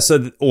 Yeah,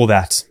 so all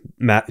that.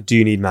 Do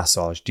you need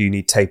massage? Do you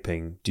need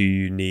taping? Do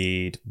you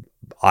need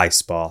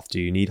ice bath? Do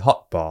you need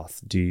hot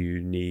bath? Do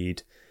you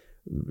need,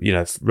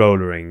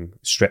 rollering,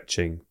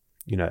 stretching?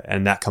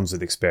 And that comes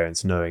with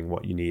experience, knowing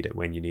what you need it,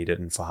 when you need it,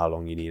 and for how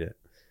long you need it.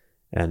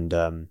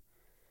 And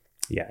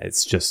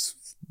it's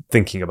just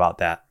thinking about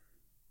that.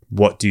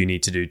 What do you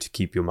need to do to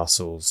keep your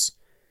muscles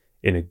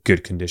in a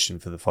good condition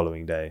for the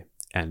following day?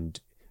 And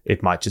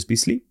it might just be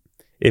sleep.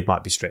 It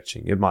might be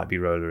stretching. It might be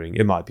rollering.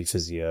 It might be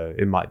physio.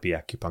 It might be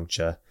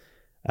acupuncture.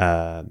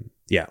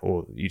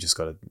 Or you just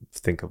got to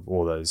think of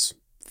all those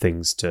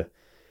things to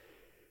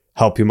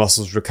help your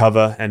muscles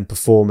recover and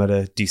perform at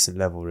a decent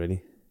level,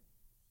 really.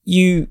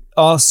 You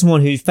are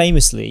someone who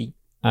famously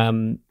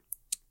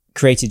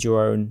created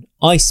your own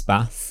ice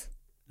bath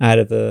out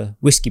of a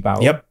whiskey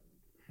barrel. Yep.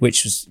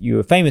 You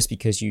were famous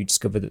because you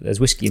discovered that there's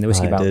whiskey in the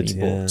whiskey barrel that you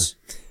bought.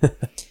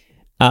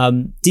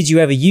 Did you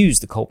ever use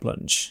the cold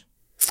plunge?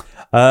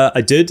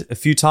 I did a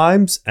few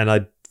times, and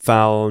I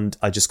found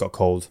I just got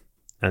cold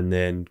and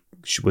then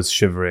was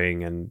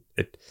shivering, and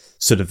it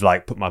sort of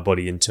put my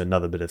body into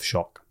another bit of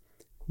shock.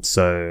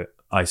 So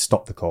I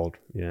stopped the cold,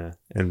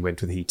 and went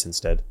with heat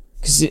instead.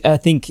 Because I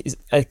think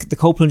the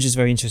cold plunge is a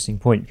very interesting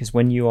point, because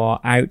when you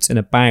are out and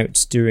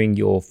about doing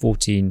your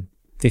 14,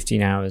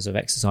 15 hours of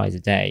exercise a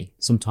day,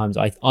 sometimes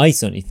I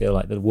certainly feel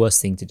like the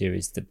worst thing to do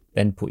is to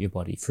then put your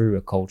body through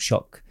a cold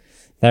shock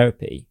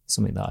therapy,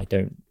 something that I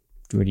don't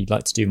really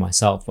like to do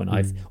myself when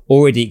I've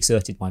already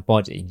exerted my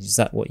body. Is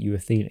that what you were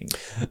feeling?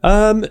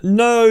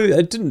 No,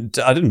 I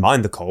didn't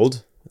mind the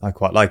cold. I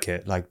quite like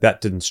it.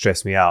 That didn't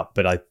stress me out,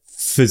 but I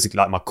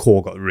physically, my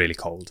core got really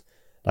cold.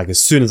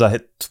 As soon as I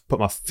put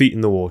my feet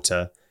in the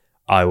water,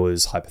 I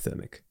was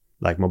hypothermic.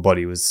 My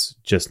body was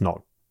just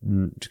not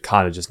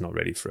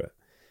ready for it.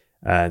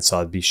 And so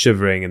I'd be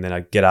shivering, and then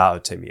I'd get out.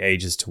 It'd take me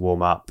ages to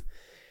warm up.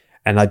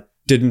 And I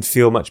didn't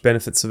feel much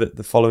benefits of it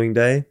the following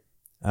day.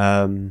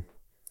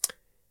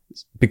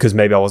 Because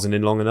maybe I wasn't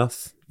in long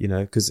enough,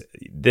 because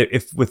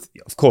if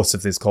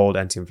there's cold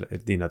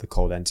the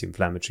cold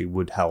anti-inflammatory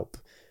would help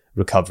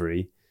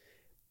recovery,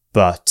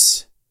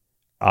 but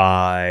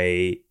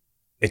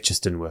it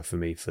just didn't work for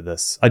me for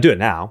this. I do it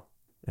now,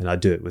 and I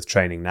do it with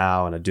training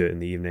now, and I do it in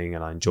the evening,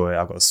 and I enjoy it.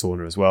 I've got a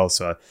sauna as well,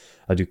 so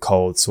I do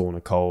cold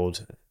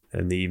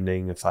in the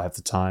evening if I have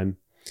the time.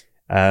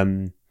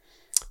 But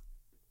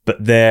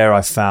there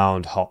I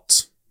found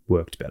hot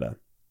worked better.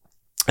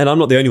 And I'm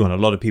not the only one. A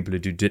lot of people who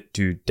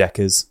do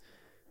deckers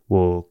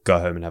will go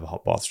home and have a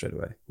hot bath straight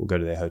away. Will go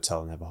to their hotel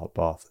and have a hot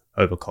bath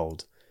over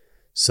cold.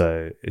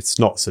 So it's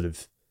not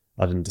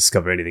I didn't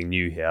discover anything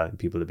new here.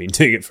 People have been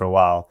doing it for a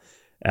while.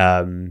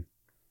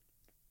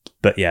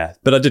 But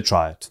I did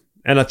try it.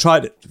 And I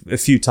tried it a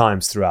few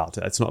times throughout.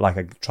 It's not like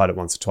I tried it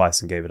once or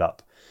twice and gave it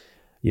up.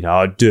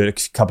 I'd do it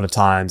a couple of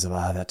times and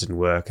that didn't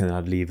work. And then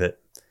I'd leave it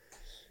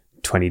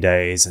 20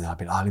 days and I'd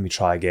be like, let me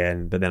try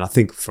again. But then I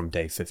think from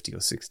day 50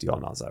 or 60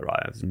 on, I was like,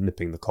 right, I'm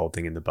nipping the cold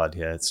thing in the bud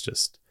here.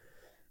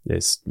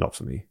 It's not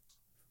for me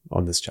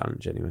on this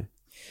challenge anyway.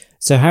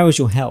 So how was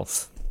your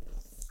health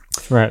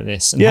throughout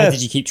this? And how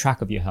did you keep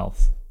track of your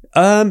health?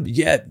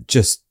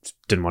 Just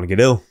didn't want to get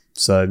ill.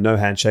 So no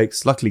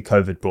handshakes. Luckily,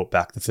 COVID brought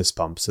back the fist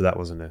pump. So that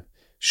wasn't a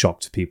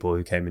shock to people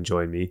who came and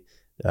joined me,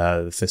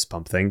 the fist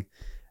pump thing.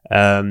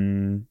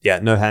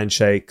 No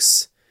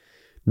handshakes.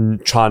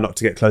 Try not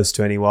to get close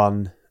to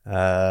anyone.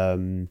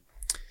 Trying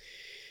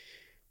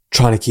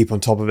to keep on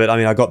top of it. I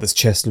mean, I got this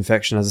chest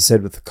infection, as I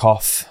said, with the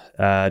cough.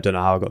 I don't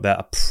know how I got that.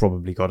 I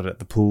probably got it at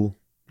the pool.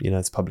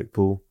 It's a public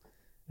pool.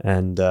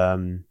 And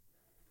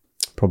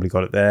probably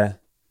got it there.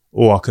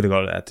 Or I could have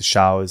got it at the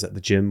showers at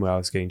the gym where I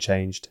was getting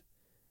changed.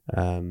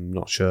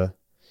 Not sure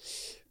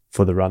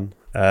for the run.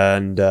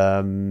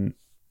 And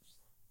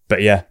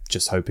but yeah,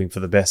 just hoping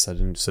for the best. I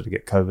didn't sort of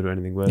get COVID or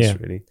anything worse,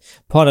 really.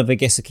 Part of, I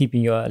guess, of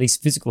keeping your at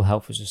least physical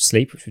health was your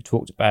sleep, which we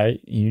talked about,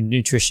 your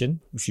nutrition,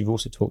 which you've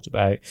also talked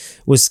about,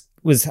 was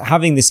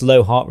having this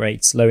low heart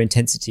rate, low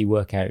intensity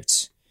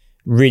workout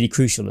really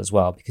crucial as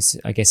well, because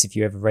I guess if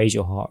you ever raise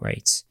your heart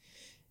rate,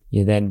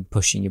 you're then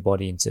pushing your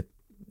body into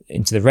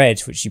the red,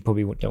 which you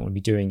probably don't want to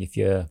be doing if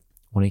you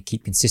want to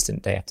keep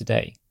consistent day after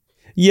day.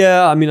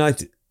 Yeah, I mean,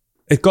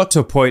 it got to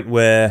a point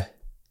where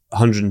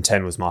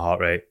 110 was my heart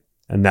rate,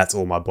 and that's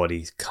all my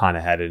body kind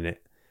of had in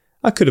it.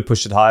 I could have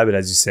pushed it higher, but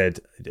as you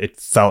said, it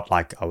felt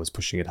like I was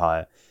pushing it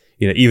higher.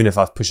 Even if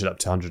I push it up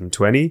to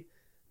 120,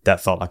 that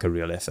felt like a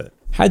real effort.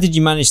 How did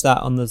you manage that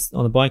on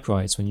the bike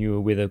rides when you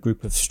were with a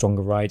group of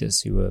stronger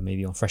riders who were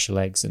maybe on fresher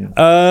legs? And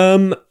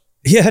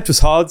it was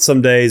hard.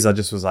 Some days I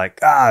just was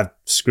like,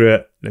 screw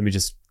it, let me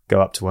just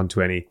go up to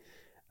 120.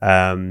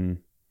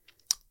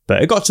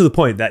 But it got to the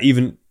point that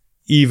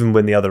even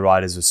when the other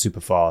riders were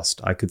super fast,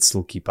 I could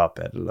still keep up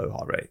at a low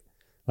heart rate.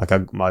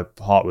 Like my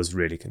heart was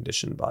really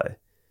conditioned by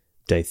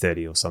day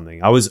 30 or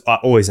something. I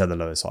always had the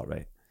lowest heart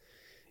rate.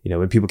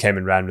 When people came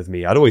and ran with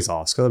me, I'd always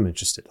ask, I'm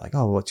interested, like,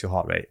 what's your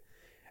heart rate?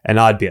 And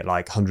I'd be at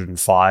like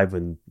 105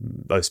 when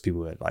most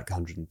people were at like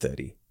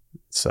 130.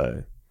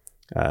 So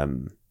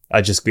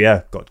I just,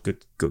 got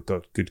good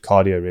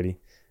cardio really.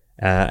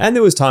 And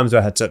there was times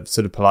where I had to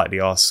sort of politely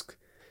ask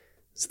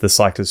the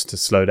cyclists to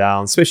slow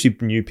down, especially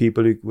new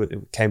people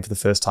who came for the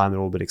first time. They're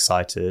all a bit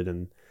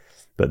excited,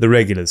 but the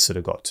regulars sort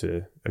of got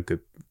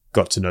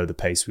to know the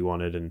pace we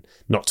wanted and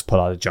not to pull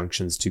out of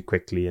junctions too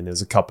quickly. And there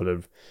was a couple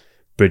of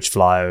bridge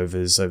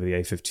flyovers over the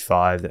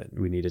A55 that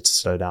we needed to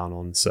slow down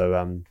on.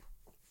 So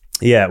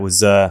it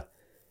was I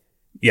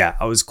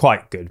was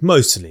quite good.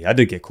 Mostly, I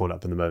did get caught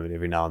up in the moment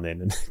every now and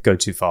then and go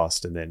too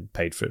fast, and then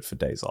paid for it for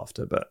days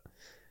after. But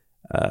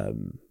I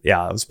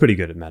was pretty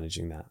good at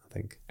managing that, I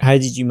think. How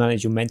did you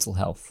manage your mental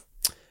health?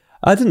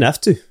 I didn't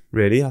have to,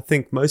 really. I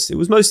think it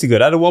was mostly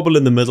good. I had a wobble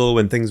in the middle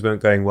when things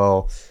weren't going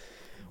well.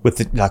 We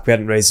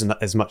hadn't raised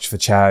as much for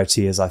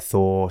charity as I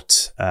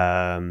thought.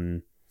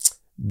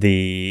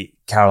 The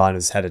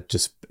Carolina's had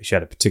she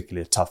had a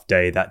particularly tough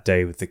day that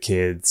day with the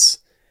kids,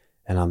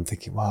 and I'm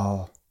thinking,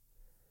 well,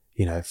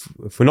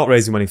 if we're not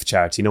raising money for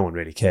charity, no one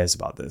really cares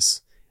about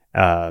this.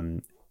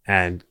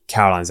 And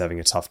Caroline's having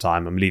a tough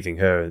time. I'm leaving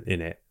her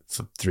in it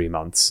for 3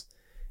 months.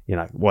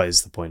 What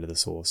is the point of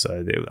this all?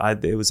 So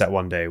it was that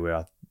one day where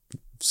I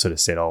sort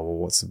of said, oh,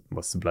 well,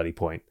 what's the bloody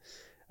point?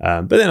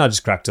 But then I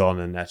just cracked on,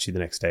 and actually the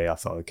next day I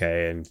felt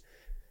okay, and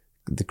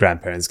the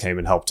grandparents came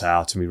and helped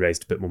out, and we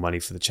raised a bit more money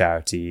for the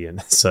charity,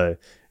 and so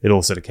it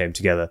all sort of came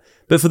together.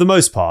 But for the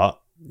most part,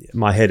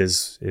 my head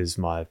is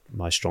my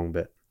strong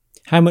bit.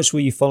 How much were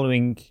you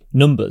following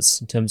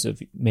numbers in terms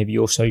of maybe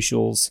your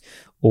socials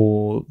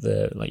or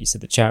like you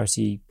said, the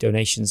charity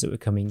donations that were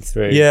coming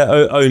through? Yeah,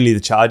 only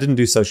the I didn't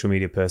do social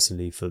media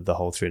personally for the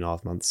whole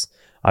 3.5 months.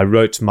 I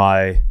wrote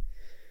my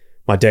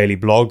daily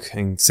blog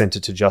and sent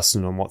it to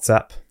Justin on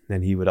WhatsApp,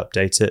 and he would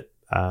update it.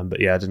 But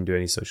yeah, I didn't do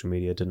any social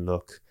media, didn't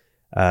look.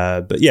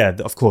 But yeah,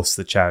 of course,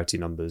 the charity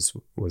numbers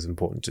was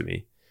important to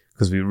me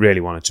because we really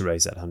wanted to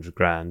raise that 100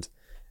 grand.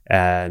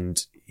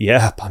 And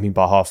yeah, I mean,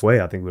 by halfway,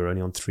 I think we were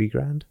only on 3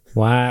 grand.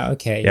 Wow.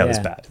 Okay. Yeah, it was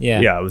bad.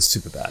 Yeah, it was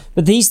super bad.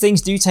 But these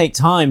things do take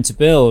time to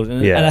build.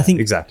 And I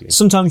think exactly.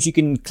 Sometimes you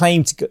can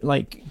claim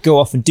to go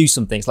off and do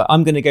something. It's like,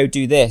 I'm going to go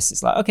do this.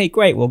 It's like, okay,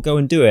 great. Well, go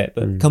and do it.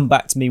 But come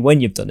back to me when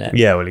you've done it.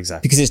 Yeah, well,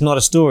 exactly. Because it's not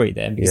a story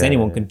then. Because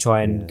anyone can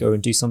try and go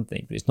and do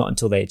something. But it's not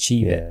until they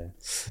achieve it.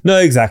 No,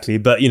 exactly.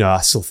 But,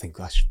 I still think,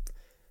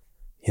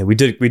 we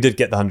did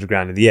get the 100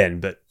 grand in the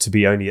end. But to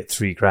be only at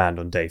 3 grand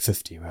on day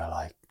 50, we're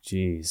like,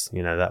 geez,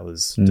 that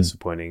was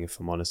disappointing, if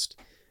I'm honest.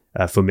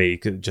 For me,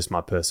 just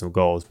my personal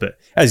goals. But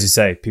as you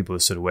say, people are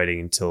sort of waiting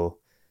until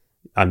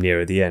I'm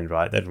nearer the end,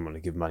 right? They don't want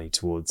to give money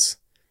towards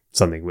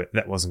something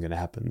that wasn't going to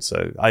happen.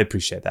 So I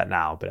appreciate that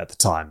now. But at the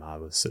time, I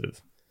was sort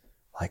of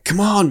like, come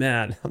on,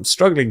 man, I'm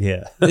struggling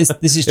here. This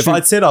is if true.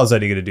 I'd said I was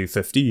only going to do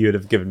 50, you'd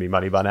have given me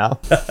money by now.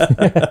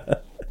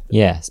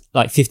 Yeah,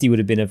 like 50 would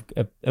have been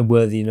a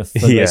worthy enough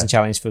fundraising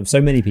challenge for so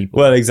many people.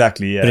 Well,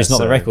 exactly, yeah. But it's not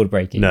the record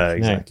breaking. No,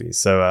 exactly. No.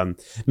 So,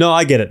 no,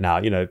 I get it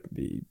now.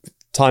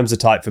 Times are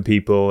tight for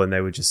people, and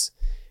they would just,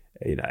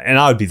 and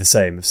I would be the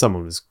same. If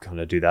someone was going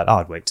to do that,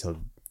 I'd wait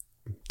till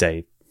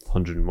day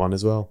 101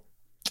 as well.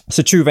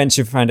 So True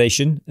Venture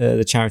Foundation,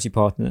 the charity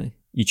partner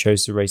you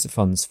chose to raise the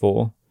funds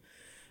for,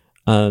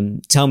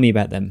 tell me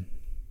about them.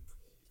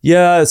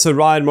 Yeah, so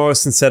Ryan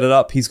Morrison set it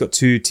up. He's got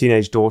 2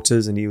 teenage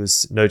daughters, and he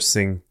was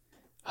noticing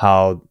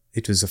how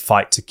it was a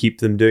fight to keep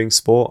them doing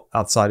sport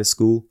outside of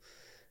school.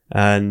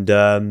 And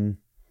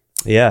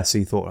yeah, so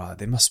he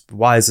thought,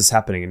 why is this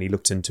happening? And he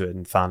looked into it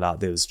and found out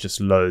there was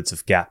just loads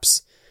of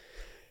gaps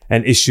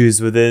and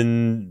issues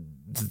within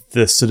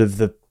the sort of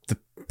the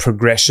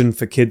progression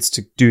for kids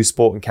to do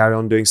sport and carry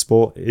on doing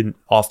sport in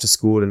after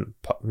school and,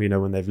 you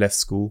know, when they've left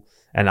school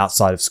and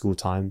outside of school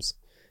times.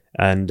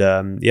 And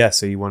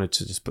so he wanted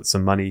to just put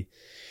some money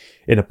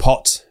in a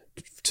pot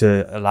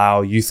to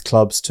allow youth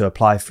clubs to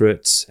apply for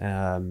it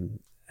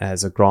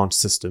as a grant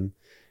system.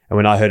 And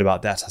when I heard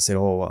about that, I said,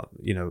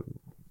 you know,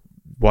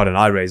 why don't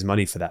I raise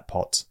money for that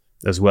pot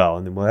as well?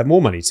 And then we'll have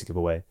more money to give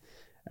away.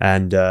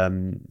 And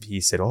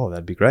he said,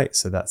 that'd be great.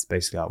 So that's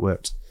basically how it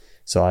worked.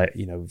 So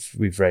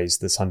we've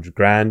raised this 100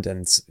 grand,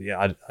 and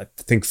I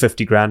think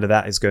 50 grand of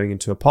that is going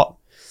into a pot.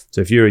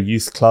 So if you're a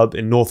youth club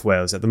in North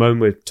Wales, at the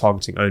moment we're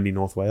targeting only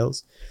North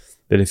Wales,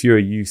 but if you're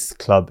a youth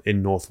club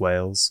in North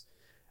Wales,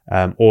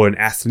 or a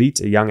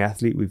young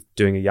athlete, we're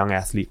doing a young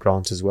athlete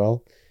grant as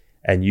well,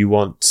 and you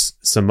want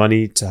some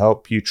money to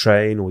help you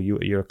train, or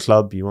you're a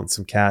club, you want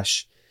some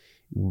cash,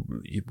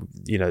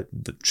 you know,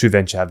 the True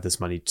Venture have this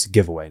money to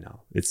give away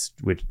now.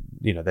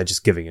 They're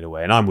just giving it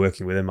away, and I'm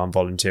working with them. I'm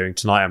volunteering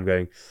tonight. I'm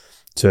going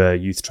to a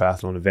youth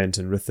triathlon event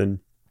in Ruthin,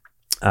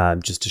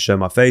 just to show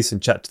my face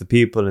and chat to the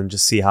people and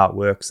just see how it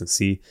works and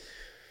see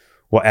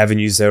what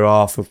avenues there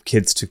are for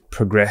kids to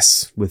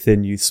progress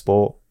within youth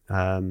sport.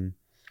 When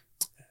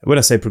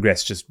I say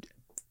progress, just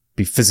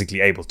be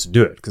physically able to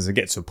do it, because it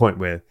gets to a point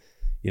where,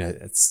 you know,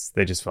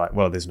 they're just like,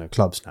 well, there's no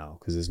clubs now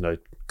because there's no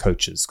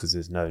coaches, because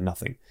there's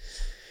nothing,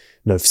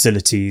 no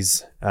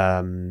facilities.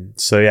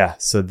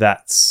 So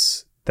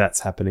that's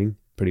happening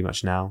pretty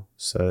much now.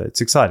 So it's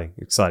exciting.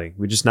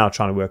 We're just now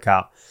trying to work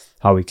out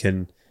how we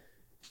can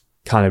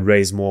kind of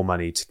raise more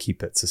money to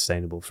keep it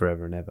sustainable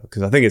forever and ever.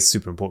 Because I think it's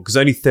super important, because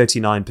only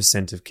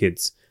 39% of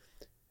kids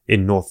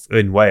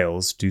in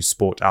Wales do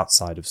sport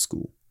outside of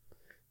school.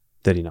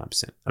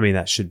 39%. I mean,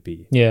 that should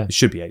be, it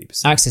should be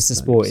 80%. Access to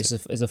sport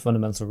is a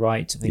fundamental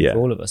right, I think, for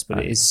all of us, but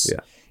it is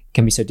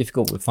can be so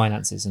difficult with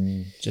finances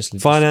and just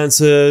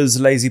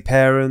finances, lazy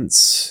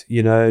parents,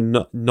 you know,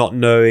 not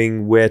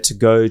knowing where to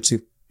go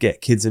to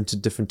get kids into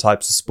different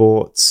types of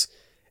sports,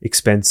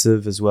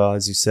 expensive as well,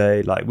 as you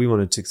say. Like, we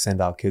wanted to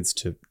send our kids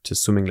to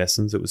swimming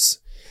lessons. It was,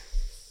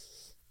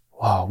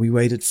 we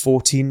waited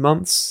 14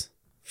 months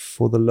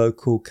for the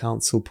local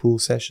council pool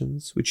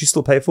sessions, which you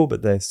still pay for,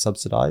 but they're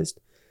subsidized.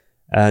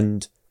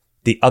 And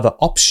the other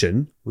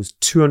option was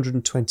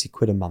 220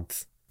 quid a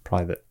month,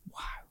 private. Wow.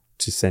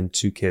 To send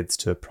 2 kids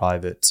to a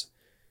private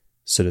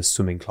sort of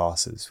swimming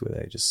classes where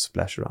they just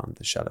splash around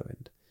the shallow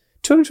end.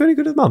 220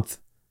 quid a month.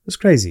 That's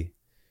crazy,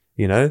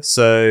 you know?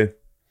 So,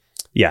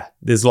 yeah,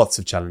 there's lots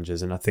of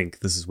challenges. And I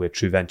think this is where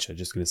True Venture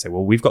just going to say,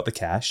 well, we've got the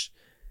cash.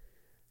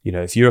 You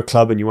know, if you're a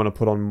club and you want to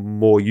put on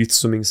more youth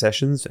swimming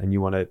sessions and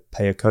you want to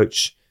pay a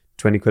coach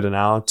 20 quid an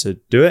hour to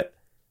do it,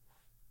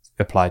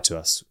 apply to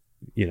us.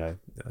 You know,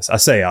 I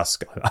say us,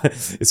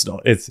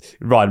 it's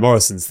Ryan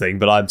Morrison's thing,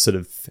 but I'm sort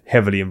of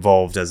heavily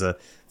involved as a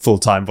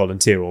full-time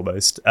volunteer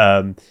almost.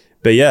 But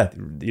yeah,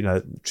 you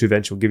know, True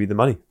Venture will give you the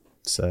money.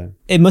 So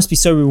it must be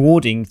so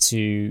rewarding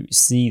to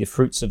see the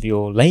fruits of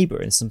your labor,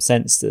 in some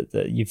sense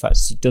that you've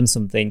actually done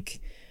something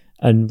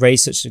and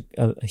raised such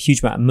a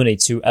huge amount of money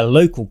to a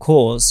local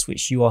cause,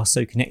 which you are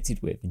so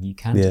connected with, and you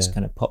can just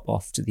kind of pop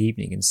off to the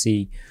evening and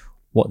see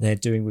what they're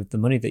doing with the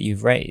money that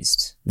you've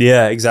raised.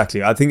 Yeah,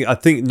 exactly. I think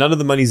none of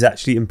the money's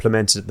actually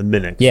implemented at the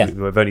minute. Yeah.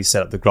 We've only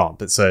set up the grant,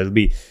 but so it'll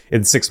be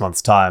in 6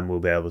 months' time, we'll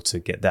be able to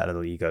get that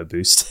little ego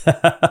boost,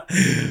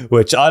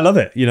 which I love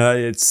it. You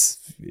know,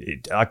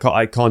 I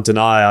can't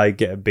deny I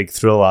get a big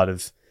thrill out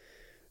of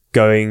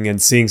going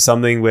and seeing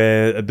something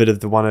where a bit of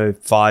the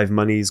 105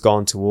 money's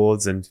gone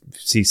towards, and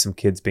see some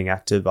kids being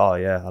active. Oh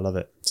yeah, I love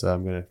it. So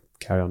I'm going to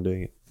carry on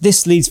doing it.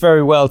 This leads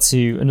very well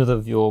to another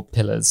of your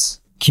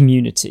pillars,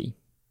 community.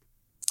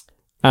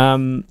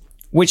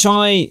 Which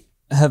I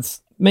have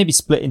maybe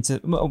split into,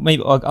 well,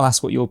 maybe I'll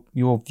ask what your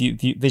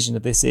vision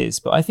of this is,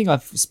 but I think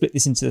I've split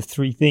this into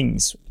 3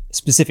 things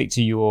specific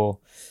to your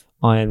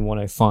Iron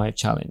 105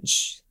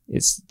 challenge.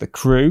 It's the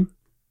crew,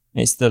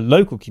 it's the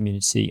local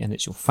community, and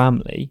it's your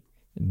family.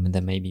 And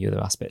there may be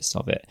other aspects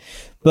of it.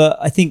 But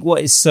I think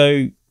what is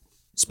so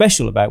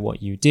special about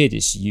what you did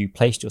is you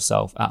placed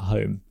yourself at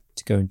home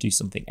to go and do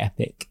something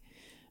epic.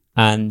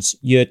 And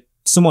you're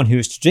someone who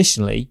has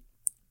traditionally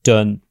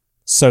done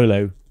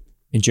solo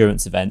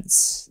endurance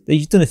events.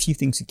 You've done a few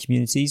things with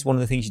communities. One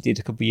of the things you did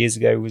a couple of years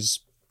ago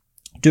was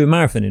do a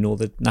marathon in all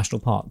the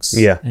national parks.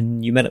 Yeah.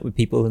 And you met up with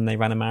people and they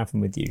ran a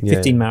marathon with you.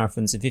 15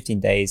 marathons in 15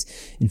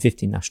 days in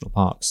 15 national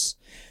parks.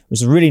 It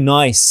was a really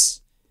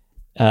nice,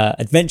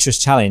 adventurous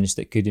challenge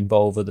that could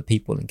involve other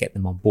people and get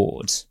them on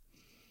board.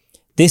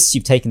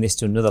 You've taken this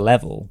to another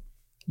level.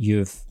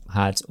 You've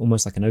had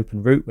almost like an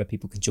open route where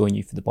people can join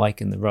you for the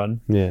bike and the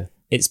run. Yeah.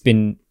 It's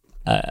been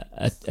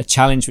a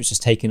challenge which has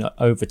taken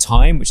over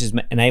time, which has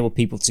enabled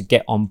people to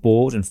get on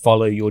board and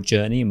follow your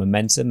journey and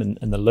momentum,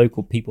 and the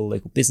local people,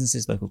 local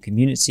businesses, local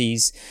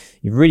communities.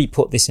 You've really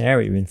put this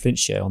area in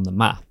Flintshire on the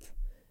map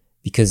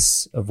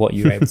because of what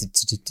you were able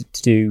to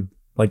do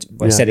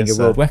by setting a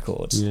world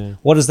record. Yeah.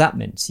 What has that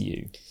meant to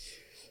you?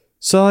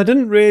 So I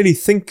didn't really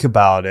think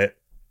about it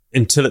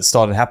until it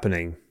started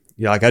happening.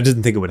 Like I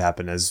didn't think it would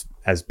happen as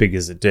big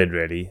as it did,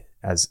 really,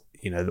 as,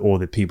 all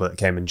the people that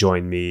came and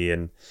joined me,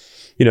 and,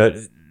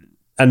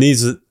 and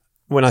these are,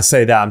 when I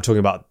say that, I'm talking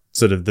about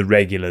sort of the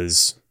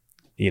regulars.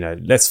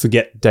 Let's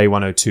forget day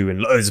 102 and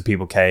loads of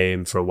people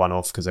came for a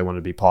one-off because they wanted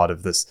to be part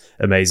of this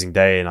amazing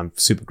day, and I'm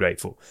super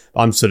grateful.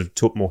 I'm sort of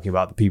talking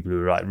about the people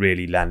who like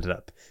really landed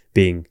up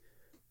being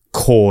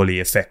corely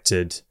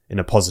affected in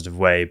a positive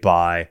way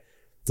by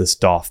this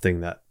daft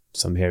thing that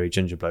some hairy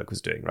ginger bloke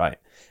was doing, right?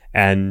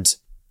 And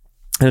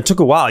it took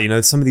a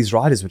while. Some of these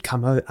riders would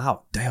come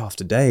out day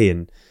after day,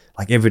 and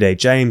like Everyday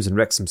James and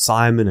Wrexham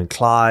Simon and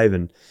Clive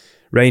and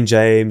Rain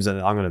James,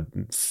 and I'm going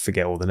to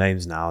forget all the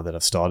names now that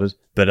I've started,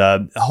 but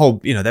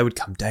they would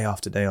come day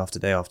after day after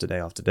day after day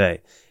after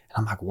day. And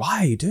I'm like, why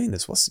are you doing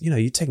this?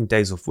 You're taking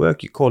days off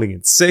work, you're calling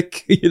in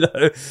sick,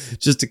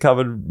 just to come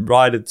and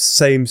ride a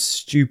same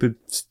stupid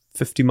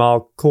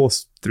 50-mile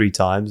course 3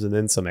 times and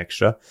then some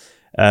extra.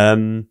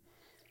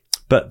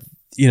 But,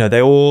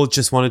 they all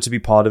just wanted to be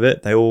part of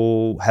it. They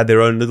all had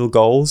their own little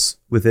goals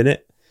within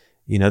it.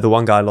 The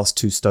one guy lost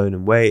 2 stone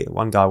in weight.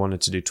 One guy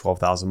wanted to do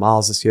 12,000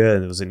 miles this year,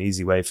 and it was an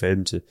easy way for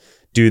him to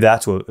do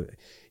that. Or,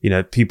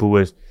 people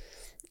were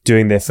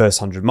doing their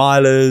first 100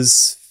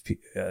 milers,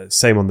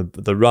 same on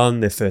the run,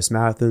 their first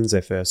marathons,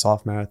 their first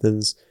half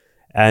marathons,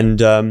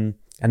 and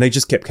they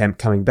just kept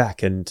coming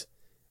back. And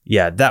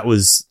yeah, that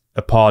was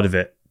a part of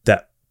it.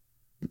 That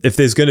if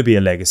there's going to be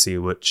a legacy,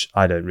 which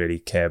I don't really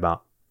care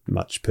about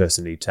much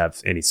personally to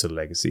have any sort of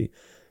legacy,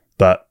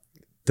 but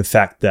the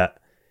fact that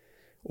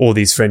all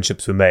these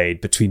friendships were made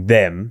between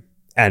them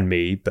and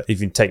me, but if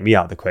you take me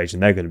out of the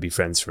equation, they're going to be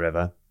friends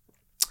forever.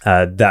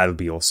 That'll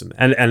be awesome.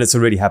 And it's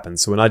already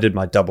happened. So when I did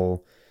my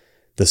double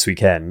this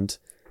weekend,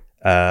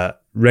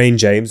 Rain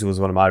James, who was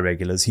one of my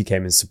regulars, he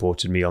came and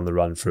supported me on the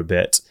run for a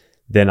bit.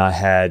 Then I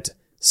had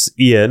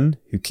Ian,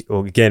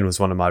 who again was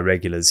one of my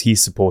regulars. He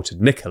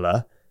supported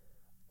Nicola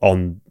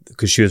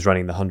because she was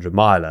running the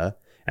 100-miler.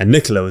 And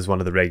Nicola was one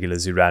of the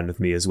regulars who ran with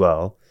me as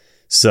well.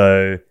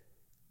 So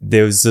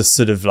there was this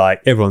sort of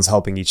like everyone's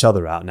helping each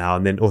other out now.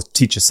 And then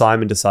teacher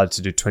Simon decided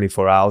to do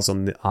 24 hours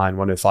on the Iron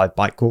 105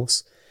 bike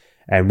course.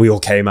 And we all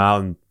came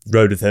out and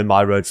rode with him.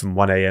 I rode from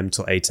 1 a.m.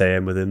 till 8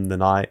 a.m. with him the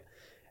night.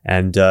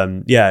 And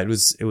it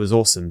was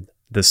awesome.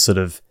 This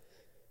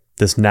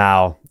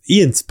now,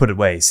 Ian's put it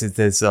away. So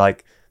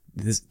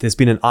there's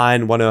been an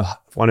Iron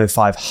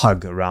 105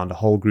 hug around a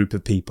whole group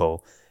of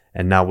people.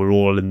 And now we're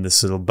all in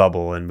this little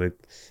bubble, and we're,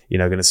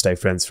 going to stay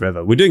friends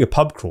forever. We're doing a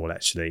pub crawl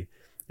actually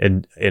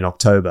in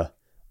October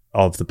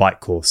of the bike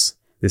course.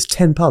 There's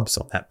 10 pubs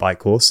on that bike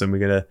course, and we're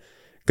going to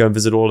go and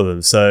visit all of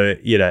them. So,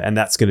 and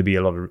that's going to be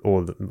a lot of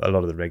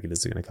the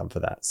regulars are going to come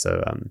for that.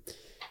 So,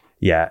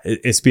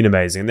 it's been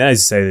amazing. And then, as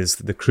you say, there's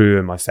the crew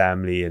and my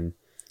family and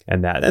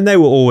that, and they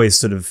were always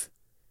sort of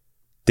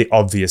the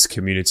obvious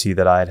community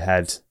that I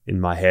had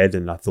in my head.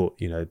 And I thought,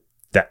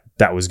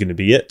 that was going to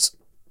be it.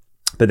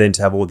 But then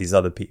to have all these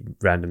other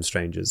random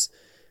strangers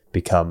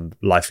become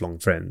lifelong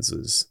friends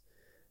was,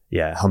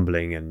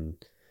 humbling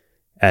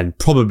and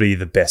probably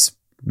the best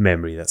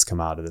memory that's come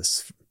out of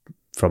this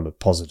from a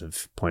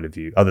positive point of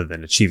view, other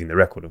than achieving the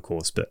record, of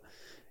course. But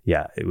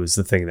yeah, it was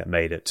the thing that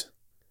made it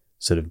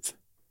sort of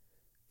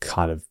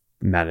kind of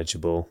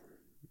manageable,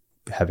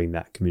 having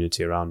that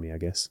community around me, I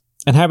guess.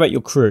 And how about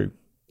your crew?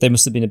 There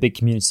must have been a big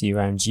community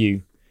around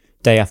you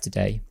day after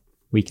day,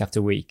 week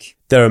after week.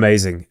 They're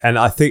amazing. And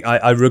I think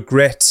I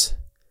regret...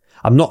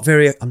 I'm not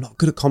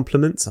good at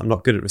compliments. I'm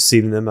not good at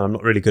receiving them. And I'm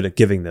not really good at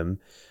giving them.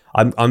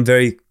 I'm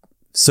very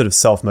sort of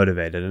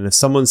self-motivated. And if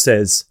someone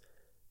says,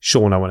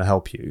 Sean, I want to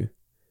help you,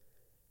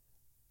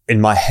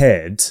 in my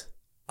head,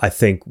 I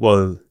think,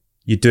 well,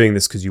 you're doing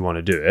this because you want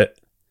to do it.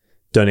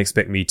 Don't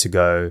expect me to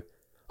go,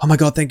 oh my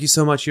God, thank you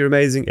so much. You're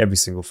amazing. Every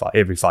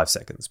 5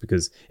 seconds.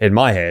 Because in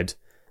my head,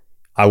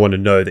 I want to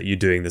know that you're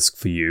doing this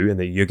for you and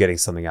that you're getting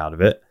something out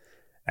of it.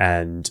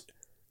 And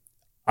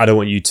I don't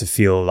want you to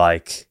feel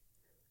like,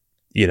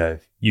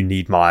 you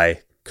need my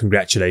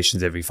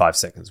congratulations every 5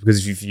 seconds,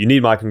 because if you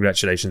need my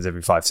congratulations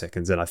every 5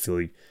 seconds, then I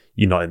feel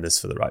you're not in this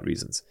for the right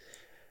reasons.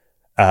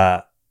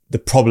 The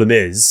problem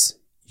is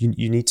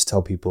you need to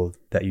tell people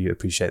that you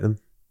appreciate them,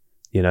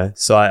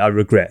 so I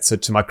regret. So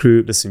to my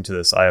crew listening to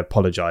this, I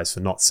apologize for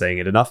not saying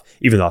it enough,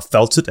 even though I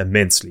felt it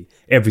immensely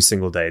every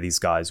single day. These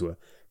guys were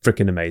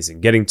freaking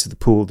amazing. Getting to the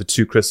pool, the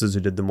 2 Chris's who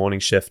did the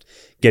morning shift,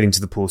 getting to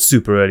the pool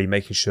super early,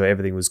 making sure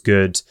everything was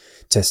good,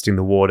 testing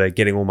the water,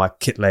 getting all my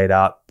kit laid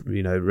out,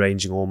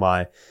 arranging all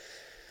my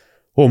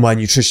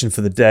nutrition for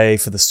the day,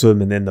 for the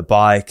swim and then the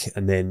bike.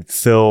 And then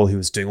Phil, who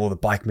was doing all the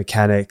bike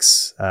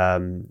mechanics,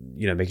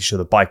 making sure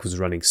the bike was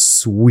running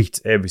sweet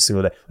every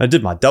single day. I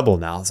did my double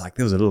now. I was like,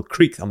 there was a little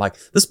creak. I'm like,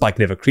 this bike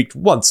never creaked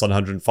once on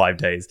 105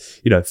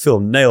 days. Phil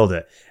nailed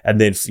it. And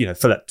then,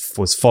 Philip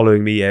was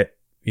following me,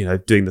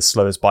 doing the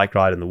slowest bike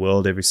ride in the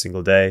world every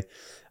single day,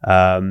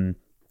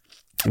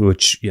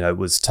 which,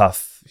 was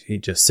tough. He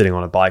just sitting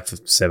on a bike for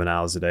 7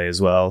 hours a day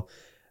as well.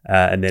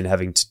 and then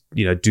having to,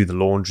 do the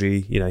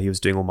laundry. He was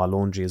doing all my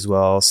laundry as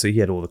well. So he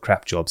had all the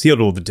crap jobs. He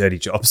had all the dirty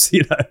jobs,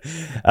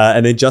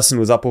 and then Justin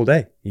was up all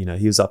day. He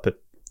was up at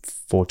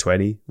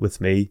 4:20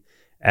 with me,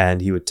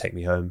 and he would take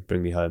me home,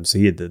 bring me home. So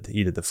he did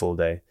the full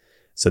day.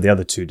 So the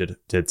other two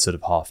did sort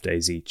of half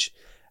days each.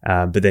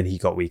 But then he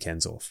got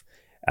weekends off.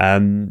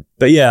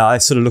 But yeah, I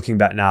sort of looking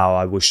back now,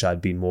 I wish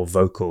I'd been more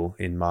vocal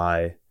in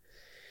my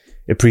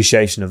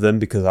appreciation of them,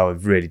 because I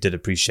really did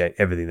appreciate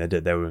everything they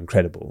did. They were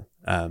incredible.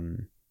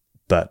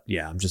 But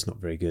yeah, I'm just not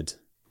very good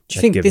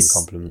at giving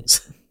compliments.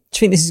 Do you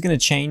think this is going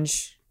to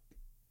change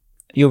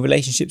your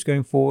relationships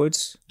going forward?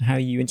 How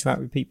you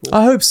interact with people?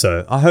 I hope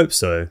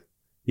so.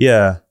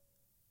 Yeah.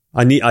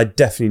 I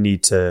definitely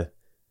need to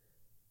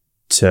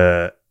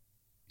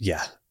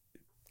yeah.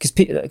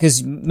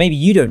 Because maybe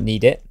you don't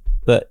need it,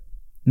 but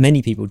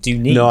many people do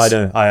need. No, I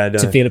don't.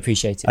 To feel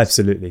appreciated.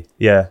 Absolutely.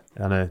 Yeah,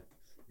 I know.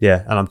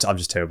 Yeah, and I'm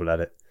just terrible at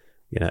it.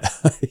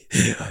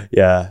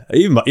 Yeah.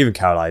 Even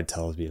Caroline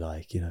tells me,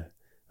 like,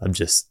 I'm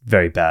just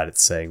very bad at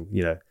saying,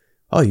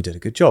 oh, you did a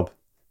good job,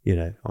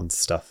 on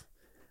stuff.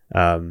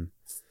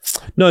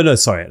 No,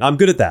 sorry. I'm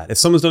good at that. If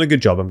someone's done a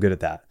good job, I'm good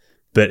at that.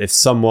 But if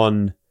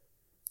someone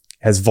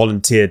has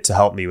volunteered to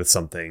help me with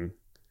something,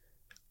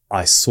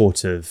 I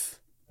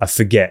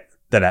forget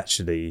that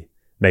actually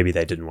maybe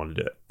they didn't want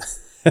to do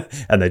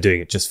it and they're doing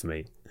it just for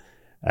me.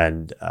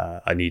 And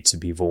I need to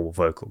be more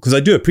vocal, because I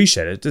do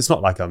appreciate it. It's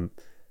not like I'm,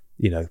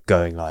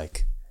 going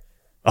like,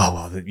 oh,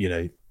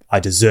 well, I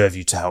deserve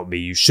you to help me.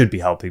 You should be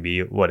helping me,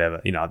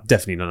 whatever.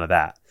 Definitely none of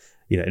that.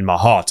 In my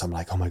heart, I'm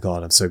like, oh my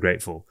God, I'm so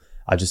grateful.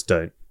 I just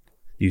don't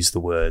use the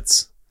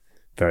words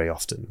very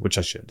often, which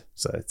I should.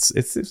 So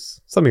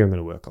it's something I'm going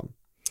to work on.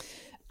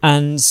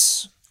 And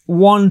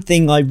one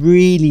thing I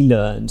really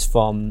learned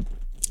from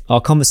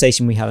our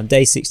conversation we had on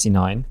day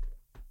 69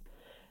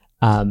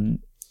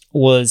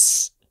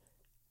 was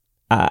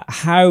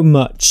how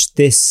much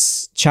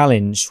this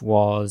challenge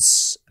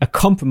was a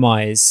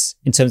compromise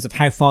in terms of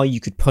how far you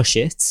could push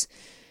it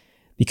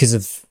because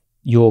of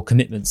your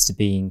commitments to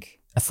being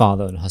a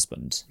father and a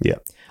husband. Yeah.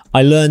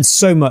 I learned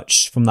so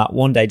much from that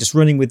one day, just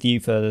running with you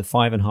for the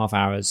 5.5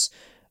 hours,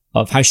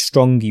 of how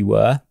strong you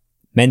were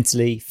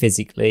mentally,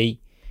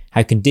 physically,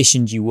 how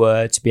conditioned you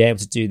were to be able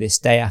to do this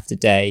day after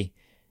day.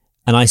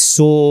 And I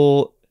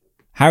saw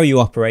how you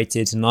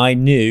operated, and I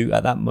knew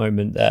at that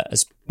moment that,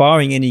 as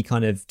barring any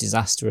kind of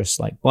disastrous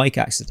like bike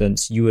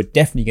accidents, you were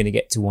definitely going to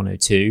get to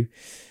 102.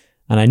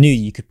 And I knew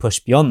you could push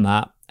beyond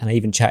that. And I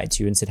even chatted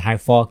to you and said, how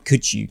far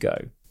could you go?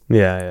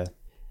 Yeah.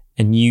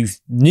 And you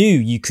knew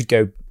you could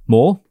go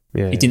more.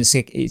 Yeah. You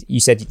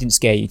said it didn't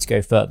scare you to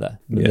go further,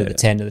 the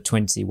 10 or the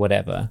 20,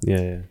 whatever.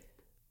 Yeah.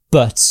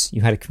 But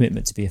you had a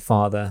commitment to be a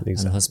father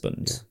and a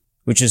husband,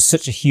 which is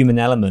such a human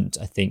element,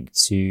 I think,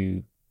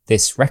 to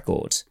this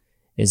record,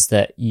 is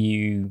that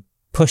you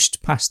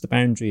pushed past the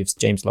boundary of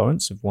James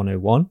Lawrence of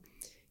 101.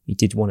 You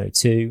did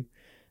 102,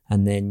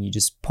 and then you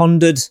just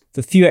pondered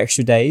for a few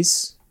extra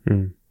days.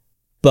 Mm.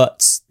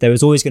 But there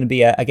was always going to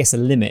be, a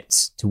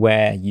limit to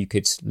where you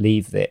could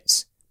leave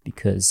it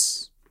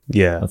because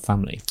of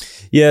family.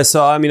 Yeah,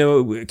 so I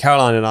mean,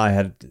 Caroline and I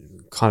had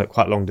kind of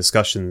quite long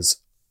discussions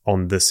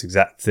on this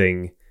exact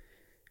thing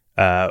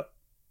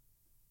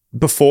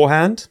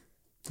beforehand.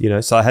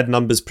 So I had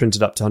numbers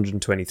printed up to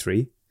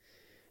 123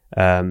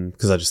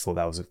 because I just thought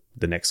that was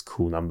the next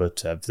cool number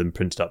to have them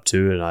printed up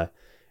to. And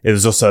it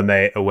was also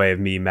a way of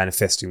me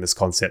manifesting this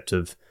concept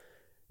of,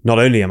 not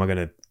only am I going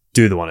to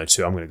do the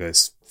 102, I'm going to go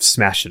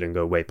smash it and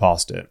go way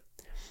past it.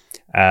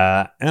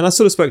 And I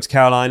sort of spoke to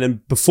Caroline,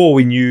 and before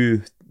we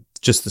knew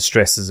just the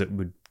stresses it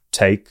would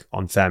take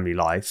on family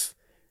life,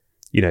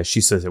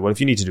 she said, well, if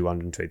you need to do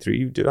 123,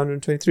 you do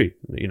 123.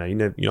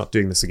 You're not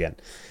doing this again.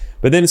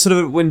 But then sort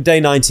of when day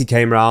 90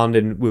 came around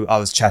and I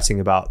was chatting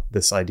about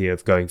this idea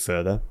of going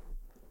further,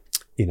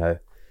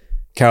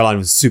 Caroline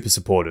was super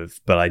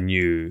supportive, but I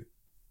knew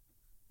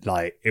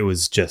like it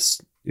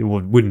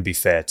wouldn't be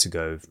fair to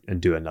go and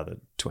do another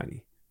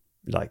 20.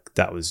 Like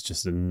that was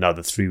just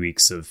another 3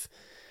 weeks of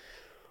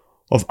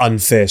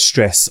unfair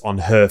stress on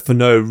her for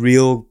no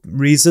real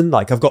reason.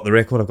 Like I've got the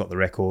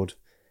record.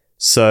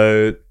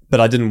 So, but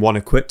I didn't want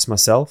to quit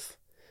myself.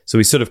 So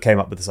we sort of came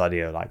up with this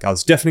idea, like I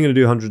was definitely going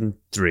to do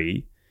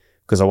 103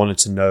 because I wanted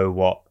to know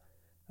what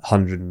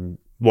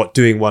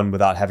doing one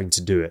without having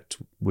to do it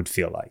would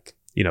feel like.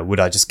 Would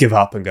I just give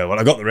up and go, well,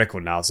 I got the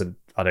record now, so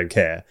I don't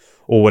care?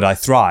 Or would I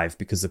thrive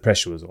because the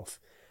pressure was off?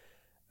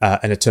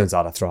 And it turns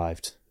out I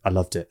thrived. I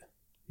loved it.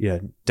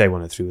 Day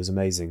 103 was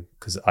amazing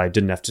because I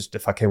didn't have to,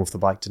 if I came off the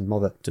bike, didn't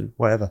bother,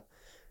 whatever.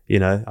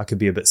 I could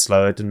be a bit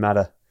slower, it didn't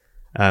matter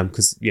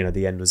because,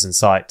 the end was in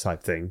sight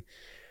type thing.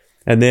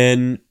 And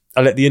then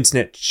I let the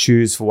internet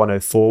choose for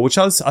 104, which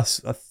I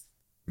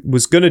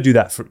was going to do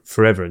that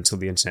forever until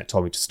the internet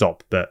told me to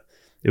stop. But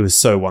it was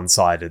so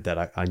one-sided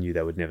that I knew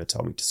they would never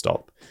tell me to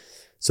stop.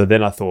 So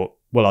then I thought,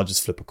 well, I'll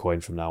just flip a coin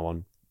from now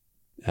on.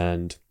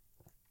 And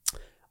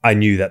I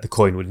knew that the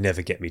coin would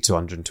never get me to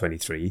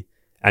 123.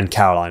 And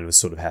Caroline was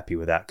sort of happy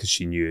with that because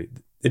she knew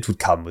it would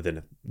come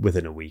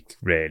within a week,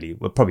 really.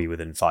 Well, probably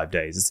within 5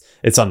 days.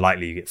 It's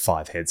unlikely you get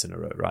 5 heads in a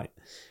row, right?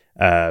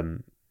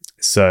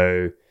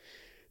 So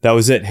that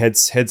was it.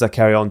 Heads I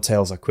carry on,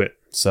 tails I quit.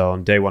 So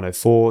on day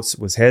 104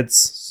 was heads,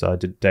 so I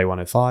did day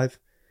 105,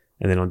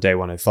 and then on day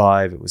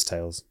 105 it was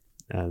tails,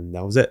 and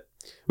that was it.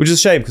 Which is a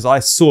shame because I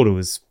sort of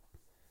was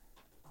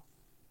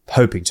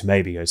hoping to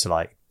maybe go to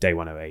like day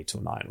 108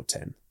 or 9 or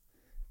 10,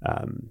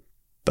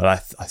 but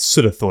I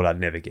sort of thought I'd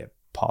never get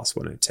past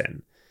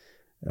 110,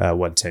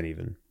 110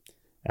 even.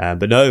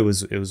 But no, it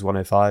was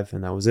 105,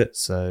 and that was it.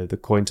 So the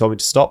coin told me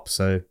to stop.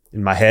 So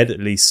in my head, at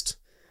least,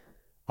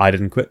 I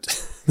didn't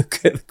quit.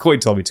 The coin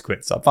told me to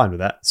quit, so I'm fine with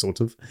that,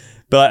 sort of.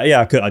 But yeah,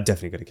 I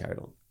definitely could have carried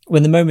on.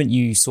 When the moment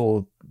you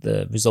saw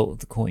the result of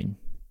the coin,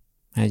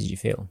 how did you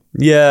feel?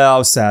 Yeah, I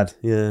was sad.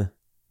 Yeah,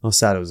 I was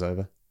sad it was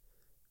over.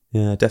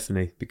 Yeah,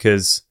 definitely,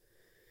 because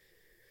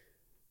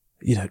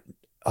I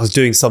was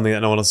doing something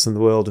that no one else in the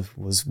world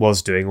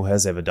was doing or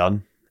has ever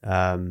done,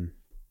 and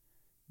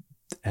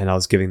I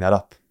was giving that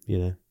up.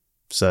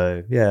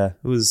 So yeah,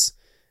 it was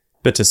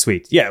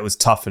bittersweet. Yeah, it was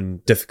tough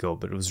and difficult,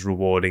 but it was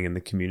rewarding in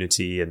the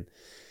community, and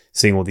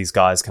seeing all these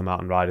guys come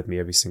out and ride with me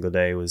every single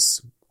day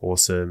was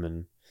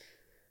awesome.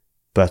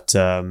 But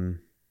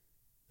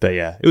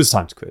yeah, it was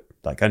time to quit.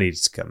 Like I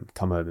needed to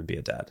come home and be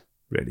a dad,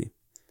 really.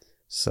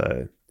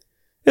 So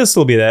it'll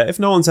still be there. If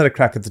no one's had a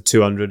crack at the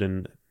 200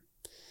 in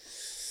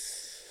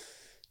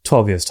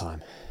 12 years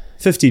time,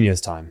 15 years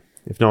time,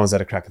 if no one's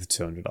had a crack at the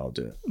 200, I'll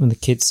do it. When the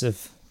kids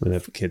have... When the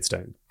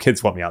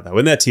kids want me out there.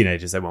 When they're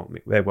teenagers, they won't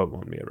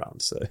want me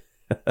around. So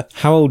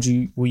how old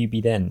will you be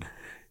then?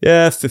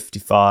 Yeah,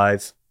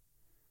 55.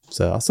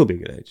 So I'll still be a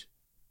good age.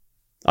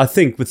 I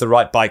think with the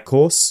right bike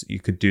course, you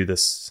could do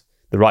this.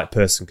 The right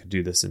person could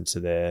do this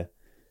into their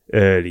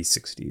early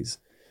 60s.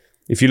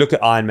 If you look at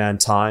Ironman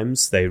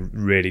times, they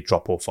really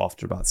drop off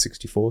after about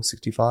 64,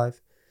 65.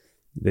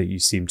 That you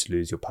seem to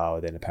lose your power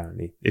then,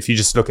 apparently. If you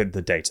just look at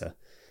the data.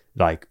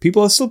 Like,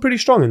 people are still pretty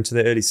strong into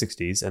their early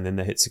 60s, and then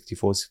they hit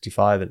 64,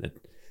 65, and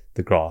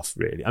the graph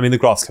really... I mean, the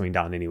graph's coming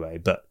down anyway,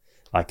 but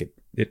like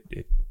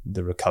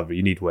the recovery,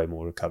 you need way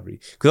more recovery.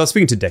 Because I was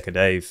speaking to Deca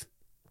Dave,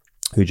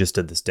 who just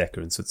did this Deca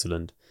in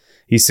Switzerland.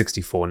 He's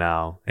 64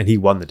 now, and he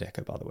won the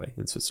Deca, by the way,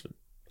 in Switzerland.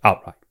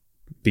 Outright.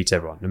 Beat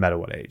everyone, no matter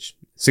what age.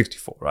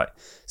 64, right?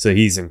 So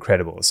he's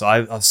incredible. So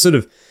I sort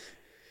of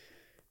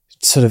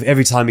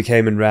every time he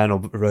came and ran or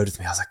rode with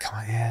me, I was like, come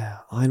on, yeah,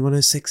 Iron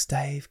 106,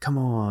 Dave, come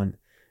on.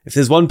 If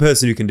there's one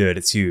person who can do it,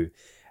 it's you.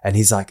 And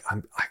he's like,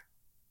 I'm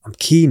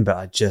keen, but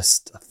I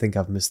think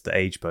I've missed the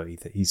age boat.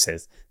 He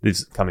says,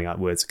 words are coming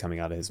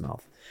out of his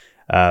mouth.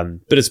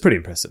 But it's pretty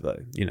impressive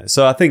though,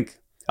 So I think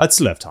I'd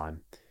still have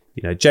time.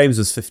 James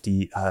was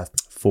 40. I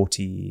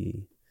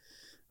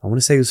want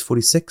to say he was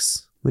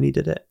 46 when he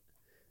did it.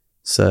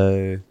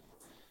 So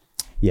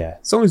yeah,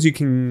 as long as you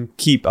can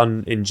keep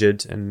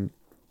uninjured and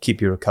keep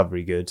your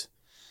recovery good,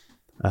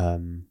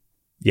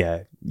 yeah,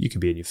 you can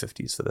be in your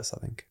 50s for this, I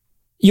think.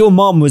 Your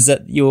mom was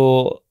at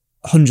your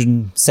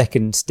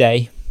 102nd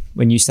day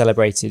when you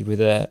celebrated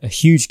with a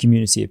huge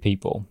community of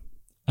people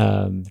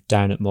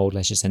down at Mold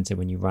Leisure Centre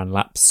when you ran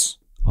laps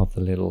of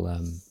the little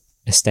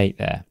estate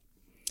there.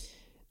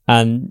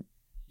 And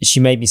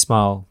she made me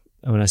smile.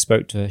 And when I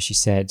spoke to her, she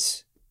said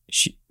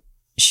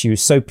she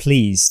was so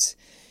pleased.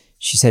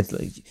 She said,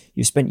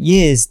 you've spent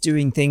years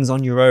doing things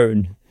on your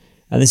own,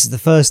 and this is the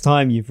first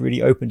time you've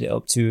really opened it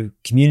up to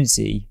a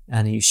community.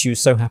 And she was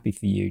so happy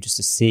for you just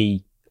to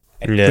see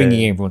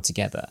bringing everyone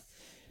together.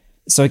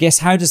 So I guess,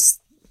 how does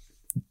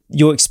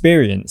your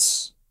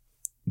experience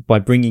by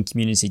bringing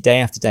community day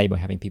after day, by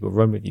having people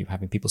run with you,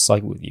 having people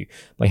cycle with you,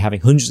 by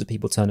having hundreds of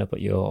people turn up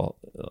at your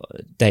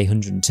day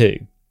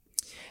 102,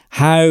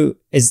 how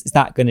is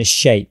that going to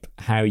shape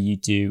how you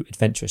do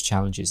adventurous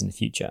challenges in the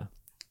future?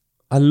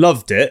 I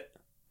loved it,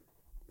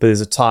 but there's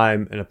a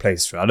time and a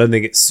place for it. I don't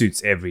think it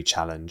suits every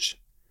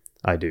challenge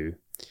I do,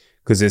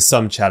 because there's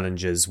some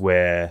challenges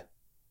where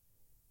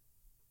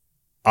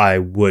I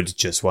would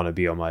just want to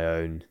be on my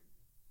own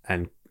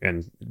and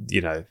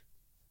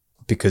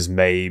because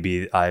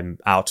maybe I'm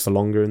out for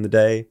longer in the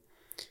day.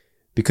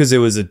 Because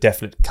there was a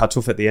definite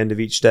cutoff at the end of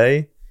each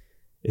day,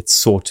 it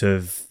sort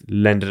of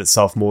lended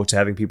itself more to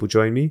having people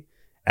join me.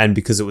 And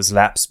because it was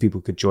laps,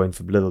 people could join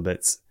for little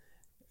bits,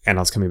 and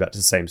I was coming back to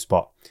the same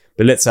spot.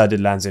 But let's say I did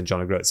Landsea and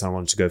John O'Groats and I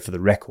wanted to go for the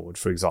record,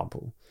 for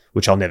example,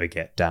 which I'll never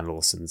get, Dan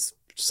Lawson's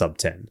sub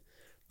 10.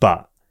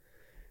 But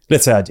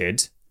let's say I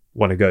did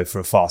want to go for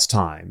a fast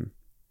time,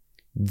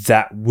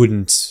 that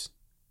wouldn't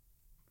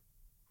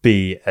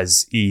be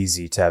as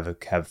easy to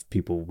have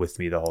people with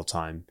me the whole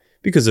time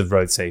because of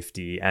road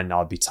safety, and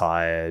I'd be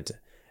tired,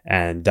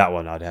 and that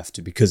one I'd have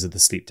to, because of the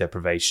sleep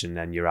deprivation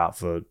and you're out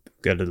for a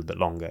little bit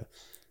longer,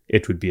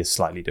 it would be a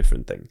slightly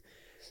different thing.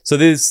 So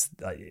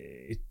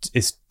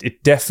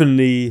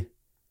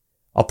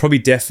I'll probably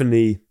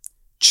definitely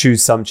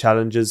choose some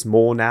challenges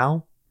more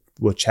now,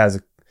 which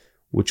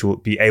will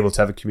be able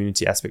to have a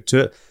community aspect to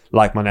it,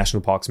 like my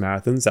national parks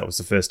marathons. That was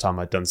the first time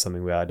I'd done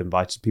something where I'd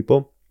invited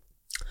people.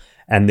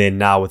 And then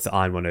now with the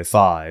Iron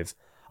 105,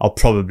 I'll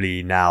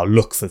probably now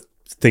look for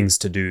things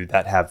to do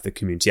that have the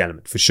community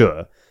element for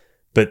sure.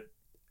 But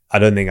I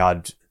don't think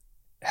I'd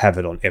have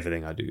it on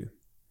everything I do,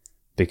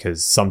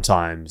 because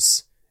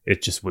sometimes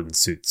it just wouldn't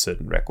suit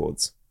certain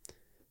records.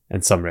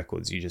 And some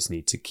records you just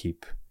need to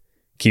keep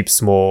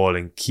small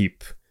and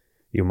keep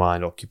your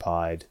mind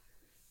occupied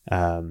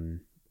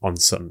on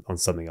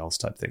something else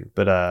type thing.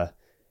 But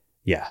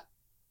yeah,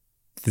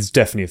 there's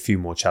definitely a few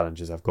more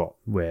challenges I've got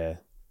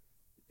where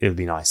it'll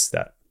be nice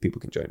that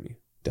people can join me.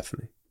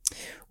 Definitely.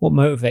 What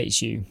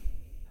motivates you?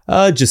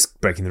 Just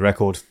breaking the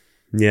record.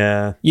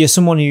 Yeah. You're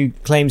someone who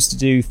claims to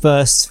do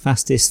first,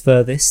 fastest,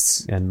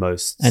 furthest. And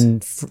most.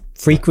 And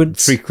frequent.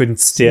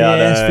 Frequent, yeah,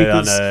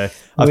 I know.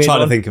 I'm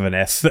trying to think of an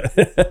F.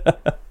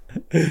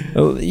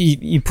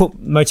 You put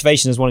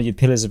motivation as one of your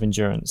pillars of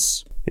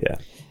endurance. Yeah.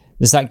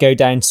 Does that go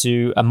down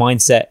to a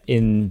mindset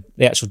in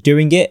the actual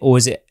doing it, or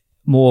is it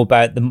more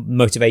about the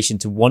motivation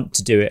to want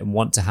to do it and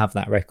want to have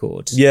that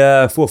record?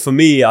 Yeah, for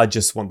me, I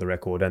just want the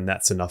record, and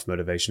that's enough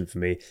motivation for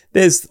me.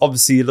 There's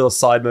obviously little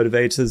side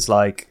motivators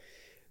like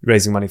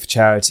raising money for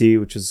charity,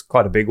 which is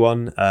quite a big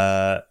one.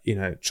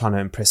 Trying to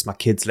impress my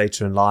kids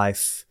later in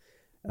life.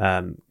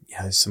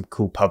 Some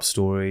cool pub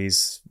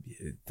stories,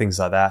 things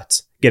like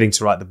that. Getting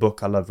to write the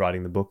book. I love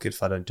writing the book.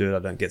 If I don't do it, I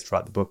don't get to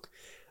write the book.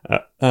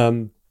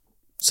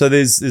 So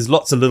there's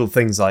lots of little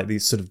things like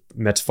these sort of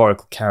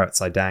metaphorical carrots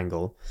I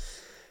dangle.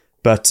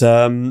 But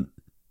for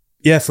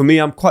me,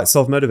 I'm quite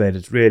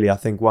self-motivated, really. I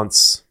think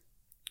once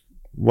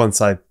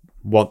the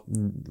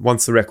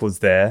record's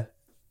there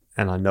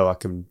and I know I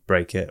can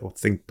break it or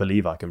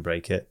believe I can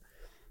break it,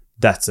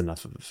 that's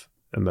enough of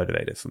a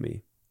motivator for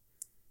me.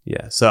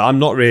 Yeah. So I'm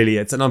not really,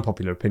 it's an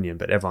unpopular opinion,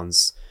 but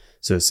everyone's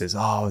sort of says,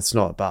 oh, it's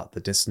not about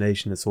the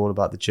destination, it's all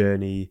about the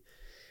journey.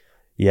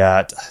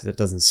 Yeah, it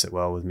doesn't sit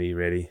well with me,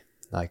 really.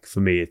 Like, for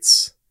me,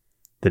 it's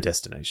the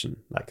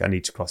destination. Like, I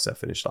need to cross that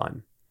finish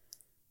line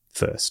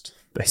first,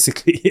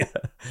 basically.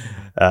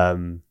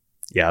 I'm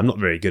not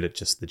very good at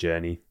just the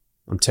journey.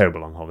 I'm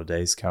terrible on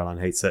holidays. Caroline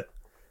hates it.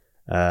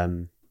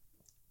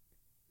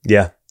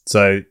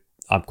 So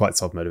I'm quite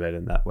self-motivated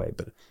in that way,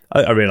 but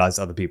I realize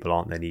other people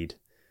aren't. They need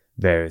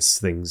various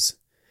things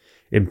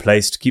in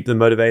place to keep them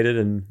motivated,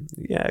 and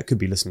it could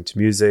be listening to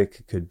music,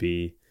 it could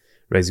be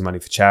raising money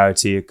for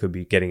charity, it could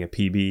be getting a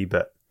PB,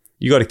 but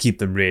you got to keep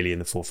them really in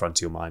the forefront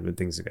of your mind when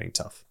things are going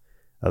tough.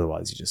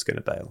 Otherwise, you're just going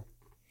to bail.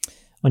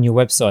 On your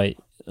website,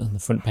 on the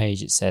front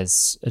page, it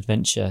says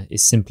adventure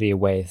is simply a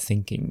way of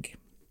thinking.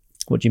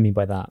 What do you mean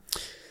by that?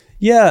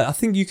 Yeah, I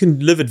think you can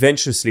live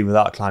adventurously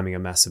without climbing a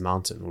massive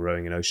mountain or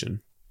rowing an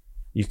ocean.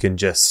 You can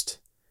just,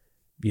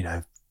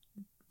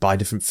 buy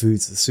different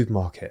foods at the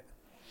supermarket,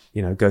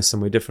 go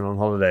somewhere different on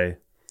holiday,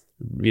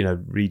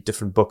 read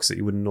different books that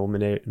you wouldn't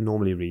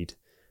normally read.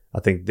 I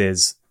think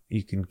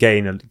you can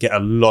get a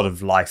lot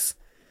of life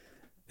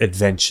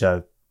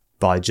adventure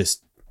by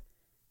just,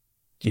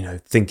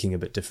 thinking a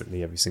bit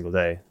differently every single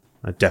day.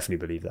 I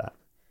definitely believe that.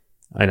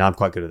 And I'm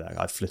quite good at that.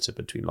 I flitter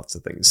between lots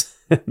of things.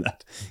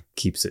 That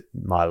keeps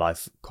my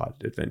life quite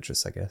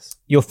adventurous, I guess.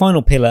 Your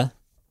final pillar,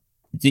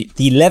 the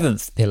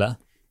 11th pillar,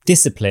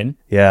 discipline.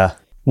 Yeah.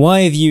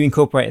 Why have you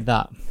incorporated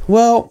that?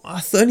 Well,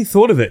 I only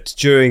thought of it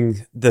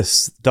during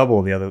this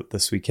double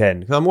this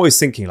weekend. Because I'm always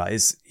thinking,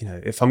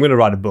 if I'm going to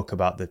write a book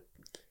about the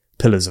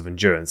pillars of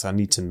endurance, I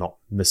need to not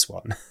miss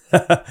one.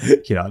 I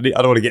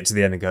don't want to get to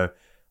the end and go,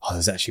 oh,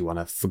 there's actually one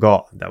I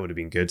forgot. That would have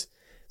been good.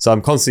 So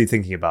I'm constantly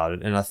thinking about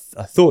it. And I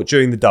thought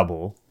during the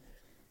double,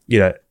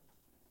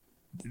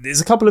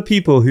 there's a couple of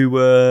people who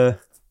were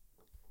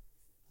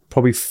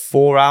probably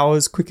 4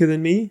 hours quicker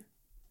than me,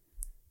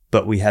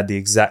 but we had the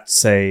exact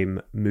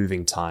same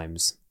moving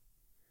times,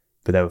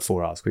 but they were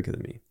 4 hours quicker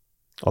than me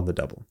on the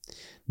double.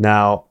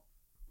 Now,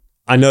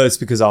 I know it's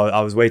because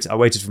I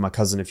waited for my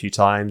cousin a few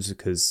times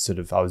because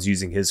I was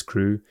using his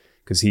crew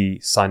because he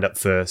signed up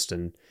first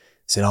and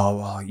said, oh,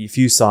 well, if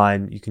you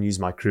sign, you can use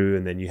my crew,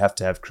 and then you have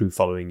to have crew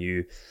following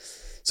you.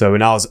 So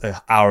when I was an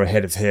hour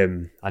ahead of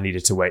him, I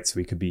needed to wait so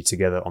we could be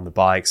together on the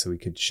bike so we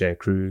could share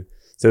crew.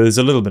 So there's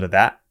a little bit of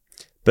that.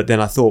 But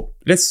then I thought,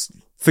 let's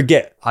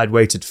forget I'd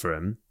waited for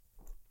him.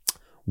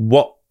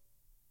 What,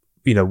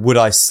 would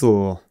I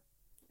still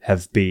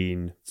have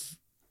been,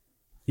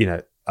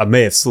 I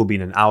may have still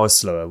been an hour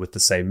slower with the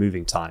same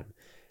moving time.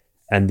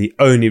 And the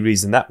only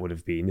reason that would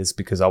have been is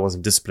because I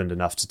wasn't disciplined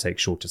enough to take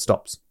shorter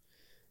stops,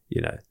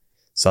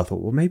 So I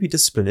thought, well, maybe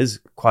discipline is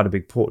quite a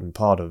big important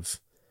part of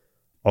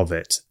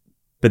it.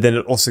 But then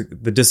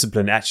the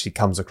discipline actually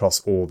comes across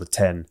all the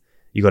 10.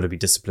 You got to be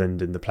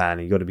disciplined in the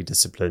planning. You got to be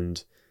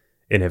disciplined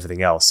in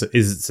everything else. So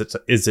is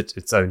it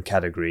its own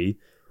category,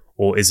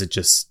 or is it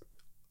just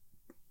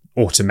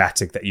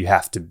automatic that you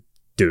have to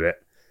do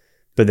it?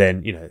 But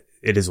then,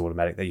 it is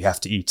automatic that you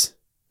have to eat,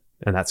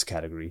 and that's a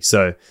category.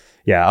 So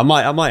yeah, I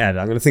might add it.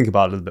 I'm going to think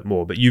about it a little bit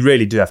more, but you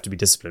really do have to be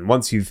disciplined.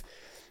 Once you've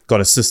got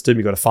a system,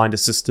 you got to find a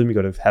system, you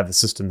got to have a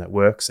system that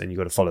works, and you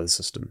got to follow the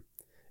system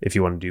if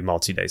you want to do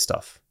multi-day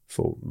stuff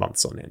for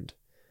months on end.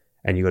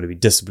 And you got to be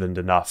disciplined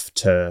enough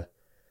to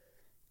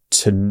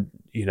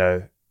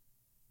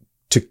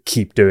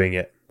keep doing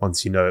it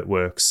once you know it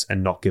works,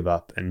 and not give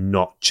up and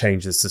not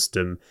change the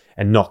system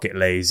and not get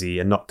lazy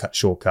and not cut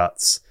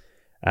shortcuts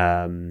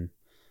and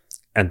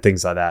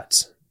things like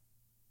that.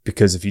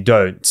 Because if you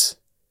don't,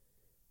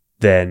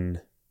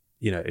 then,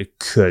 it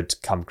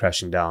could come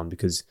crashing down.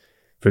 Because,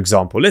 for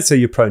example, let's say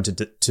you're prone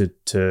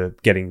to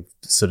getting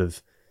sort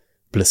of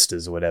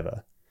blisters or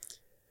whatever.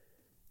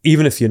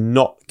 Even if you're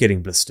not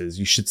getting blisters,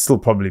 you should still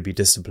probably be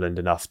disciplined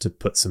enough to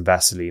put some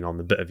Vaseline on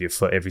the bit of your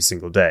foot every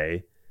single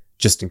day,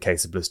 just in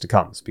case a blister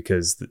comes.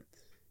 Because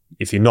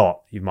if you're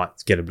not, you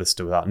might get a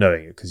blister without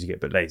knowing it because you get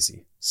a bit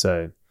lazy.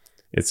 So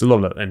it's a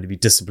lot, and to be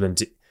disciplined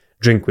to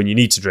drink when you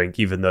need to drink,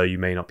 even though you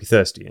may not be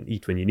thirsty, and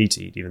eat when you need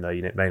to eat, even though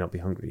you may not be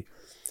hungry.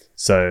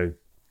 So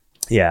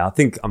yeah, I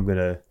think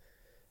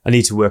I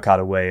need to work out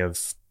a way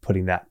of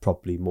putting that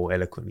properly, more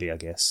eloquently, I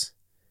guess.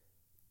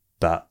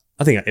 But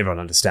I think everyone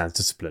understands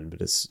discipline,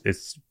 but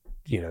it's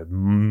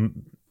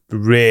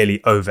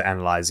really over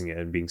analyzing it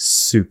and being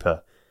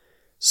super,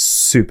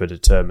 super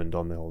determined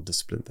on the whole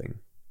discipline thing.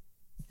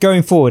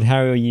 Going forward,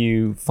 how are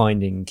you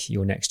finding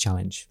your next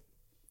challenge?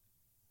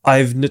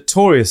 I've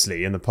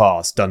notoriously in the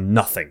past done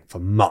nothing for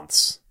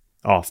months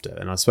after,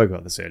 and I spoke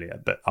about this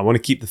earlier, but I want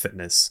to keep the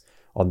fitness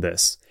on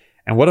this.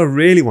 And what I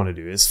really want to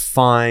do is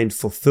find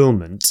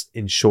fulfillment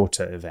in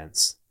shorter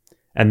events.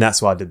 And that's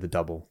why I did the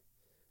double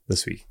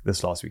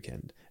this last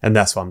weekend. And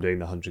that's why I'm doing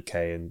the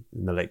 100K in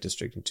the Lake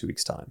District in 2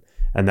 weeks' time.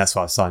 And that's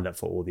why I signed up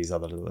for all these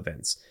other little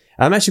events.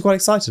 And I'm actually quite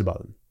excited about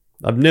them.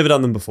 I've never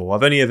done them before.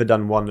 I've only ever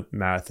done one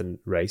marathon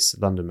race,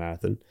 London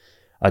Marathon.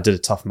 I did a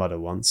Tough Mudder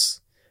once,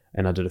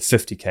 and I did a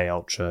 50K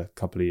ultra a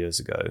couple of years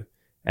ago.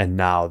 And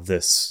now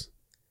this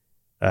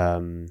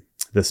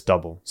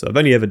double. So I've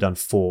only ever done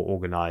 4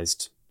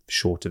 organized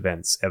short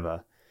events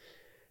ever.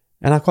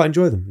 And I quite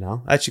enjoy them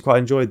now. I actually quite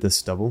enjoyed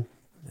this double.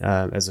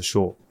 As a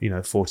short,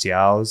 40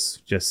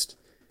 hours. Just,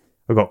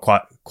 I got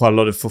quite a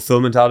lot of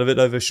fulfillment out of it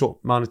over a short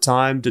amount of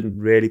time. Didn't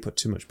really put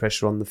too much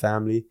pressure on the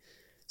family.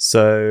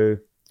 So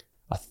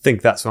I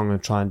think that's what I'm going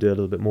to try and do a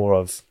little bit more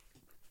of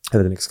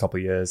over the next couple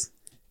of years.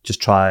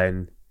 Just try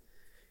and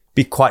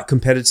be quite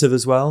competitive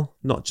as well.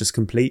 Not just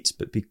complete,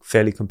 but be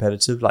fairly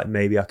competitive. Like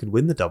maybe I could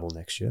win the double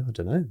next year. I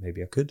don't know.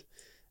 Maybe I could.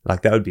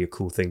 Like that would be a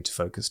cool thing to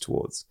focus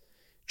towards.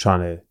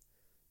 Trying to,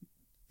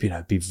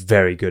 be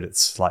very good at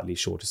slightly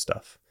shorter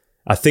stuff.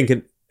 I think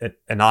an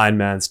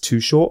Ironman's too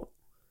short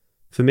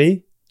for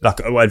me.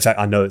 In fact,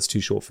 I know it's too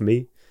short for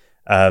me.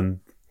 And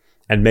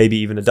maybe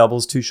even a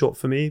double's too short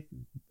for me.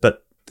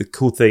 But the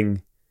cool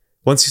thing,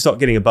 once you start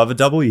getting above a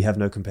double, you have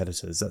no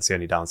competitors. That's the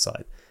only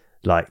downside.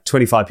 Like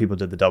 25 people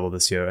did the double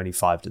this year, only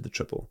 5 did the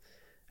triple.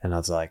 And I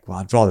was like, well,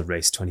 I'd rather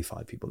race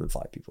 25 people than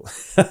 5 people.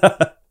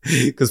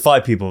 Because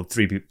 5 people,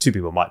 2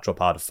 people might drop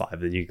out of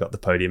 5, then you got the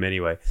podium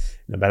anyway,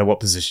 no matter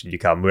what position you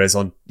come. Whereas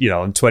on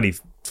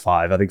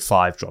 25, I think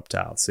 5 dropped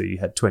out, so you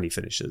had 20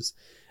 finishers.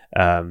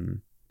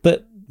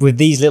 But with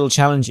these little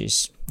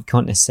challenges, you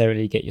can't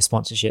necessarily get your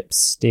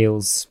sponsorships,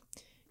 deals.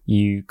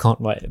 You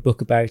can't write a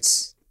book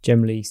about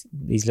generally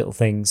these little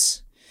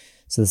things.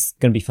 So there's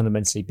going to be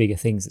fundamentally bigger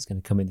things that's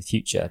going to come in the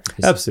future.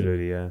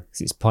 Absolutely, yeah.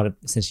 Because it's part of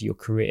essentially your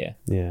career.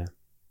 Yeah,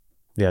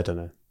 I don't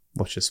know.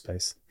 Watch your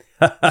space.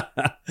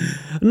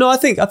 No, I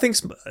think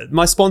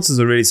my sponsors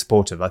are really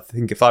supportive. I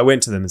think if I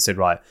went to them and said,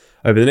 right,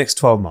 over the next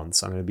 12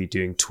 months, I'm going to be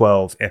doing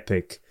 12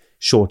 epic,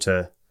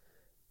 shorter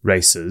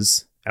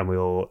races, and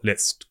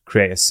let's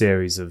create a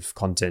series of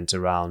content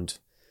around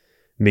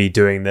me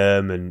doing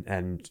them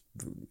and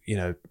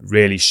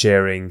really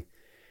sharing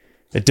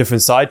a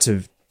different side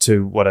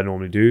to what I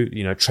normally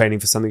do, training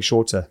for something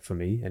shorter for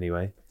me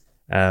anyway,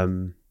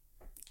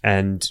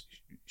 and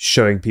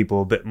showing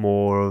people a bit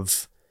more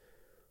of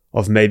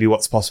maybe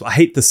what's possible. I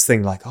hate this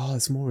thing like,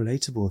 it's more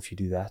relatable if you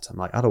do that. I'm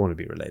like, I don't want to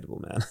be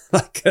relatable, man.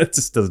 Like, it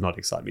just does not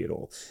excite me at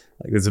all.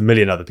 Like, there's a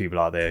million other people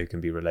out there who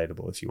can be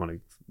relatable if you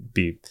want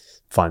to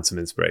find some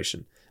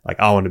inspiration. Like,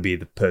 I want to be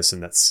the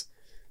person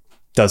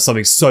does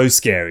something so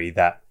scary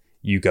that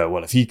you go,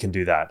 well, if he can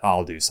do that,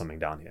 I'll do something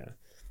down here.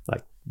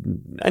 Like,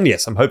 and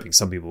yes, I'm hoping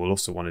some people will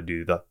also want to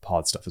do the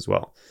hard stuff as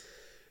well.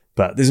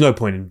 But there's no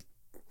point in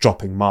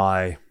dropping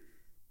my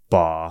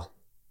bar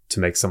to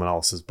make someone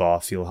else's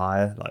bar feel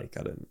higher. Like,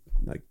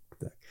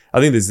 I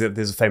think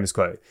there's a famous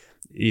quote,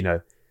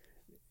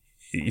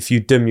 if you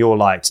dim your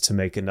light to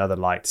make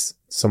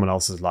someone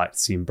else's light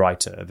seem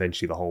brighter,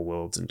 eventually the whole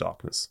world's in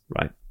darkness,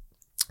 right?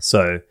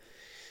 So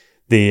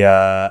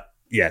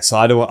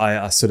so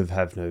I sort of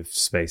have no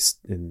space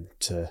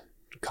to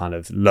kind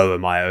of lower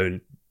my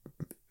own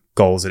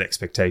goals and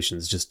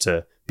expectations just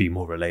to be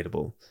more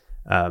relatable.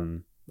 I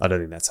don't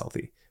think that's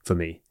healthy for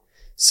me.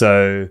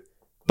 So,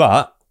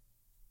 but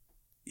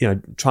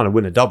trying to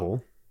win a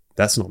double,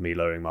 that's not me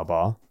lowering my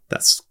bar.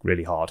 That's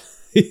really hard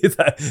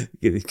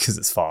because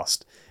it's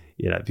fast.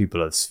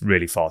 People are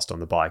really fast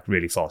on the bike,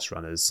 really fast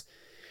runners.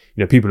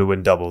 People who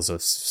win doubles are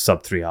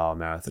sub 3 hour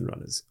marathon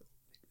runners.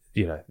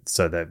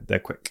 So they're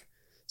quick.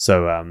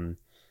 So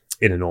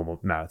in a normal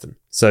marathon.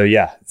 So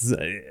yeah,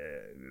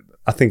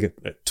 I think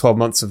 12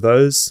 months of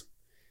those,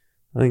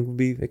 I think will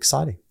be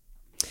exciting.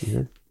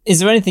 Is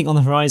there anything on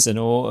the horizon,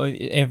 or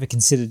ever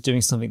considered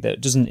doing something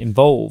that doesn't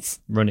involve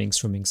running,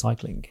 swimming,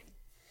 cycling?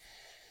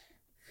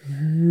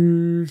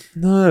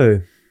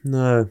 No.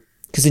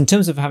 Because in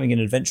terms of having an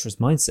adventurous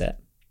mindset,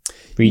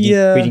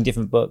 reading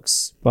different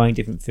books, buying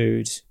different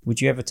food,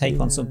 would you ever take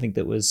on something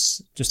that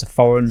was just a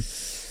foreign?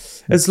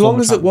 As long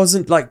as it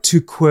wasn't like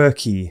too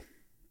quirky,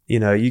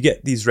 you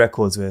get these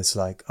records where it's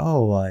like,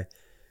 oh, I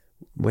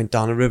went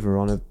down a river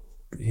on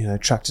a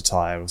tractor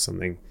tire or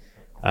something.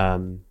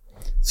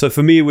 So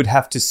for me, it would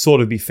have to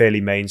sort of be fairly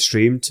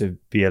mainstream to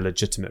be a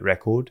legitimate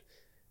record.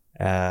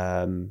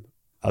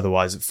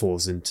 Otherwise, it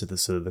falls into the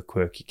sort of the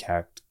quirky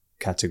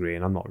category,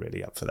 and I'm not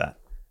really up for that.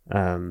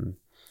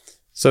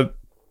 So,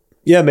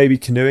 yeah, maybe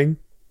canoeing.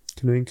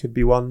 Canoeing could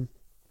be one.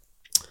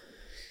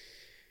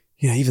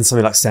 Even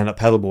something like stand-up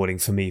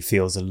paddleboarding for me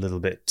feels a little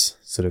bit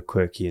sort of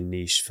quirky and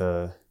niche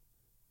for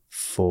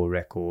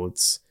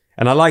records.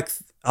 And I like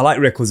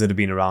records that have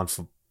been around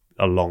for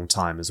a long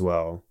time as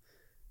well.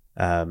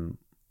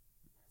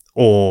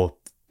 Or,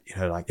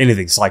 like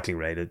anything cycling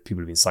related,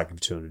 people have been cycling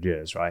for 200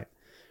 years, right?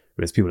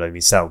 Whereas people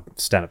only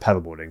stand-up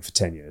paddleboarding for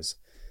 10 years.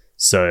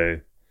 So,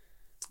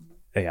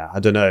 yeah, I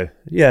don't know.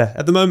 Yeah,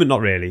 at the moment,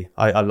 not really.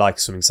 I like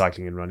swimming,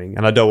 cycling, and running,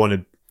 and I don't want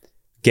to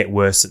get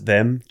worse at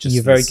them.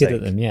 You're very good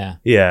at them, yeah.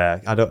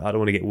 Yeah, I don't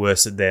want to get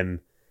worse at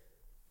them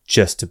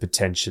just to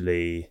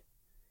potentially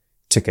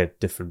tick a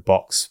different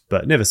box,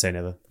 but never say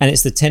never. And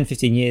it's the 10,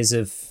 15 years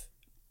of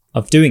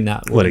doing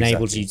that what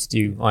enabled you to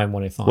do Iron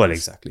 105. Well,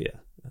 exactly,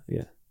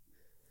 yeah.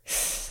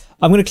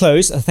 I'm going to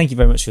close. Thank you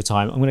very much for your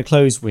time. I'm going to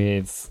close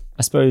with,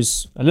 I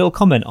suppose, a little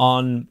comment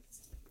on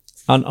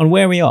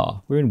where we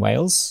are. We're in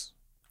Wales.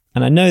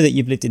 And I know that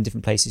you've lived in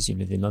different places. You've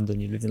lived in London.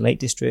 You've lived in Lake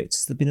District.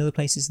 Has there been other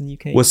places in the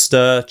UK?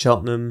 Worcester,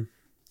 Cheltenham,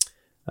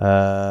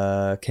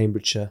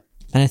 Cambridgeshire.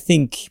 And I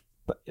think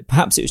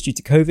perhaps it was due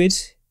to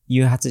COVID.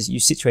 You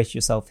situated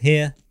yourself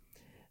here,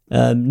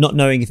 not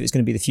knowing if it was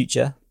going to be the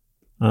future.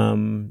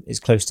 It's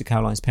close to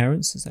Caroline's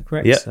parents. Is that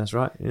correct? Yeah, that's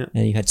right. Yeah.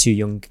 And you had 2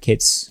 young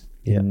kids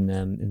in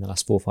the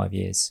last 4 or 5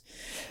 years.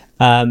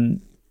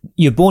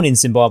 You're born in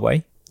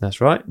Zimbabwe.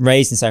 That's right.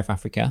 Raised in South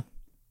Africa.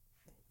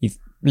 You've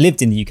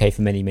lived in the UK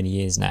for many, many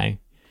years now.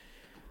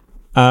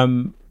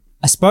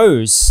 I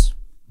suppose,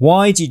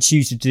 why do you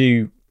choose to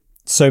do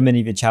so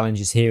many of the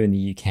challenges here in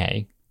the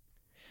UK?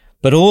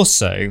 But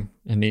also,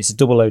 it's a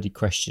double-loaded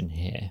question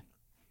here.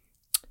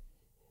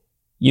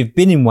 You've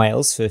been in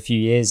Wales for a few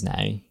years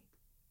now.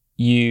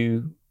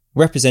 You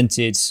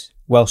represented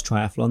Welsh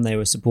Triathlon. They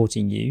were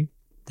supporting you.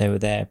 They were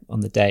there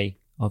on the day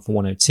of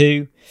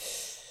 102.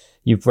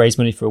 You've raised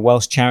money for a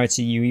Welsh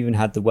charity. You even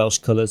had the Welsh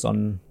colours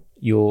on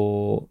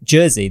your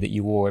jersey that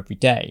you wore every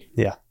day.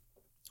 Yeah.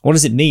 What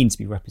does it mean to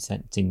be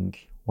representing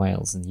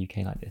Wales in the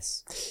UK like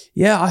this?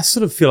 Yeah, I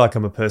sort of feel like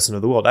I'm a person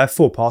of the world. I have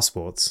 4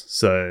 passports.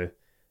 So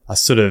I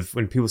sort of,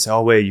 when people say,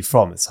 oh, where are you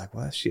from? It's like,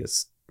 well, actually,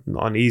 it's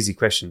not an easy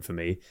question for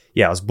me.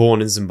 Yeah, I was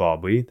born in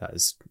Zimbabwe. That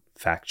is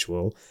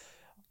factual.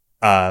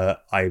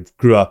 I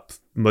grew up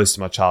most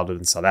of my childhood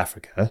in South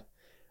Africa.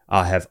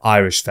 I have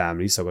Irish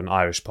family, so I've got an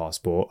Irish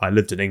passport. I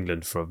lived in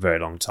England for a very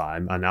long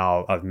time, and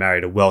now I've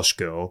married a Welsh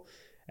girl,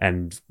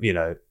 and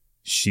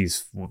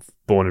she's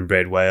born and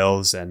bred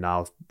Wales, and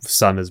now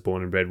son is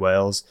born and bred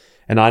Wales,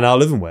 and I now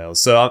live in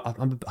Wales. So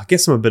I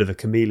guess I'm a bit of a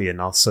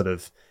chameleon. I'll sort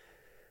of,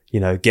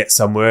 get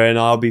somewhere, and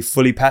I'll be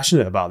fully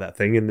passionate about that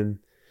thing, and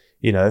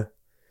then,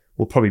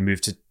 we'll probably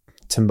move to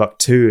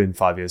Timbuktu in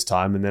 5 years'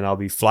 time, and then I'll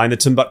be flying the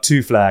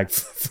Timbuktu flag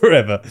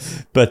forever.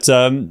 But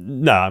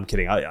no, I'm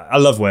kidding. I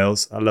love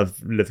Wales. I love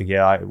living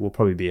here. I will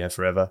probably be here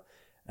forever.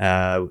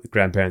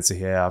 Grandparents are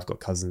here. I've got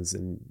cousins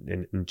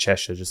in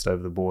Cheshire, just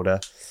over the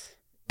border.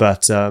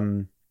 But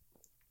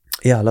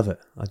yeah, I love it.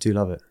 I do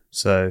love it.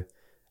 So,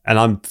 and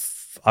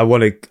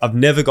I've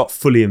never got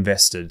fully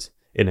invested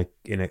in it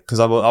because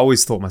I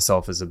always thought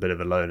myself as a bit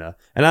of a loner,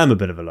 and I'm a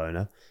bit of a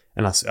loner,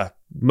 and I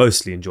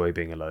mostly enjoy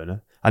being a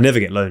loner. I never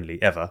get lonely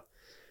ever.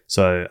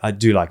 So I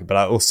do like it, but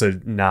I also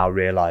now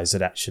realize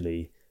that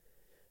actually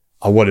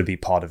I want to be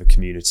part of a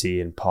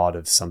community and part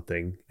of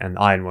something. And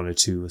Iron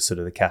 102 was sort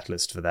of the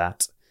catalyst for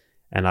that.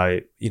 And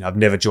I've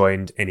never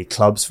joined any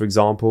clubs, for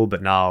example,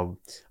 but now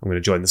I'm going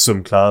to join the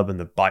swim club and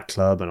the bike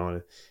club, and I want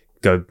to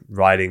go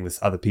riding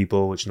with other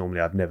people, which normally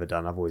I've never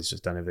done. I've always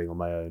just done everything on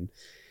my own.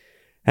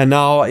 And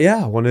now,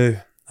 I want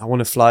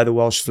to fly the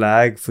Welsh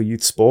flag for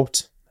youth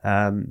sport.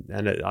 And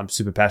I'm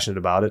super passionate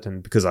about it.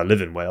 And because I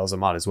live in Wales, I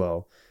might as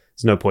well.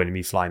 There's no point in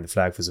me flying the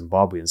flag for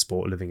Zimbabwean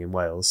sport living in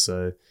Wales.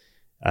 So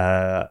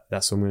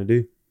that's what I'm going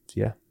to do. So,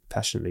 yeah,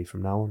 passionately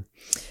from now on.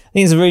 I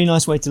think it's a really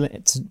nice way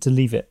to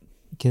leave it,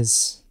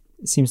 because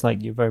it seems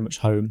like you're very much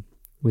home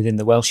within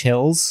the Welsh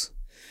hills,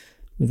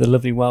 with the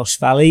lovely Welsh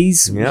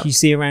valleys which you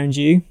see around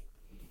you.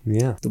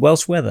 Yeah. The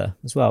Welsh weather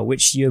as well,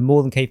 which you're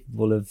more than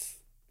capable of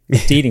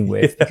dealing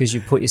with because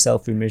you've put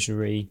yourself through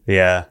misery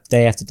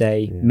day after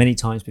day many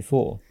times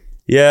before.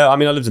 Yeah, I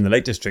lived in the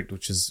Lake District,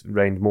 which has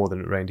rained more than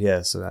it rained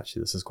here. So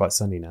actually, this is quite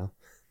sunny now.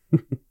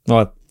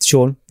 Well,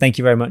 Sean, thank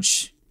you very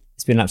much.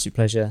 It's been an absolute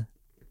pleasure.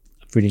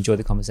 really enjoyed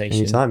the conversation.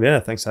 Anytime, yeah.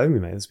 Thanks for having me,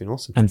 mate. It's been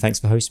awesome. And thanks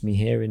for hosting me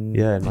here. In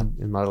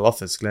my little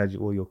office. Glad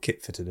all your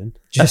kit fitted in.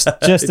 Just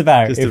about. Just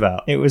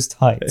about. It was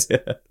tight.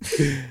 Yeah.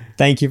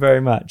 Thank you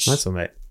very much. Nice one, mate.